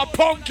like them want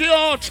punk you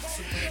out.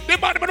 The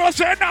man don't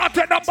say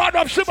nothing, the man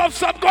up, ship up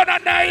some gun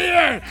on their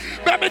ear.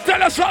 Let me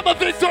tell you something,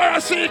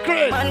 Victoria's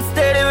Secret. Man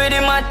steady with the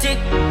matic.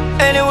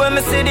 Anyway,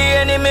 me see the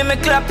enemy, me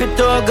clap it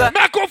over.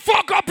 Make a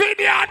fuck up in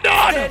the hand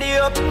done. Steady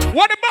up.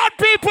 What the bad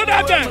people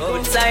that then?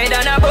 Outside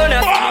and a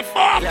bonus.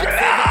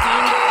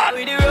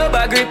 With the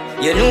rubber grip,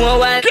 you know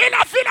why. Kill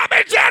a film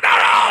in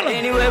general.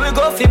 Anyway, we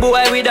go fi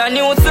boy with a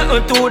new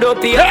something to the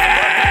pier.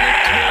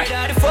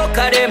 Yeah, the fuck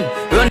of them.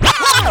 Run.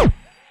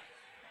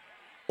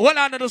 Hold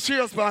on to the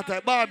serious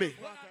part, Barbie.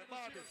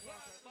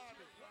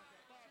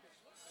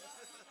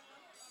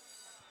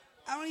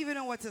 I don't even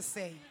know what to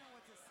say.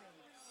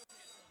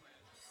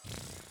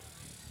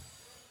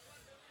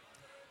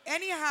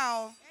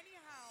 Anyhow,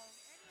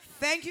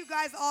 thank you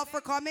guys all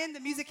for coming. The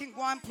music can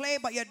go and play,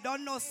 but you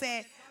don't know,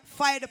 say,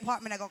 fire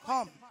department I gonna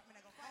come.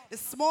 The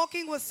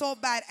smoking was so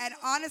bad, and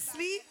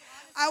honestly,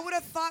 I would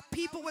have thought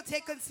people would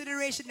take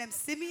consideration.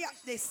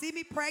 They see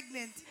me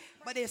pregnant,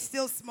 but they're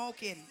still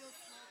smoking.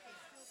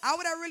 I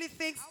would have really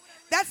think,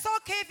 that's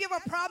okay if you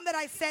have a problem that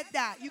I said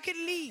that. You can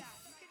leave.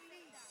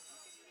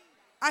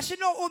 I should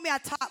know who me I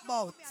talk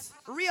about.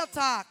 Real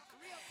talk.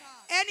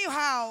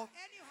 Anyhow,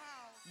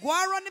 go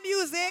and run the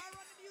music,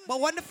 but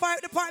when the fire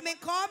department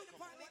come,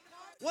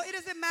 well, it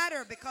doesn't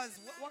matter because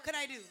what can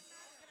I do?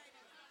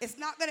 It's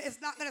not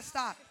gonna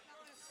stop.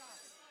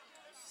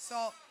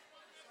 So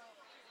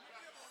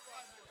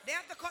they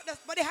have to cut this,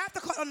 but they have to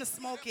cut on the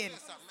smoking.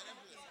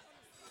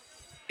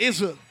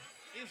 Israel,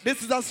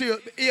 this is a serious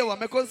era.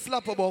 I could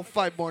slap about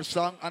 5 more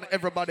songs and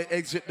everybody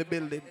exit the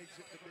building.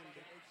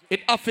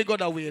 It a figure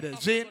that way there,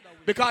 see?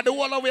 Because the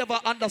whole of we have an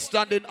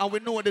understanding and we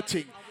know the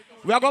thing.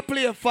 We are going to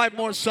play 5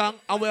 more songs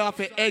and we have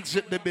to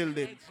exit the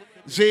building.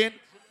 Zane,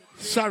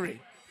 sorry,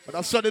 but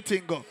that's how the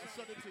thing go.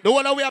 The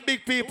whole of we are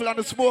big people and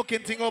the smoking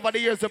thing over the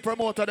years, the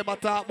promoter them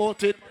talk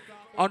about it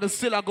and they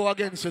still go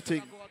against the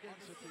thing.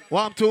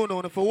 What I'm doing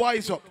on it for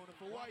wise up.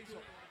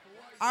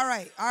 All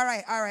right.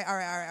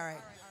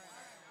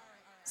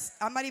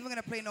 I'm not even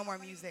going to play no more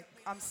music.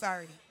 I'm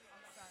sorry.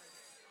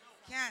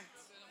 Can't.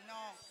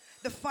 No.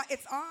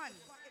 It's on.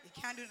 You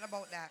can't do nothing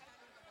about that.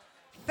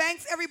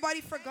 Thanks,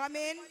 everybody, for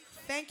coming.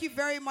 Thank you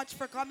very much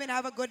for coming.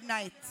 Have a good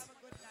night.